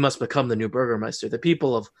 he must become the new Burgermeister. The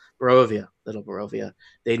people of Borovia, Little Borovia,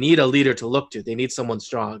 they need a leader to look to. They need someone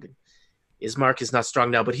strong. And Ismark is not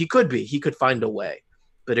strong now, but he could be. He could find a way.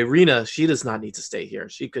 But Erina, she does not need to stay here.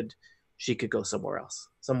 She could go somewhere else,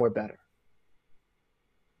 somewhere better.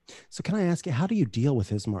 So can I ask you, how do you deal with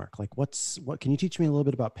Ismark? Like, what can you teach me a little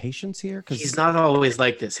bit about patience here? Because he's not always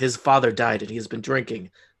like this. His father died, and he has been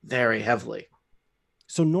drinking very heavily.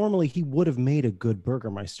 So normally he would have made a good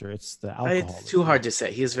Burgermeister. It's the alcohol. It's too hard to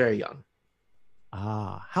say. He is very young.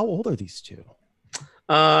 How old are these two?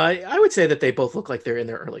 I would say that they both look like they're in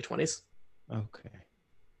their early 20s. Okay.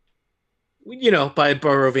 By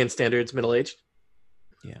Borovian standards, middle-aged.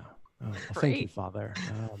 Yeah. Well, thank you, Father.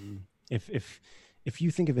 If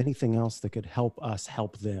you think of anything else that could help us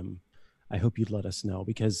help them, I hope you'd let us know,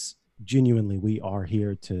 because genuinely we are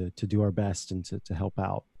here to do our best and to help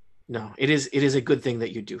out. No, it is a good thing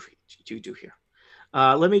that you do here.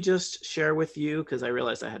 Let me just share with you, because I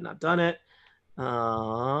realized I had not done it.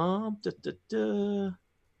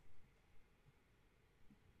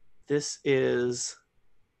 This is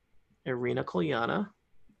Erina Kolyana.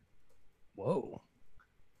 Whoa.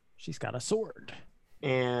 She's got a sword.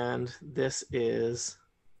 And this is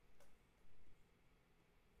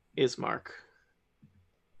Ismark.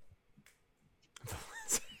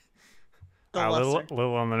 A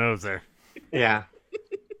little on the nose there. Yeah.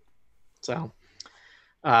 So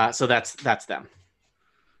that's them.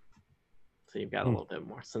 So you've got a little bit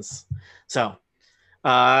more since. So,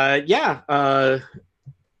 yeah.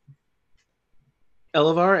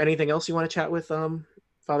 Elevar, anything else you want to chat with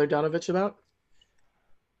Father Donovich about?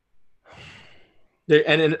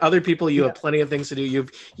 And other people, you have plenty of things to do.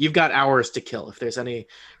 You've got hours to kill. If there's any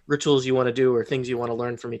rituals you want to do or things you want to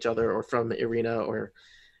learn from each other or from Erina or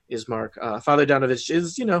Ismark, Father Donovich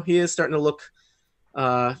is, he is starting to look,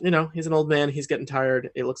 he's an old man. He's getting tired.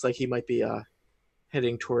 It looks like he might be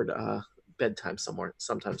heading toward bedtime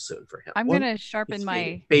sometime soon for him. I'm gonna sharpen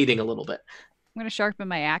my fading a little bit. I'm going to sharpen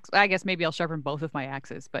my axe. I guess maybe I'll sharpen both of my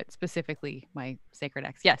axes, but specifically my sacred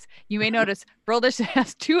axe. Yes, you may notice Brildish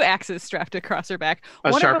has 2 axes strapped across her back.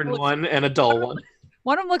 A One of them sharpened looks- one and a dull one.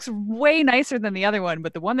 One of them looks way nicer than the other one,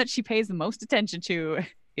 but the one that she pays the most attention to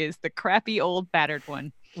is the crappy old battered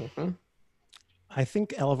one. Mhm. I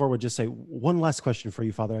think Elivor would just say, one last question for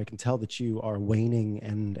you, Father. I can tell that you are waning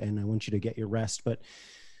and I want you to get your rest, but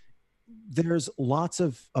there's lots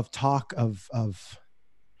of talk of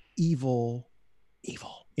evil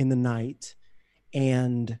in the night.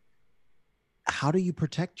 And how do you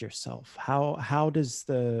protect yourself? How does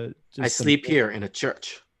I sleep here in a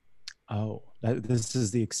church. Oh, this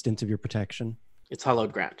is the extent of your protection. It's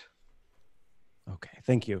hallowed ground. Okay,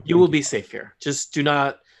 thank you. You will be safe here. Just do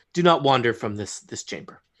not wander from this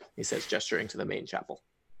chamber, he says, gesturing to the main chapel.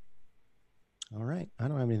 All right. I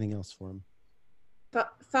don't have anything else for him.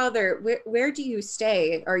 Father, where do you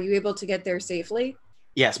stay? Are you able to get there safely?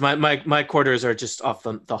 Yes, my quarters are just off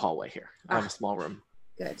the hallway here. I have a small room.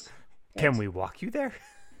 Good. Can we walk you there?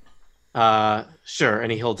 Sure.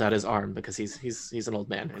 And he holds out his arm because he's an old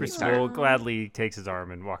man. And he's tired. Crucible gladly takes his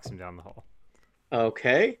arm and walks him down the hall.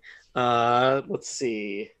 Okay. Let's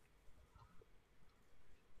see.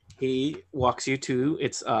 He walks you to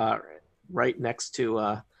it's right next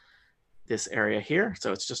to this area here,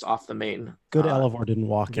 so it's just off the main. Good Elivor didn't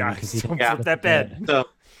walk in because he don't didn't flip that bed. So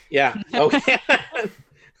yeah. Okay.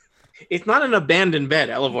 It's not an abandoned bed,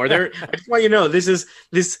 Elivor. I just want you to know this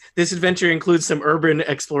adventure includes some urban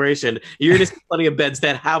exploration. You're gonna see plenty of beds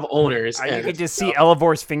that have owners. I can just see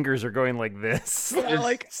Elivor's fingers are going like this. Yeah,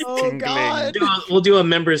 like, oh God. We'll do a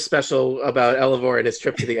members special about Elivor and his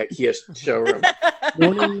trip to the IKEA showroom.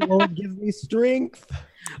 Morning won't give me strength.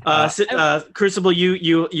 Crucible,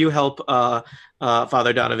 you help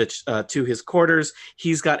Father Donovich to his quarters.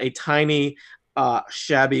 He's got a tiny,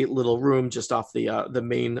 shabby little room just off the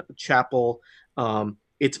main chapel.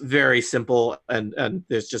 It's very simple, and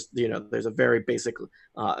there's just there's a very basic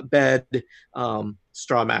bed,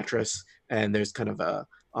 straw mattress, and there's kind of a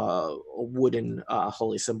wooden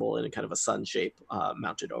holy symbol in kind of a sun shape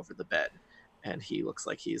mounted over the bed, and he looks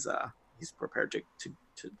like he's prepared to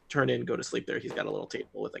turn in, go to sleep there. He's got a little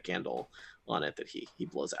table with a candle on it that he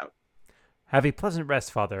blows out. Have a pleasant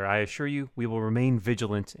rest, Father. I assure you, we will remain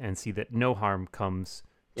vigilant and see that no harm comes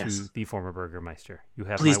to the former Burgermeister. You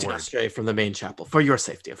have Please my do word. not stray from the main chapel, for your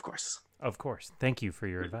safety, of course. Of course. Thank you for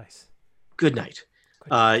your advice. Good night.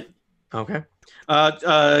 Okay.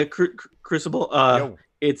 Crucible.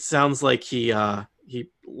 It sounds like he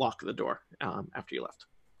locked the door after you left.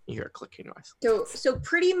 You hear a clicking noise. So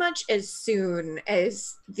pretty much as soon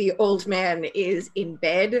as the old man is in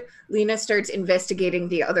bed, Lena starts investigating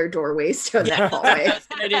the other doorways to that hallway.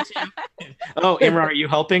 Oh, Imra, are you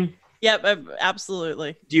helping? Yep,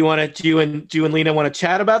 absolutely. Do you and Lena want to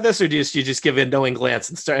chat about this, or do you just give a knowing glance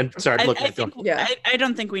and start looking at them? Yeah. I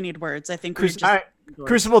don't think we need words. I think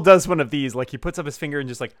Crucible does one of these, like he puts up his finger and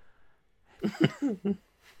just like.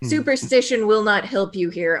 Superstition will not help you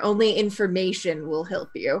here. Only information will help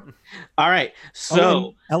you. All right.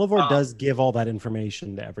 So Elivor does give all that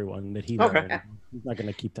information to everyone that he knows. Okay. He's not going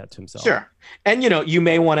to keep that to himself. Sure. And you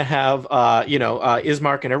may want to have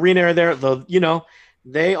Ismark and Arena are there, though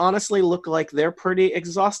they honestly look like they're pretty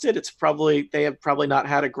exhausted. They have probably not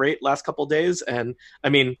had a great last couple days, and I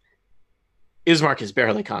mean, Ismark is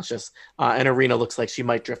barely conscious, and Arena looks like she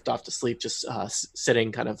might drift off to sleep, just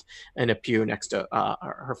sitting kind of in a pew next to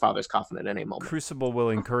her father's coffin at any moment. Crucible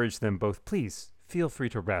will encourage them both. Please, feel free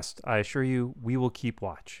to rest. I assure you, we will keep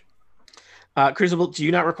watch. Crucible, do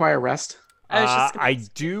you not require rest? I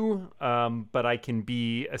do, but I can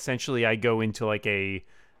be, essentially, I go into like a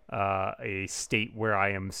state where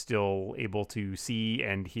I am still able to see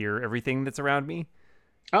and hear everything that's around me.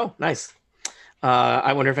 Oh, nice.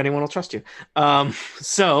 I wonder if anyone will trust you.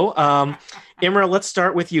 Imra, let's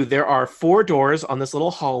start with you. There are 4 doors on this little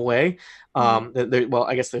hallway. Well,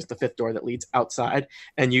 I guess there's the 5th door that leads outside,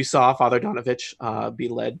 and you saw Father Donovich be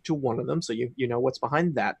led to one of them, so you know what's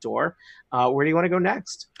behind that door. Where do you want to go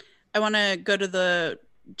next? I want to go to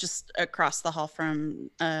just across the hall from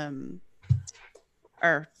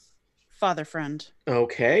our father friend.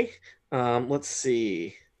 Okay. Let's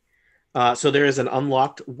see. So there is an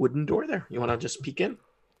unlocked wooden door there. You want to just peek in?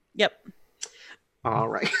 Yep. All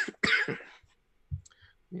right. Let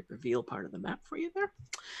me reveal part of the map for you there.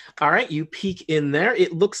 All right, you peek in there.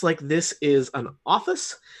 It looks like this is an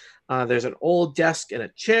office. There's an old desk and a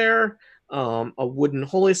chair, a wooden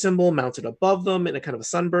holy symbol mounted above them in a kind of a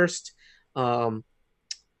sunburst.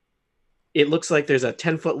 It looks like there's a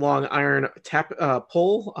 10-foot long iron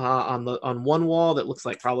pole on one wall that looks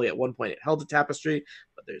like probably at one point it held a tapestry,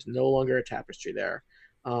 but there's no longer a tapestry there.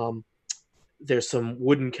 there's some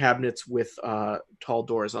wooden cabinets with tall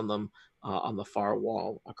doors on them on the far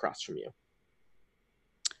wall across from you.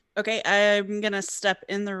 Okay, I'm gonna step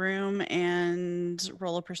in the room and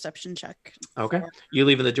roll a perception check. Okay. You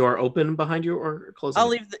leaving the door open behind you or closing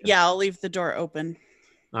it? I'll leave the door open.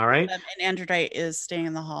 All right. And Androdite is staying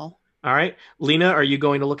in the hall. All right. Lena, are you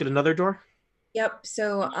going to look at another door? Yep.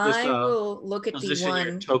 So I will look at the Position your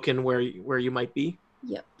one. token where you might be.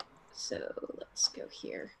 Yep. So let's go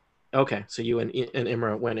here. Okay. So you and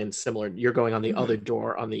Imra went in similar. You're going on the other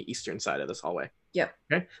door on the eastern side of this hallway. Yep.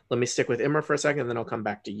 Okay. Let me stick with Imra for a second, and then I'll come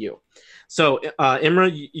back to you. So,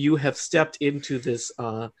 Imra, you have stepped into this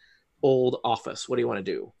old office. What do you want to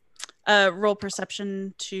do? Roll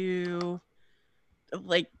perception to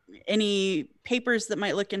like any papers that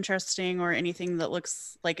might look interesting or anything that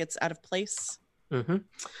looks like it's out of place. Mm-hmm.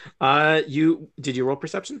 Did you roll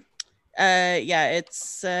perception? Yeah,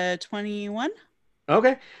 it's 21.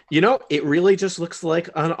 Okay. It really just looks like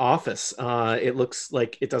an office. It looks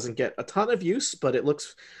like it doesn't get a ton of use, but it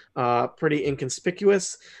looks pretty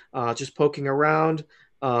inconspicuous, just poking around.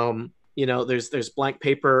 There's blank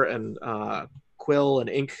paper and quill and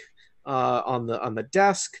ink on the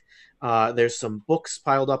desk. There's some books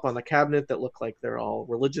piled up on the cabinet that look like they're all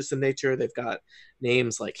religious in nature. They've got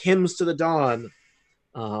names like Hymns to the Dawn,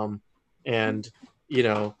 and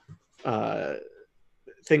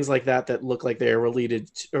things like that look like they are related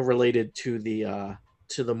to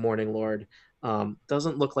the Morning Lord.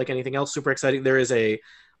 Doesn't look like anything else super exciting. There is a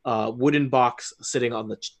wooden box sitting on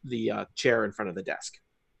the chair in front of the desk.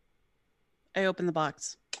 I open the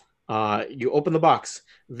box. You open the box.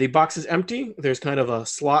 The box is empty. There's kind of a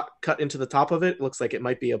slot cut into the top of it. Looks like it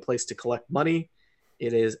might be a place to collect money.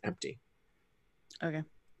 It is empty. Okay.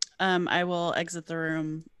 I will exit the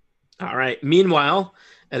room. All right. Meanwhile,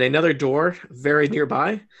 at another door very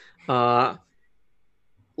nearby,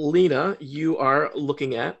 Lena, you are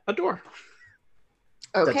looking at a door.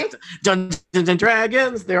 Okay. Dungeons and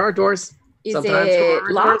Dragons. There are doors. Is Sometimes it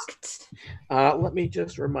locked? Let me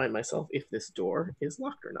just remind myself if this door is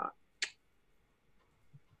locked or not.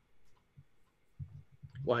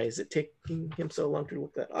 Why is it taking him so long to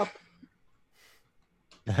look that up?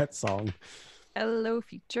 That song. Hello,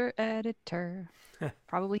 feature editor.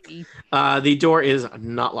 Probably me. The door is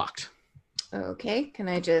not locked. Okay. Can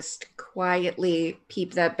I just quietly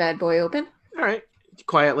peep that bad boy open? All right.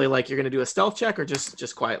 Quietly, like you're going to do a stealth check or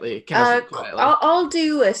just quietly? Quietly? I'll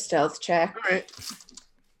do a stealth check. All right.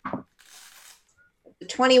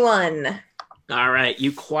 21. All right.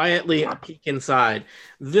 You quietly peek inside.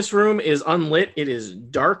 This room is unlit. It is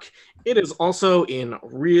dark. It is also in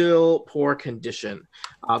real poor condition.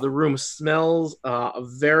 The room smells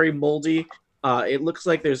very moldy. It looks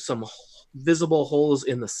like there's some visible holes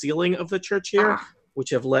in the ceiling of the church here,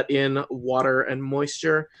 which have let in water and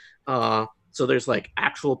moisture. So there's like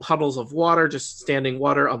actual puddles of water, just standing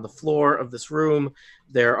water on the floor of this room.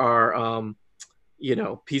 There are,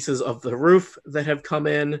 pieces of the roof that have come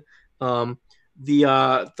in.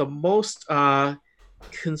 The most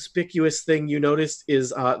conspicuous thing you noticed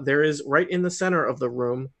is there is right in the center of the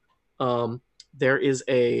room. There is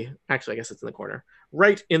actually, I guess it's in the corner.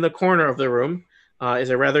 Right in the corner of the room is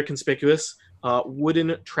a rather conspicuous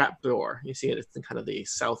wooden trapdoor. You see it. It's in kind of the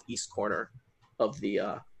southeast corner of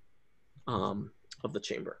the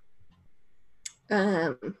chamber.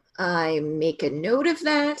 I make a note of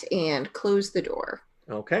that and close the door.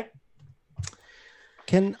 Okay.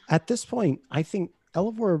 At this point, I think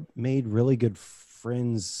Elevor made really good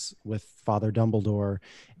friends with Father Dumbledore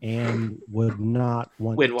and would not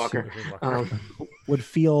want Windwalker. would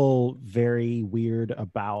feel very weird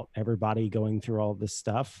about everybody going through all this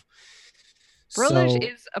stuff. Brillish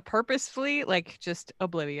is purposefully just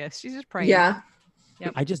oblivious. She's just praying. Yeah.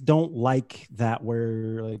 Yep. I just don't like that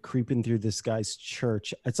we're creeping through this guy's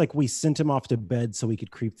church. It's like we sent him off to bed so we could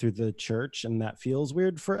creep through the church, and that feels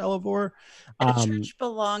weird for Elevor. The church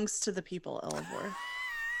belongs to the people, Elevor.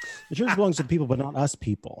 The church belongs to people, but not us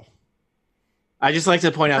people. I just like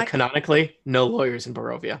to point out, canonically, no lawyers in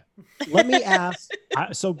Borovia. Let me ask.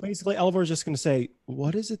 So basically, Elevor is just going to say,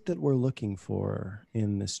 what is it that we're looking for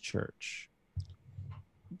in this church?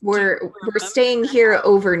 We're staying here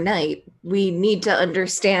overnight. We need to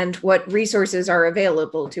understand what resources are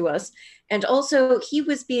available to us. And also, he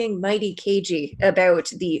was being mighty cagey about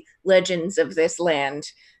the legends of this land.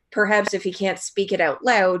 Perhaps if he can't speak it out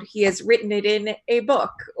loud, he has written it in a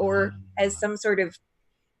book or has some sort of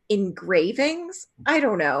engravings. I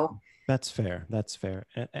don't know. That's fair.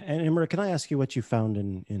 And Imra, can I ask you what you found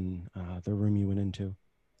in the room you went into?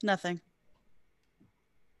 Nothing.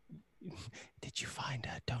 Did you find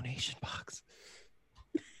a donation box?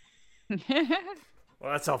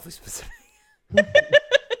 Well, that's awfully specific.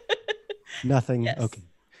 Nothing. Yes. Okay.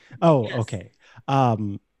 Oh, Yes. okay.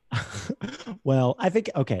 Well, I think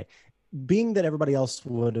being that everybody else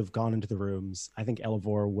would have gone into the rooms, I think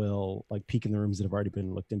Elevor will like peek in the rooms that have already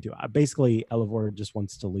been looked into. Basically, Elevor just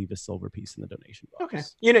wants to leave a silver piece in the donation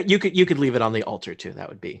box. Okay. You could leave it on the altar too. That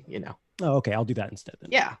would be, Oh, okay. I'll do that instead then.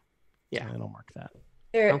 Yeah. And I'll mark that.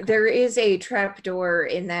 Okay. There is a trapdoor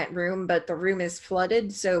in that room, but the room is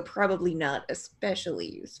flooded, so probably not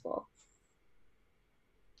especially useful.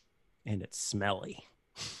 And it's smelly.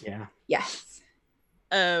 Yeah. Yes.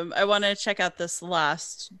 I want to check out this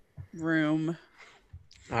last room.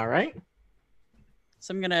 All right.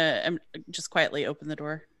 So I'm just quietly open the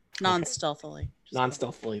door, non-stealthily.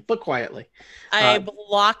 Non-stealthily, but quietly. I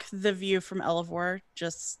block the view from Elevor.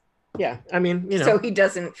 Just Yeah. I mean, So he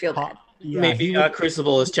doesn't feel bad. Yeah, maybe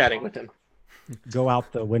Crucible is chatting with him. go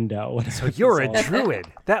out the window. So you're a druid.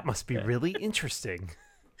 That must be really interesting.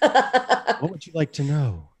 What would you like to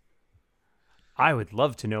know? I would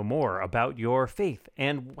love to know more about your faith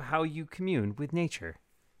and how you commune with nature.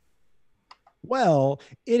 Well,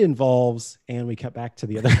 it involves, and we cut back to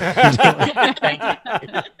the other. Thank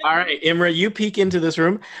you. All right, Imra, you peek into this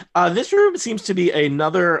room. This room seems to be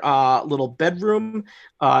another little bedroom.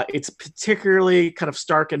 It's particularly kind of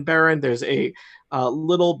stark and barren. There's a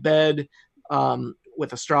little bed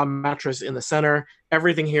with a straw mattress in the center.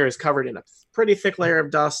 Everything here is covered in a pretty thick layer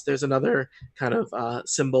of dust. There's another kind of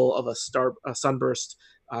symbol of a sunburst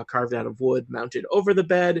carved out of wood mounted over the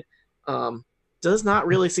bed. Does not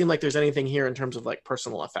really seem like there's anything here in terms of like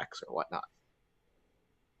personal effects or whatnot.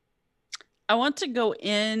 I want to go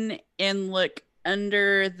in and look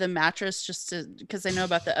under the mattress because I know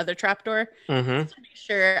about the other trapdoor. Mm-hmm. Just to be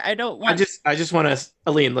sure. I don't want. I just want to,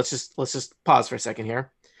 Aleen. Let's just pause for a second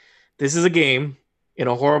here. This is a game in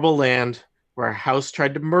a horrible land where a house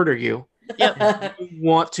tried to murder you. Yep. You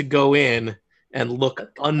want to go in and look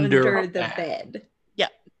under the bed. bed.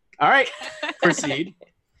 All right, proceed.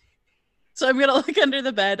 So I'm gonna look under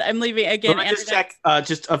the bed. I'm leaving again. Let me just check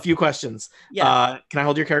just a few questions. Yeah. Can I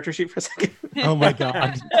hold your character sheet for a second? Oh my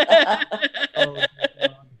god.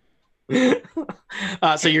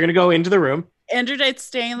 So you're gonna go into the room. Andrew Knight's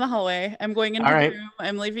staying in the hallway. I'm going into All the right. room.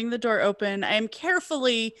 I'm leaving the door open. I am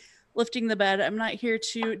carefully lifting the bed. I'm not here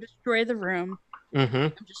to destroy the room. Mm-hmm.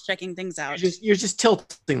 I'm just checking things out. You're just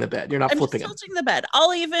tilting the bed. You're not I'm just flipping it. tilting the bed.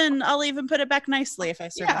 I'll even put it back nicely if I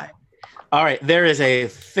survive. All right. There is a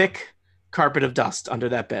thick carpet of dust under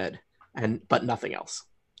that bed, but nothing else.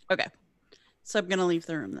 Okay. So I'm gonna leave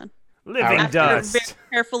the room then. Living After dust. Very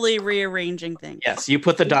carefully rearranging things. Yes, you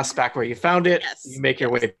put the dust back where you found it. Yes. You make your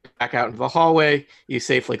way back out into the hallway. You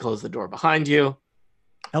safely close the door behind you.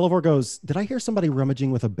 Elevor goes, did I hear somebody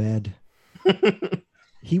rummaging with a bed?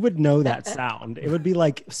 He would know that sound. It would be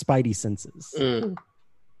like Spidey senses.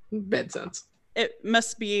 Bed sense. It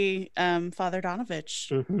must be Father Donovich.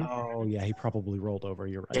 Mhm. Oh, yeah. He probably rolled over.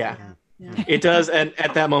 You're right. Yeah. Yeah. It does, and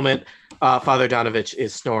at that moment, Father Donovich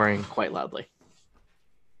is snoring quite loudly.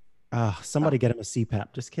 Somebody get him a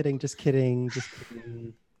CPAP. Just kidding. Just kidding. Just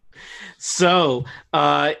kidding. So,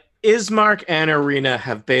 Ismark and Arena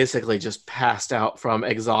have basically just passed out from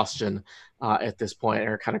exhaustion at this point, and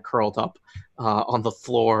are kind of curled up on the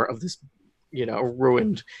floor of this,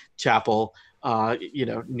 ruined chapel,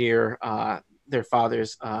 near their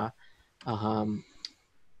father's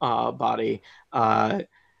body.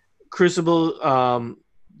 Crucible,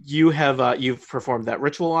 you've performed that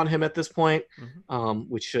ritual on him at this point,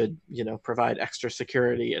 which should provide extra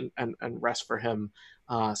security and rest for him,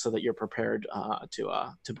 so that you're prepared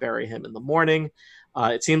to bury him in the morning.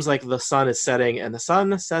 It seems like the sun is setting, and the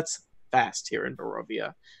sun sets fast here in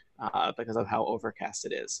Borovia because of how overcast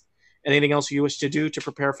it is. Anything else you wish to do to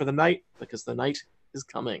prepare for the night? Because the night is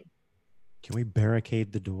coming. Can we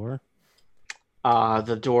barricade the door?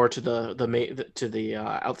 The door to the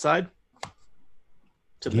outside.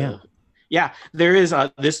 There is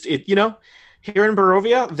here in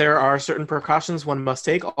Borovia, there are certain precautions one must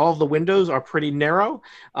take. All of the windows are pretty narrow,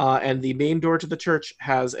 and the main door to the church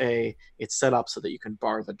it's set up so that you can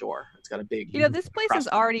bar the door. It's got a big. This place is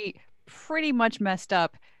already pretty much messed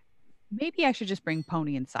up. Maybe I should just bring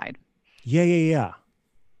Pony inside. Yeah.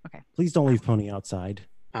 Okay. Please don't leave Pony outside.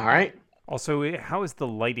 All right. Also, how is the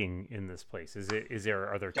lighting in this place? Are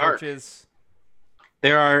there Dark. torches?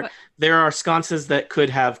 There are sconces that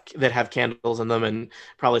have candles in them, and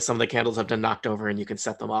probably some of the candles have been knocked over, and you can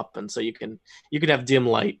set them up, and so you can have dim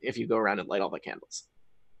light if you go around and light all the candles.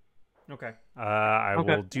 Okay. I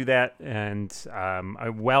will do that, and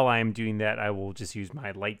while I'm doing that, I will just use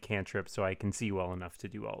my light cantrip so I can see well enough to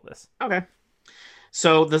do all this. Okay.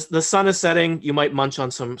 So the sun is setting. You might munch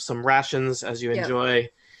on some rations as you enjoy,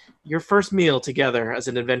 your first meal together as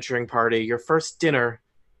an adventuring party, your first dinner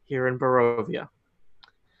here in Borovia.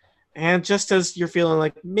 And just as you're feeling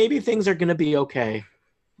like maybe things are going to be okay,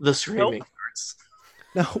 the screaming starts.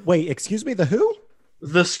 No, wait, excuse me, the who?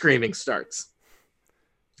 The screaming starts.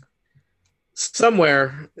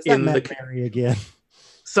 Somewhere Is that in Matt the Berry again?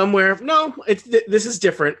 somewhere, no, this is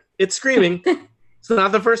different. It's screaming. It's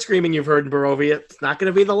not the first screaming you've heard in Borovia. It's not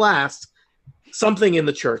going to be the last. Something in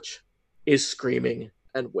the church is screaming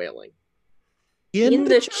and wailing. In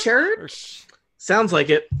the church? Sounds like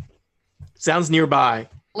it. Sounds nearby.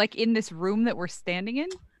 Like in this room that we're standing in?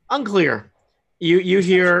 Unclear. You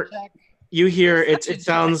hear it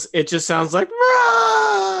just sounds like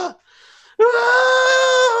 "Rah!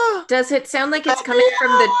 Rah! Does it sound like it's coming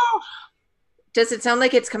from the Does it sound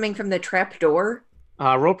like it's coming from the trap door?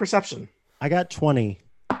 Roll perception. I got 20.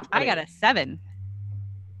 I got a 7.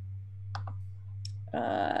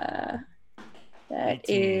 That 18.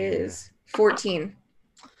 is 14.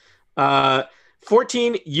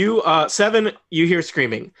 14, 7, you hear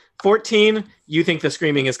screaming. 14, you think the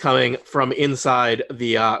screaming is coming from inside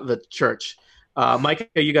the church. Micah,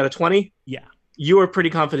 you got a 20? Yeah. You are pretty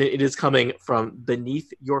confident it is coming from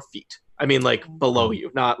beneath your feet. I mean, like below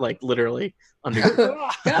you, not like literally under your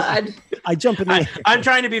God. I jump in the air. I'm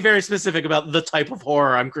trying to be very specific about the type of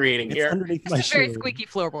horror I'm creating It's here. underneath my It's a very shirt. squeaky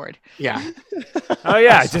floorboard. Yeah. Oh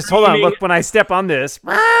yeah, just hold on. Look, when I step on this,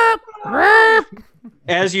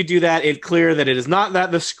 As you do that, it's clear that it is not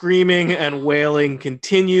that the screaming and wailing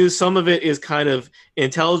continues. Some of it is kind of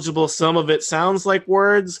intelligible. Some of it sounds like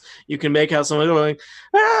words. You can make out someone going,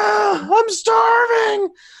 I'm starving.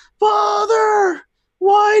 Father,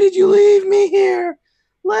 why did you leave me here?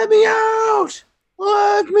 Let me out.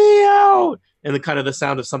 Let me out. And the kind of the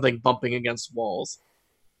sound of something bumping against walls.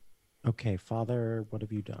 Okay, Father, what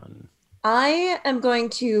have you done? I am going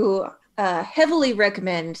to heavily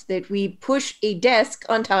recommend that we push a desk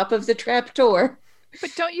on top of the trap door.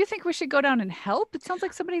 But don't you think we should go down and help? It sounds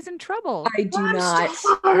like somebody's in trouble. I do not.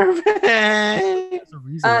 Starving.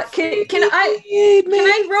 Can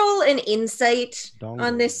I roll an insight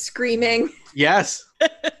on this screaming? Yes.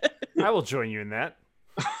 I will join you in that.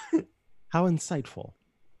 How insightful.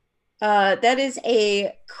 That is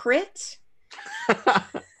a crit.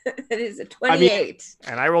 That is a 28.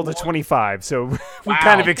 And I rolled a 25, so we Wow.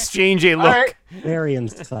 kind of exchange a look. All right. Very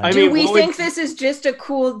insightful. I Do mean, we what think this is just a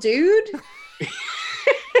cool dude?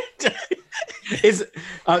 Is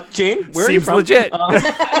Jane? Where Seems are you from? legit.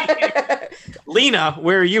 Lena,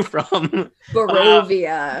 where are you from?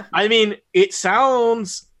 Barovia. I mean, it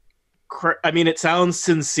sounds. It sounds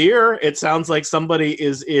sincere. It sounds like somebody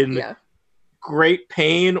is in Yeah. great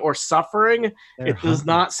pain or suffering. They're It does hungry.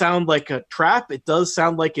 not sound like a trap. It does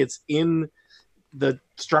sound like it's in the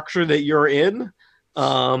structure that you're in.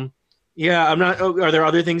 Yeah, I'm not. Are there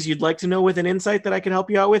other things you'd like to know with an insight that I can help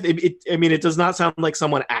you out with? It does not sound like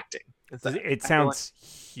someone acting. It sounds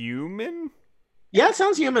human. Yeah, it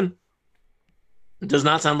sounds human. It does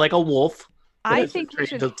not sound like a wolf. I That's think we what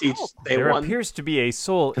should to teach help. day There one. appears to be a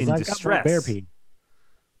soul in Because I've got my distress. bear pee.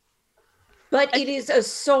 But it is a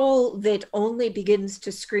soul that only begins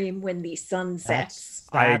to scream when the sun sets.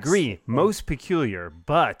 I That's- agree. Most peculiar,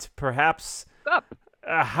 but perhaps. Up.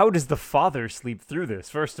 How does the father sleep through this?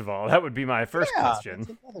 First of all, that would be my first Yeah, question.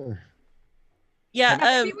 that's another- Yeah,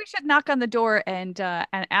 Maybe we should knock on the door and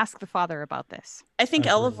ask the father about this. I think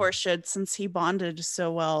Agreed. Elivor should, since he bonded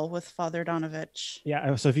so well with Father Donovich.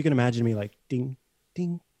 Yeah, so if you can imagine me like ding,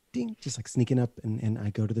 ding, ding, just like sneaking up and I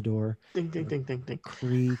go to the door, Ding, ding, ding, ding, ding.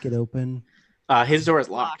 creak it open. His door is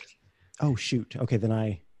locked. Oh, shoot. Okay,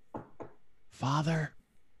 then Father.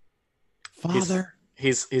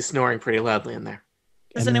 He's snoring pretty loudly in there.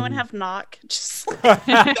 Does And anyone then- have knock? Just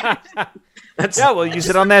That's Yeah, we'll use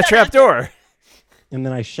it on that trap door. And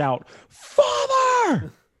then I shout,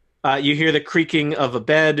 Father! You hear the creaking of a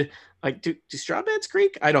bed. Like, do straw beds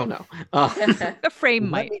creak? I don't know. The frame Let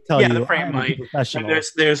might. me tell Yeah, you, the frame I'm a might. professional.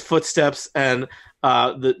 There's footsteps and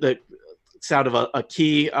the sound of a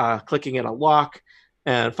key clicking in a lock.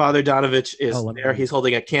 And Father Donovich is Oh, let me- there. He's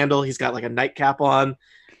holding a candle. He's got like a nightcap on,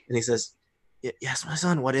 and he says, "Yes, my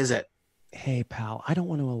son. What is it?" Hey, pal, I don't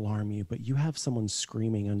want to alarm you, but you have someone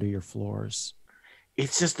screaming under your floors.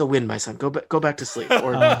 It's just the wind, my son. Go back to sleep,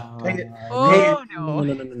 or pay it, Oh no,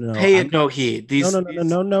 no. no. pay I'm- it no heed. These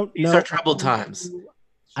no. these are troubled times.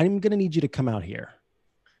 I'm gonna need you to come out here.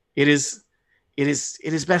 It is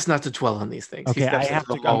best not to dwell on these things. He Okay, I steps have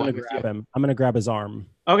into to. the I'm hallway gonna with grab you. him. I'm gonna grab his arm.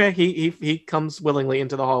 Okay, he comes willingly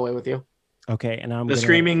into the hallway with you. Okay, and The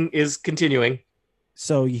screaming is continuing.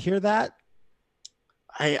 So you hear that?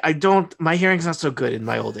 I don't. My hearing's not so good in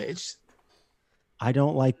my old age. I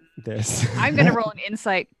don't like this. I'm gonna roll an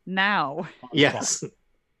insight now. Yes.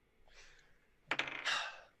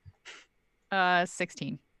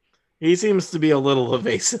 16. He seems to be a little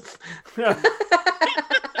evasive.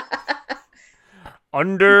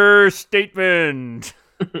 Understatement.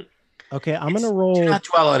 Okay, I'm gonna Do roll. not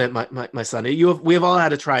dwell on it, my son. We have all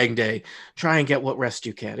had a trying day. Try and get what rest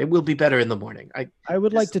you can. It will be better in the morning. I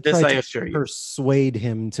would like to this try I to assure you. persuade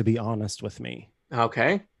him to be honest with me.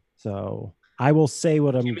 Okay. So I will say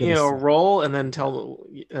what I'm Give going me to a say. roll and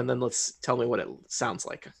then let's tell me what it sounds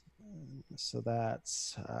like. So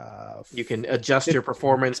that's You can adjust your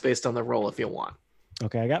performance based on the roll if you want.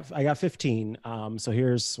 okay. I got 15. So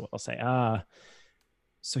here's what I'll say.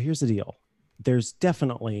 So here's the deal. There's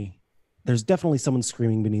definitely someone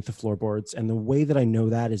screaming beneath the floorboards, and the way that I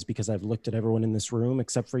know that is because I've looked at everyone in this room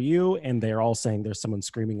except for you, and they're all saying there's someone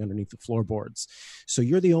screaming underneath the floorboards. So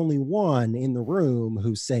you're the only one in the room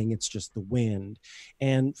who's saying it's just the wind.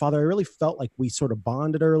 And Father, I really felt like we sort of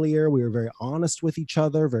bonded earlier. We were very honest with each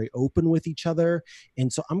other, very open with each other.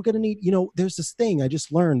 And so I'm going to need, there's this thing I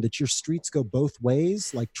just learned that your streets go both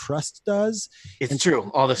ways, like trust does. It's And true.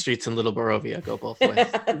 All the streets in Little Borovia go both ways.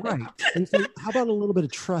 Right. And so how about a little bit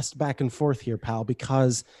of trust back and forth here, pal?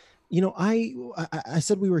 Because, I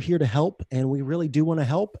said we were here to help, and we really do want to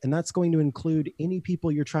help. And that's going to include any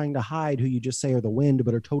people you're trying to hide who you just say are the wind,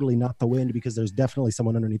 but are totally not the wind, because there's definitely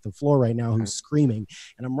someone underneath the floor right now who's screaming.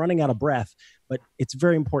 And I'm running out of breath, but it's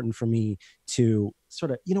very important for me to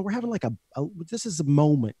sort of, we're having like this is a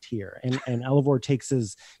moment here. And Elivor takes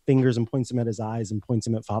his fingers and points them at his eyes and points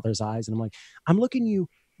them at Father's eyes. And I'm like, I'm looking you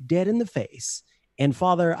dead in the face. And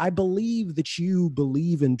Father, I believe that you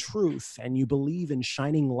believe in truth, and you believe in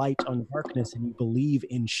shining light on darkness, and you believe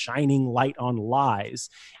in shining light on lies.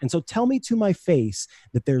 And so tell me to my face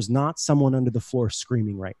that there's not someone under the floor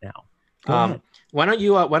screaming right now. Go ahead. Why don't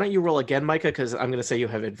you roll again, Micah? Because I'm going to say you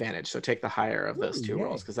have advantage. So take the higher of those two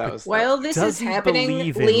rolls, because that was While this Does is he happening,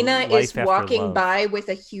 believe in Lena life is after walking love? by with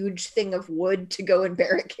a huge thing of wood to go and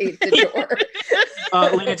barricade the door.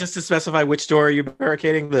 Lena, just to specify, which door are you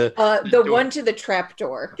barricading? The The door. one to the trap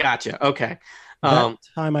door. Gotcha. Okay. That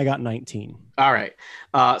time I got 19. All right.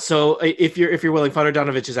 So if you're willing, Father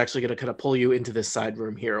Donovich is actually going to kind of pull you into this side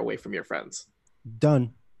room here, away from your friends.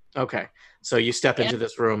 Done. Okay. So you step into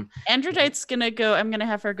this room. Androdite's gonna go. I'm gonna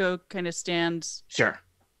have her go kind of stand. Sure.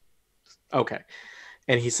 Okay.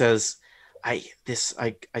 And he says, I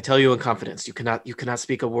tell you in confidence, you cannot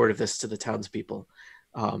speak a word of this to the townspeople.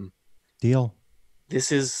 Deal.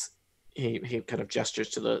 This is, he kind of gestures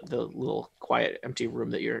to the little quiet empty room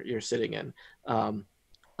that you're sitting in.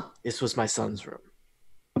 This was my son's room.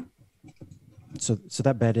 So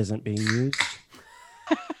that bed isn't being used.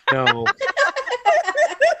 No.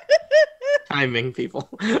 Timing, people.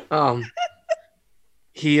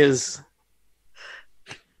 He is.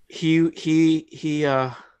 He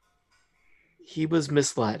was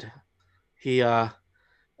misled. An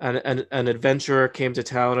adventurer came to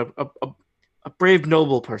town, a brave,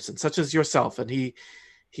 noble person such as yourself, and he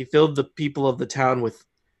filled the people of the town with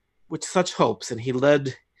such hopes, and he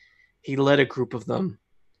led a group of them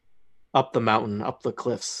up the mountain, up the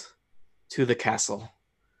cliffs, to the castle,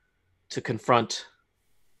 to confront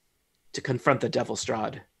the Devil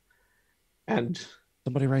Strahd. And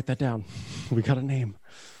Somebody write that down. We got a name.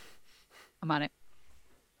 I'm on it.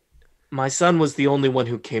 my son was the only one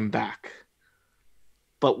who came back.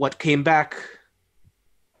 But what came back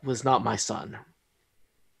was not my son.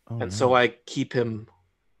 Oh, And no. so I keep him.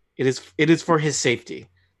 It is for his safety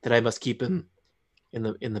that I must keep him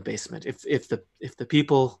in the basement. If the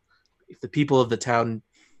people of the town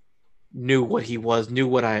knew what he was, knew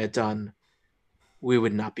what I had done, we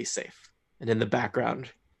would not be safe. And in the background,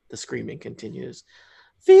 the screaming continues.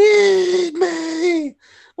 Feed me!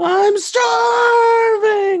 I'm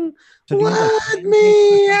starving! So do you have, like, Let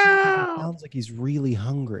me It out! sounds like he's really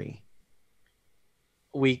hungry.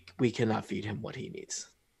 We cannot feed him what he needs.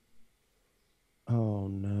 Oh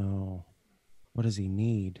no. What does he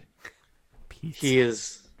need? He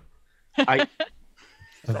is. I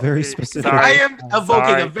A very specific. Sorry. I am evoking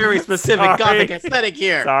Sorry. a very specific Sorry. Gothic aesthetic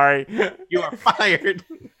here. Sorry. You are fired.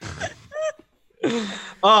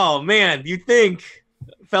 Oh man, you think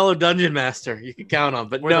fellow dungeon master you can count on,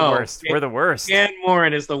 but We're no. the worst. We're the worst. Dan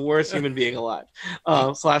Moren is the worst human being alive.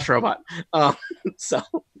 Slash robot. So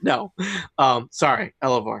no. Sorry,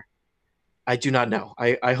 Elivor. I do not know.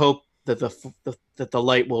 I hope that the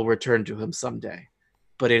light will return to him someday,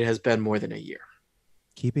 but it has been more than a year.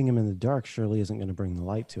 Keeping him in the dark surely isn't going to bring the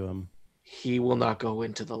light to him. He will not go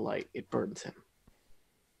into the light. It burns him.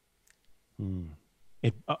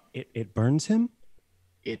 It burns him?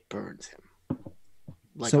 It burns him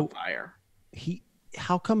like So- a fire.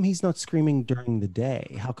 How come he's not screaming during the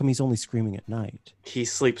day? How come he's only screaming at night? He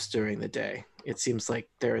sleeps during the day. It seems like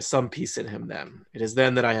there is some peace in him then. It is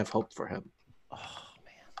then that I have hope for him. Oh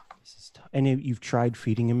man, this is tough. And you've tried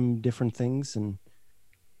feeding him different things, and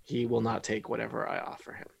he will not take whatever I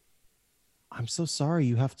offer him. I'm so sorry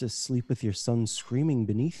you have to sleep with your son screaming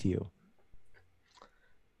beneath you.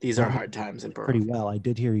 These are hard times in Borovia. Pretty well. I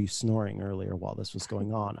did hear you snoring earlier while this was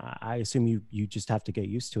going on. I assume you just have to get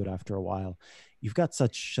used to it after a while. You've got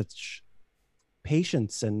such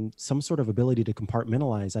patience and some sort of ability to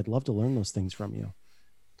compartmentalize. I'd love to learn those things from you.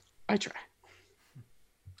 I try.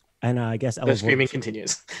 And I guess the screaming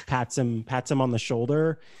continues. Pats him on the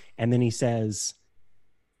shoulder, and then he says,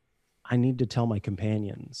 "I need to tell my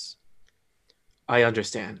companions." I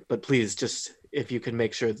understand, but please, just if you can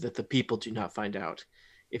make sure that the people do not find out.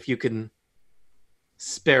 If you can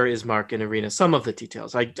spare Ismark and Irina some of the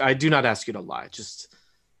details. I do not ask you to lie. Just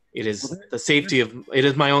it is the safety of it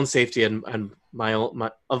is my own safety and my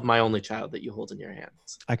only child that you hold in your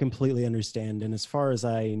hands. I completely understand, and as far as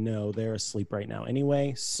I know, they're asleep right now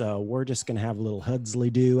anyway. So we're just gonna have a little Hudsley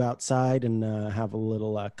do outside and have a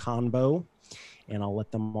little convo, and I'll let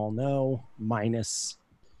them all know, minus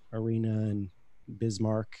Irina and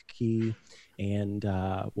Bismarck Key, and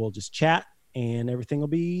we'll just chat. And everything will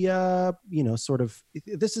be, sort of,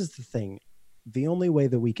 this is the thing. The only way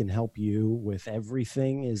that we can help you with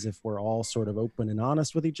everything is if we're all sort of open and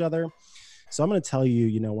honest with each other. So I'm going to tell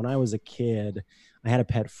you, when I was a kid, I had a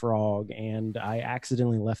pet frog, and I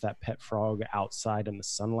accidentally left that pet frog outside in the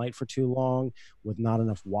sunlight for too long with not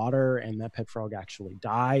enough water, and that pet frog actually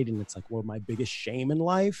died. And it's like, my biggest shame in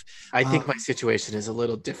life. I think my situation is a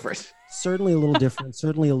little different. Certainly a little different,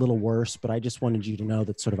 certainly a little worse, but I just wanted you to know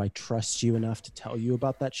that sort of I trust you enough to tell you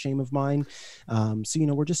about that shame of mine.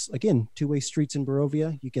 We're just, again, two-way streets in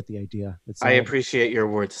Borovia. You get the idea. I appreciate your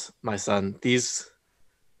words, my son.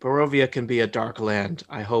 Borovia can be a dark land.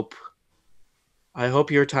 I hope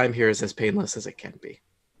your time here is as painless as it can be.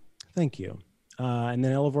 Thank you. And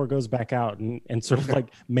then Elivor goes back out and sort of like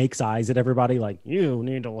makes eyes at everybody like, you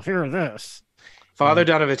need to hear this. Father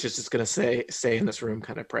Donovich is just going to stay in this room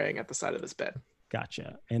kind of praying at the side of this bed.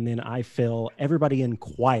 Gotcha. And then I fill everybody in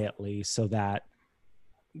quietly so that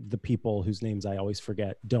the people whose names I always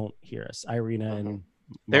forget don't hear us. Irina and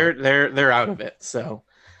Mark. They're out of it. So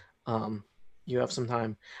you have some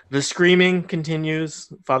time. The screaming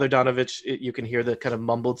continues. Father Donovich, you can hear the kind of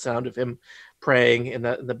mumbled sound of him praying in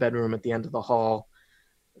the bedroom at the end of the hall.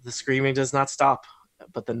 The screaming does not stop,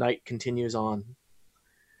 but the night continues on.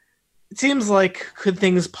 It seems like, could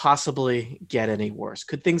things possibly get any worse?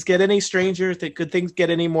 Could things get any stranger? Could things get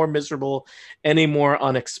any more miserable, any more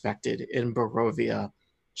unexpected in Borovia?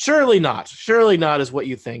 Surely not. Surely not is what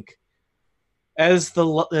you think. As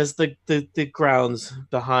the grounds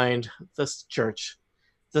behind this church,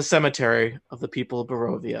 the cemetery of the people of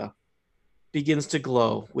Borovia, begins to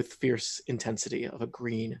glow with fierce intensity of a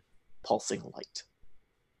green, pulsing light.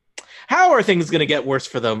 How are things going to get worse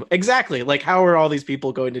for them? Exactly. Like, how are all these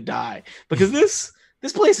people going to die? Because this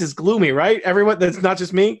place is gloomy, right? Everyone, that's not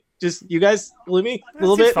just me. Just you guys gloomy? A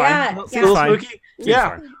little bit? Yeah, A little spooky?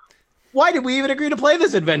 Yeah. Why did we even agree to play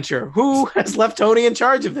this adventure? Who has left Tony in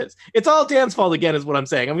charge of this? It's all Dan's fault again, is what I'm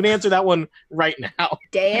saying. I'm going to answer that one right now.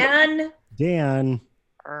 Dan.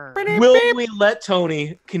 Will we let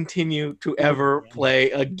Tony continue to ever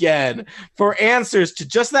play again? For answers to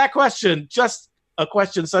just that question, just a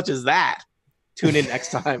question such as that, tune in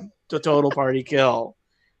next time to Total Party Kill.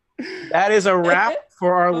 That is a wrap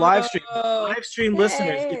for our live stream. Live stream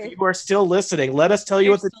listeners, if you are still listening, let us tell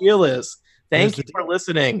you what the deal is. Thank you for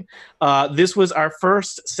listening. This was our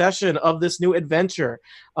first session of this new adventure.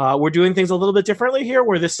 We're doing things a little bit differently here,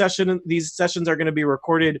 where these sessions are going to be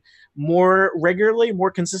recorded more regularly,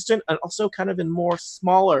 more consistent, and also kind of in more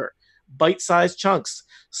smaller, bite-sized chunks.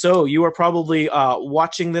 So you are probably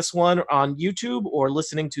watching this one on YouTube or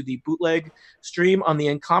listening to the bootleg stream on the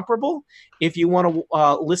Incomparable. If you want to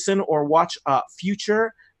listen or watch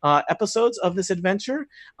future episodes of this adventure,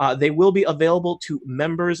 they will be available to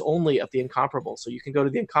members only of the Incomparable. So you can go to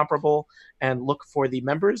the Incomparable and look for the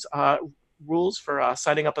members rules for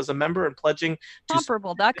signing up as a member and pledging.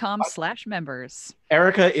 Comparable.com/members.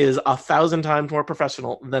 Erika is 1,000 times more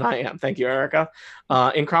professional than I am. Thank you, Erika.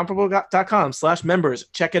 Incomparable.com/members.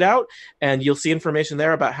 Check it out, and you'll see information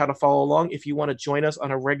there about how to follow along if you want to join us on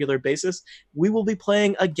a regular basis. We will be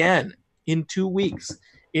playing again in 2 weeks.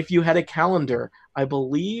 If you had a calendar, I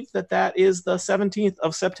believe that is the 17th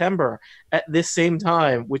of September at this same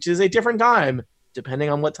time, which is a different time, depending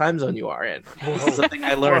on what time zone you are in. This is something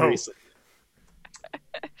I learned recently.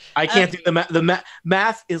 I can't do the math.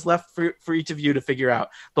 Math is left for each of you to figure out.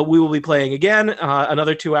 But we will be playing again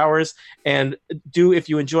another 2 hours. And if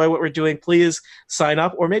you enjoy what we're doing, please sign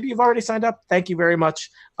up. Or maybe you've already signed up. Thank you very much.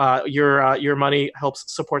 Your money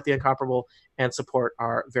helps support the Incomparable and support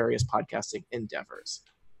our various podcasting endeavors.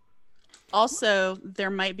 Also, there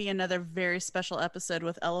might be another very special episode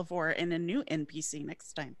with Elevor and a new NPC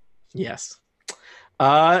next time. Yes.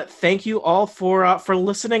 Thank you all for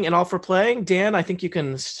listening and all for playing. Dan, I think you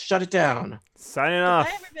can shut it down. Signing off.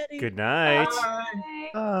 Everybody. Good night.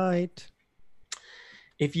 Bye. Right.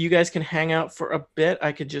 If you guys can hang out for a bit,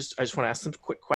 I just want to ask some quick questions.